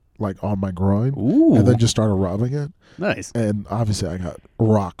like on my groin, and then just started rubbing it. Nice. And obviously I got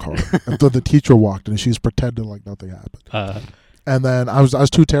rock hard. And then the teacher walked in and she's pretending like nothing happened. And then I was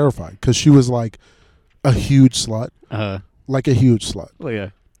too terrified because she was like a huge slut, like a huge slut. Oh yeah.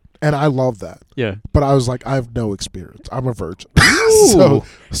 And I love that. Yeah. But I was like, I have no experience. I'm a virgin.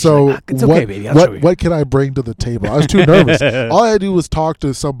 so like, it's okay, baby. What can I bring to the table? I was too nervous. All I had to do was talk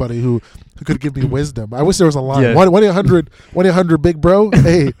to somebody who could give me wisdom. I wish there was a line. 1-800 big bro.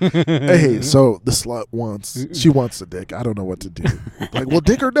 Hey, so the slut she wants the dick. I don't know what to do. Like, well,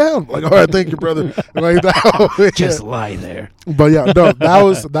 dick her down. Like, all right, thank you, brother. Like that. Just lie there. But yeah, no, that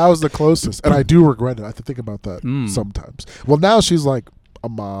was the closest, and I do regret it. I have to think about that sometimes. Well, now she's like a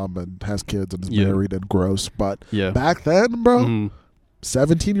mom and has kids and is married and gross, but back then, bro,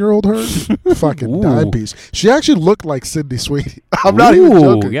 17-year-old her, fucking dime piece. She actually looked like Sydney Sweeney. I'm not even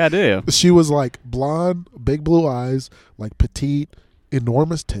joking. Goddamn. She was like blonde, big blue eyes, like petite,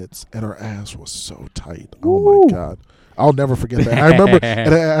 enormous tits, and her ass was so tight. Oh my god. I'll never forget that.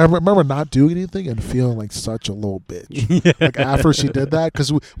 I remember not doing anything and feeling like such a little bitch. Like after she did that,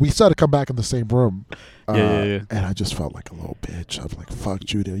 because we started to come back in the same room. And I just felt like a little bitch. I was like, fuck,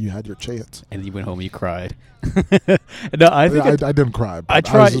 Judy, you had your chance. And you went home and you cried. No, I didn't cry, but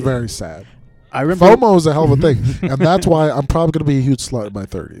I was very sad. I remember FOMO is a hell of a thing, and that's why I'm probably going to be a huge slut in my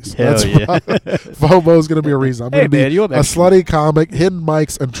 30s. FOMO is going to be a reason. I'm going to be a slutty comic, hitting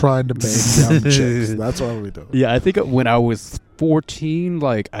mics and trying to make young chicks. That's what I'm going to be doing. Yeah, I think when I was 14,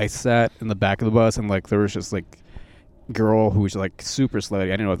 like I sat in the back of the bus and like there was just like a girl who was like super slutty. I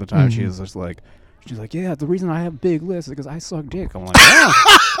didn't know at the time. She was just like, she's like, yeah, the reason I have big lips is because I suck dick. I'm like,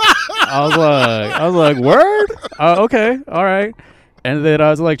 oh. I was like, word? Okay, all right. And then I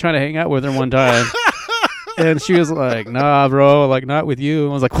was like trying to hang out with her one time, and she was like, "Nah, bro, like not with you."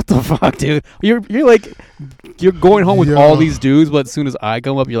 I was like, "What the fuck, dude? You're going home with all these dudes, but as soon as I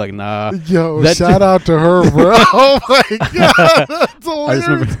come up, you're like, nah." Yo, shout out to her, bro. Oh my god, that's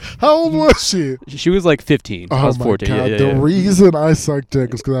hilarious. How old was she? She was like 15. I was 14. God. Yeah, the reason I suck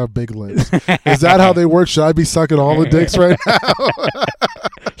dick is because I have big lips. Is that how they work? Should I be sucking all the dicks right now?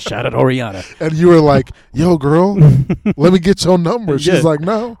 Shout out Oriana. And you were like, "Yo, girl, let me get your number." She's like,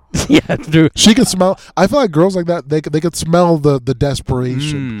 "No." Yeah, dude. She can smell. I feel like girls like that, they could smell the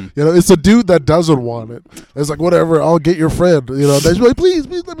desperation. You know, it's a dude that doesn't want it. It's like, whatever, I'll get your friend. You know, they're like, please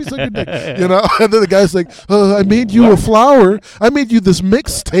let me suck your dick. You know, and then the guy's like, I made you a flower. I made you this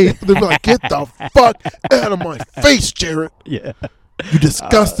mixtape. They're like, get the fuck out of my face, Jared. Yeah. You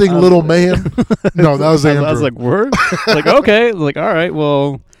disgusting little man. No, that was Andrew. I was like, word? Like, okay. Like, all right,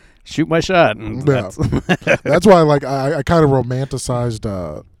 well, shoot my shot. That's why, like, I kind of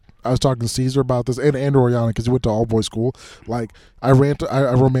romanticized. I was talking to Caesar about this and Andrew Oriana because he went to all boys school. Like, I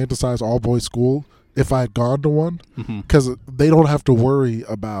romanticized all boys school if I had gone to one because they don't have to worry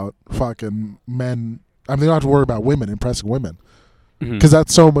about fucking men I mean, they don't have to worry about women impressing women Mhm. because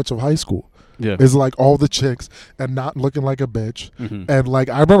that's so much of high school. Yeah. Is like all the chicks and not looking like a bitch. Mhm. And like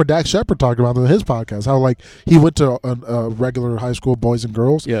I remember Dax Shepard talking about it in his podcast how like he went to a regular high school, boys and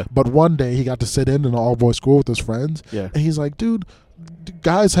girls. Yeah. But one day he got to sit in an all boys school with his friends. Yeah. And he's like, dude,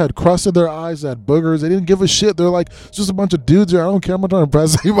 guys had crust in their eyes, they had boogers. They didn't give a shit. They're like, it's just a bunch of dudes here. I don't care. I'm not trying to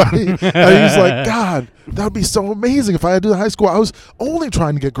impress anybody. And he's like, God, that would be so amazing if I had to do high school. I was only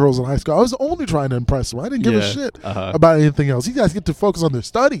trying to get girls in high school. I was only trying to impress them. I didn't give a shit about anything else. You guys get to focus on their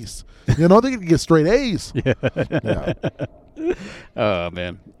studies. You know, they get to get straight A's. Yeah. Yeah. Oh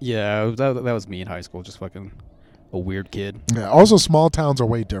man. Yeah, that was me in high school. Just fucking a weird kid. Yeah. Also, small towns are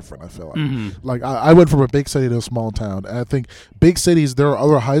way different, I feel like. Mm-hmm. Like, I went from a big city to a small town. And I think big cities, there are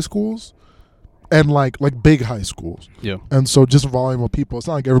other high schools and like big high schools. Yeah. And so just volume of people, it's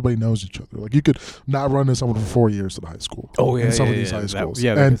not like everybody knows each other. Like you could not run into someone for 4 years at high school. Oh, yeah, in some yeah, of these yeah. high schools.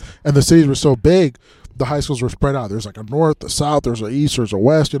 That And the cities were so big, the high schools were spread out. There's like a north, a south, there's an east, there's a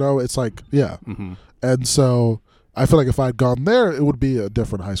west, you know? It's like, yeah. Mm-hmm. And so I feel like if I'd gone there, it would be a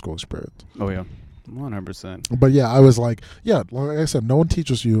different high school experience. Oh yeah. 100%. But yeah, I was like, yeah, like I said, no one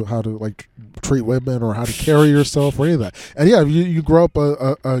teaches you how to like treat women or how to carry yourself or any of that. And yeah, if you grow up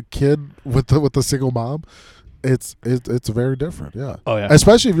a kid with a single mom, it's very different. Yeah. Oh yeah.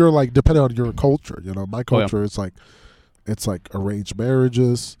 Especially if you're like depending on your culture. You know, my Oh, yeah. culture it's like arranged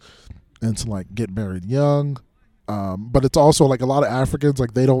marriages, and it's like get married young. But it's also like a lot of Africans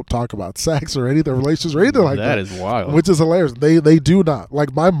like they don't talk about sex or anything, relations or anything like that. That is wild. Which is hilarious. They do not.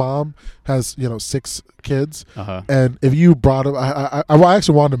 Like my mom has 6 kids, and if you brought up, I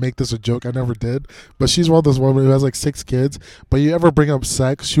actually wanted to make this a joke. I never did, but she's one of those women who has like 6 kids. But you ever bring up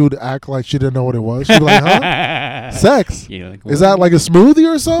sex, she would act like she didn't know what it was. She'd be like, "Huh? Sex? Yeah, like, Is that like a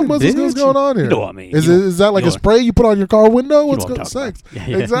smoothie or something? What's going on here? You know what I mean. Is that like a spray you put on your car window? What's know what going I'm sex? talking about.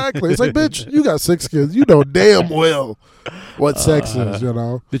 Yeah. Exactly. It's like, bitch, you got 6 kids. You know damn well what sex is. You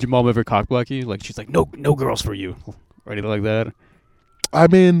know. Did your mom ever cock block you? Like she's like, no girls for you, or anything like that? I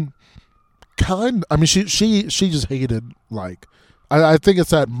mean, she just hated like. I think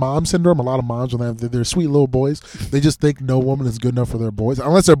it's that mom syndrome. A lot of moms, when they're sweet little boys, they just think no woman is good enough for their boys,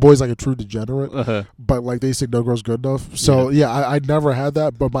 unless their boy's like a true degenerate. But like they think no girl's good enough. So yeah, I never had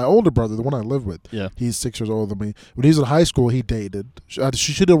that. But my older brother, the one I live with, he's 6 years older than me. When he was in high school, he dated.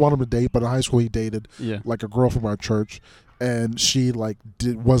 She didn't want him to date, but in high school he dated like a girl from our church. And she like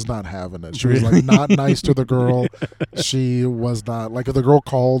was not having it. She was like not nice to the girl. She was not like if the girl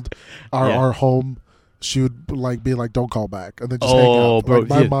called our home, she would like be like, "Don't call back," and then just hang up. Bro, like,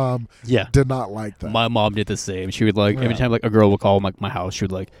 my mom did not like that. My mom did the same. She would like every time like a girl would call my house, she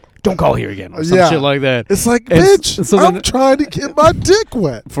would like, "Don't call here again," or some shit like that. It's like, And bitch, so I'm then- trying to get my dick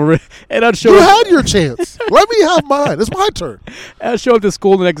wet. For real. And I'd show You up, had your chance. Let me have mine. It's my turn. I'd show up to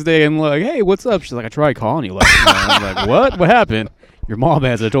school the next day and like, "Hey, what's up?" She's like, "I tried calling you last night." I'm like, "What? What happened?" Your mom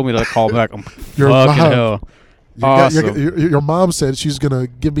has it. Told me to call back. I'm Your fucking mom. hell. Your mom said she's gonna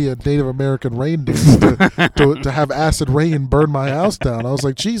give me a Native American rain dance to have acid rain burn my house down. I was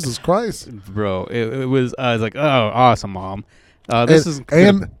like, Jesus Christ, Bro, it was. I was like, "Oh, awesome, mom." and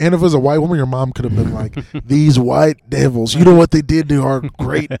if it was a white woman, your mom could have been like, "These white devils, you know what they did to our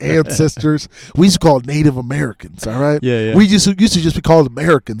great ancestors? We used to call it Native Americans, all right? Yeah. We used to just be called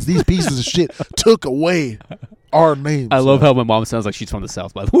Americans. These pieces of shit took away our names." I love how my mom sounds like she's from the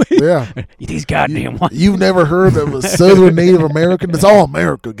South, by the way. Yeah. These goddamn white. You've never heard of a Southern Native American? It's all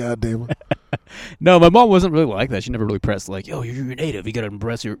America, goddamn it. No, my mom wasn't really like that. She never really pressed like, "Yo, you're Native. You gotta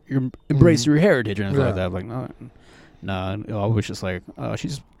embrace your heritage," or anything like that. I'm like, no. Nah, I was just like, I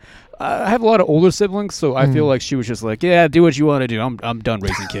have a lot of older siblings, so I feel like she was just like, "Yeah, do what you want to do. I'm done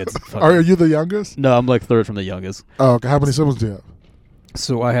raising kids." Are you the youngest? No, I'm like third from the youngest. Oh, okay. How many siblings do you have?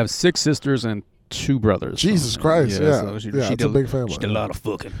 So I have 6 sisters and 2 brothers. Jesus Christ, yeah. So It's did a big family. She did a lot of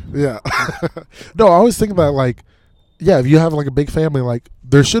fucking. Yeah. No, I always think about like, yeah, if you have like a big family, like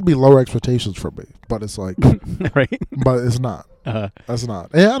there should be lower expectations for me, but it's like, Right? but it's not. That's not.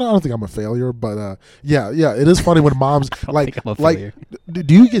 And I don't think I'm a failure, but yeah, it is funny when moms like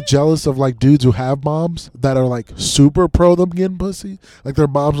do you get jealous of like dudes who have moms that are like super pro them getting pussy? Like their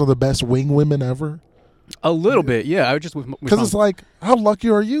moms are the best wing women ever? A little bit, yeah. I was just Because it's like, how lucky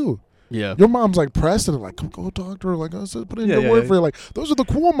are you? Yeah. Your mom's like pressing it, like, come go talk to her, like, I said, put in a good word for you. Like, those are the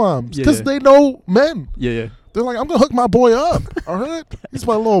cool moms because they know men. Yeah. They're like, I'm gonna hook my boy up. All right, he's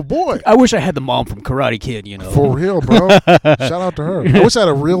my little boy. I wish I had the mom from Karate Kid, you know. For real, bro. Shout out to her. I wish I had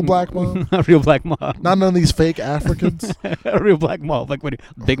a real black mom. A real black mom. Not none of these fake Africans. A real black mom, like what?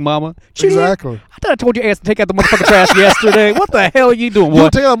 Big Mama. Exactly. I thought I told your ass to take out the motherfucking trash yesterday. What the hell are you doing? You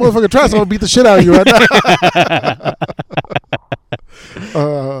take out that motherfucking trash, I'm gonna beat the shit out of you right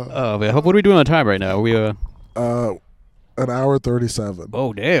now. Oh man, what are we doing on time right now? Are we An hour 37.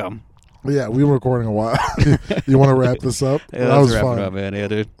 Oh damn. Yeah, we were recording a while. You want to wrap this up? Yeah, that was wrap fun. it up, man. Yeah,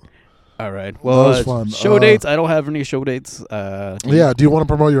 dude. All right. Well, that was fun. Show dates. I don't have any show dates. Yeah. Do you want to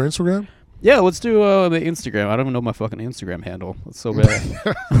promote your Instagram? Yeah, let's do the Instagram. I don't even know my fucking Instagram handle. That's so bad.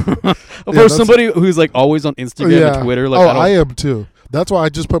 For Yeah, somebody who's like always on Instagram and Twitter, like I am too. That's why I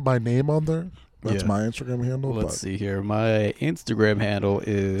just put my name on there. That's Yeah. my Instagram handle. Let's see here. My Instagram handle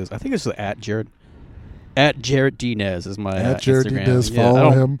is, I think it's at Jared. At Jared Dinez is my at Jared Instagram. Dinez. Yeah, Follow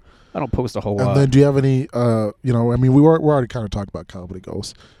him. I don't post a whole And lot. then, do you have any? I mean, we're already kind of talked about comedy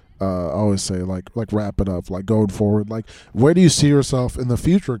goals. I always say like wrap it up, like going forward. Like, where do you see yourself in the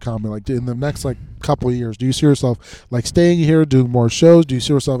future of comedy? Like in the next like couple of years, do you see yourself like staying here, doing more shows? Do you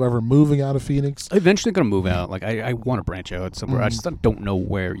see yourself ever moving out of Phoenix? I'm eventually gonna move out. Like I want to branch out somewhere. I just don't know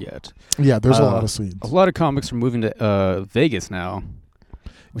where yet. Yeah, there's a lot of scenes. A lot of comics are moving to Vegas now.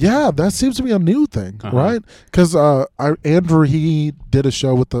 Yeah, that seems to be a new thing, right? Because Andrew, he did a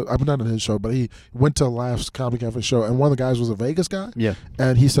show with I'm not in his show, but he went to Laughs Comedy Cafe show, and one of the guys was a Vegas guy. Yeah.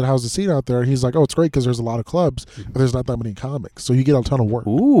 And he said, how's the scene out there? And he's like, oh, it's great because there's a lot of clubs, but there's not that many comics. So you get a ton of work.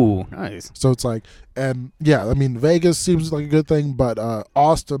 Ooh, nice. So it's like, and yeah, I mean, Vegas seems like a good thing, but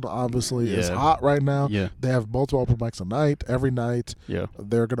Austin obviously is hot right now. Yeah. They have multiple open mics a night, every night. Yeah.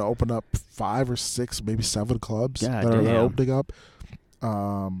 They're going to open up 5 or 6, maybe 7 clubs God that are damn. opening up.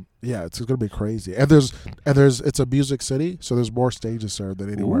 Yeah, it's gonna be crazy, and it's a music city, so there's more stages there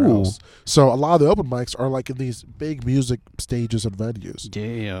than anywhere Ooh. else. So a lot of the open mics are like in these big music stages and venues,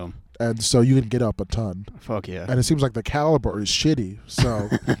 Damn. and so you can get up a ton. Fuck yeah. And it seems like the caliber is shitty. So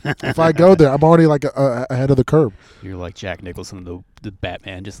if I go there, I'm already like ahead of the curve. You're like Jack Nicholson, the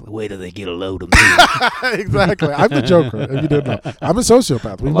Batman. Just wait till they get a load of me. Exactly. I'm the Joker. If you didn't know, I'm a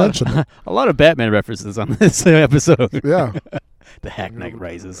sociopath. We mentioned it. A lot of Batman references on this episode. Yeah. The Hack Knight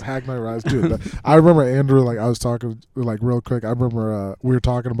Rises. Hack Knight Rise, dude. I remember Andrew, like I was talking, like real quick. I remember we were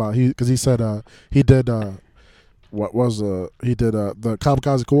talking about because he said he did the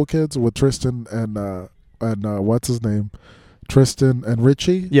Kamikaze Cool Kids with Tristan and what's his name, Tristan and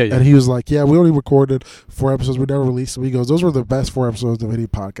Richie. Yeah. And he was like, yeah, we only recorded 4 episodes. We never released them. He goes, those were the best 4 episodes of any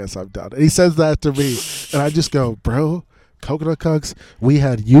podcast I've done. And he says that to me, and I just go, bro. Coconut Cucks, we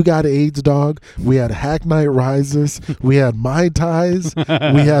had You Got AIDS Dog, we had Hack Night Rises, we had Mai Tais,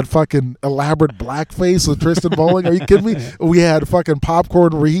 we had fucking elaborate blackface with Tristan Bowling. Are you kidding me? We had fucking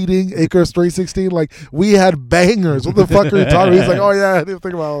Popcorn Reading, Icarus 316. Like, we had bangers. What the fuck are you talking about? He's like, oh yeah, I didn't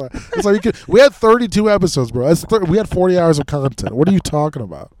think about all that. It's like, we had 32 episodes, bro. We had 40 hours of content. What are you talking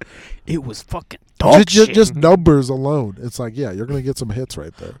about? It was fucking dog shit. Just numbers alone. It's like, yeah, you're going to get some hits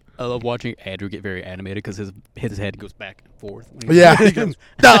right there. I love watching Andrew get very animated because his head goes back and forth. Yeah, he goes,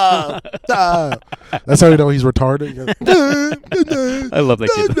 "Duh, duh." That's how you know he's retarded. He goes, "Duh, duh, I love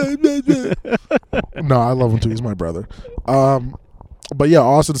that kid. No, I love him too. He's my brother. But yeah,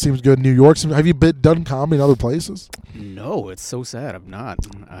 Austin seems good. New York seems. Have you done comedy in other places? No, it's so sad. I'm not.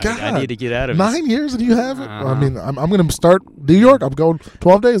 I God, need to get out of 9 years and you haven't. I Uh-huh. mean, I'm going to start New York. I'm going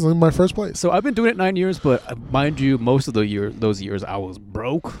 12 days. I'm in my first place. So I've been doing it 9 years, but mind you, most of those years I was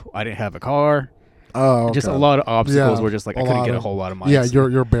broke. I didn't have a car. Oh, okay. Just a lot of obstacles Yeah, were just like I a couldn't lot get a of- whole lot of money. Yeah,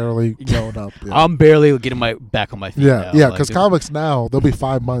 you're barely going up. Yeah. I'm barely getting my back on my feet. Yeah, now. yeah, Like, because it- comics now they'll be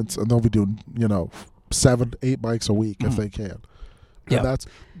 5 months and they'll be doing 7-8 mics a week if they can. Yeah. And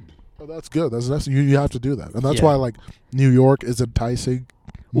that's good. That's you have to do that, and that's Yeah. why like New York is enticing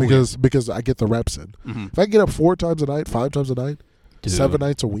Ooh, because I get the reps in. Mhm. If I can get up 4 times a night, 5 times a night, Dude. 7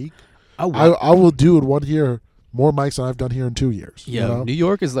 nights a week, I want- I will do in 1 year more mics than I've done here in 2 years. yeah, you know? New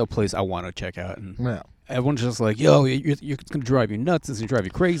York is the place I want to check out, and Yeah. everyone's just like, "Yo, you're gonna drive you nuts. It's gonna drive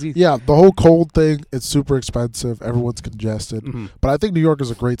you crazy." Yeah, the whole cold thing, it's super expensive. Everyone's congested. Mhm. But I think New York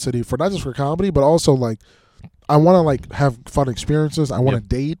is a great city for not just for comedy, but also like I want to like have fun experiences. I want to Yep.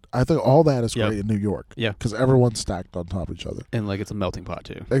 date. I think all that is Yep. great in New York. Yeah. Because everyone's stacked on top of each other. And like it's a melting pot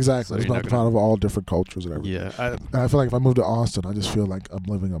too. Exactly. So It's you're not not kind of all different cultures and everything. Yeah, And I feel like if I move to Austin, I just feel like I'm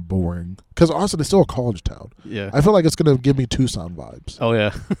living a boring. Because Austin is still a college town. yeah. I feel like it's going to give me Tucson vibes. Oh yeah,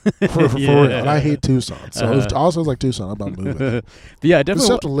 For real. And I hate Tucson. So if Uh-huh. Austin's like Tucson, I'm not moving. But yeah, I You just definitely.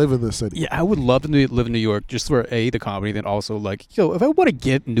 have to live in this city. Yeah, I would love to live in New York just for the comedy, then also like, yo, if I want to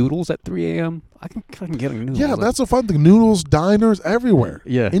get noodles at 3 a.m., I can get noodles. Yeah, Like, that's a fun thing. Noodles, diners, everywhere.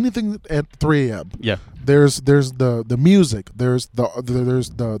 Yeah. Anything at 3 a.m. yeah. There's the music. There's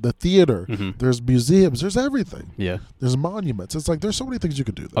the theater. Mhm. There's museums. There's everything. Yeah. There's monuments. It's like there's so many things you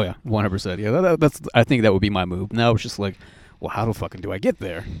could do Oh there. yeah, 100%. Yeah, that's. I think that would be my move. Now it's just like, well, how the fucking do I get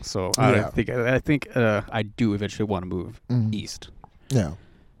there? So Yeah. I think I do eventually want to move Mhm. east. Yeah.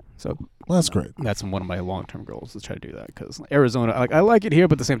 So Well, that's great. that's one of my long-term goals, to try to do that. Because Arizona, like, I like it here,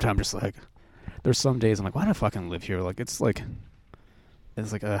 but at the same time, just like, there's some days I'm like, why do I fucking live here? Like, it's like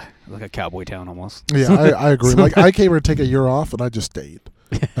a cowboy town almost. Yeah, I agree. Like, I came here to take a year off, and I just stayed.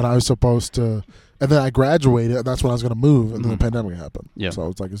 And I was supposed to, and then I graduated, and that's when I was going to move, and then the pandemic happened. Yeah. So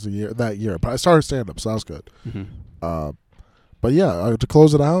it's like, it's that year. But I started stand-up, so that was good. Mm-hmm. But yeah, to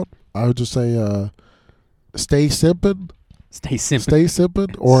close it out, I would just say, stay sipping. Stay simple. Stay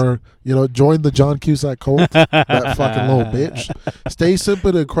sipping, or join the John Cusack cult. That fucking little bitch. Stay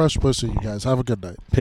sipping and crush pussy, you guys. Have a good night.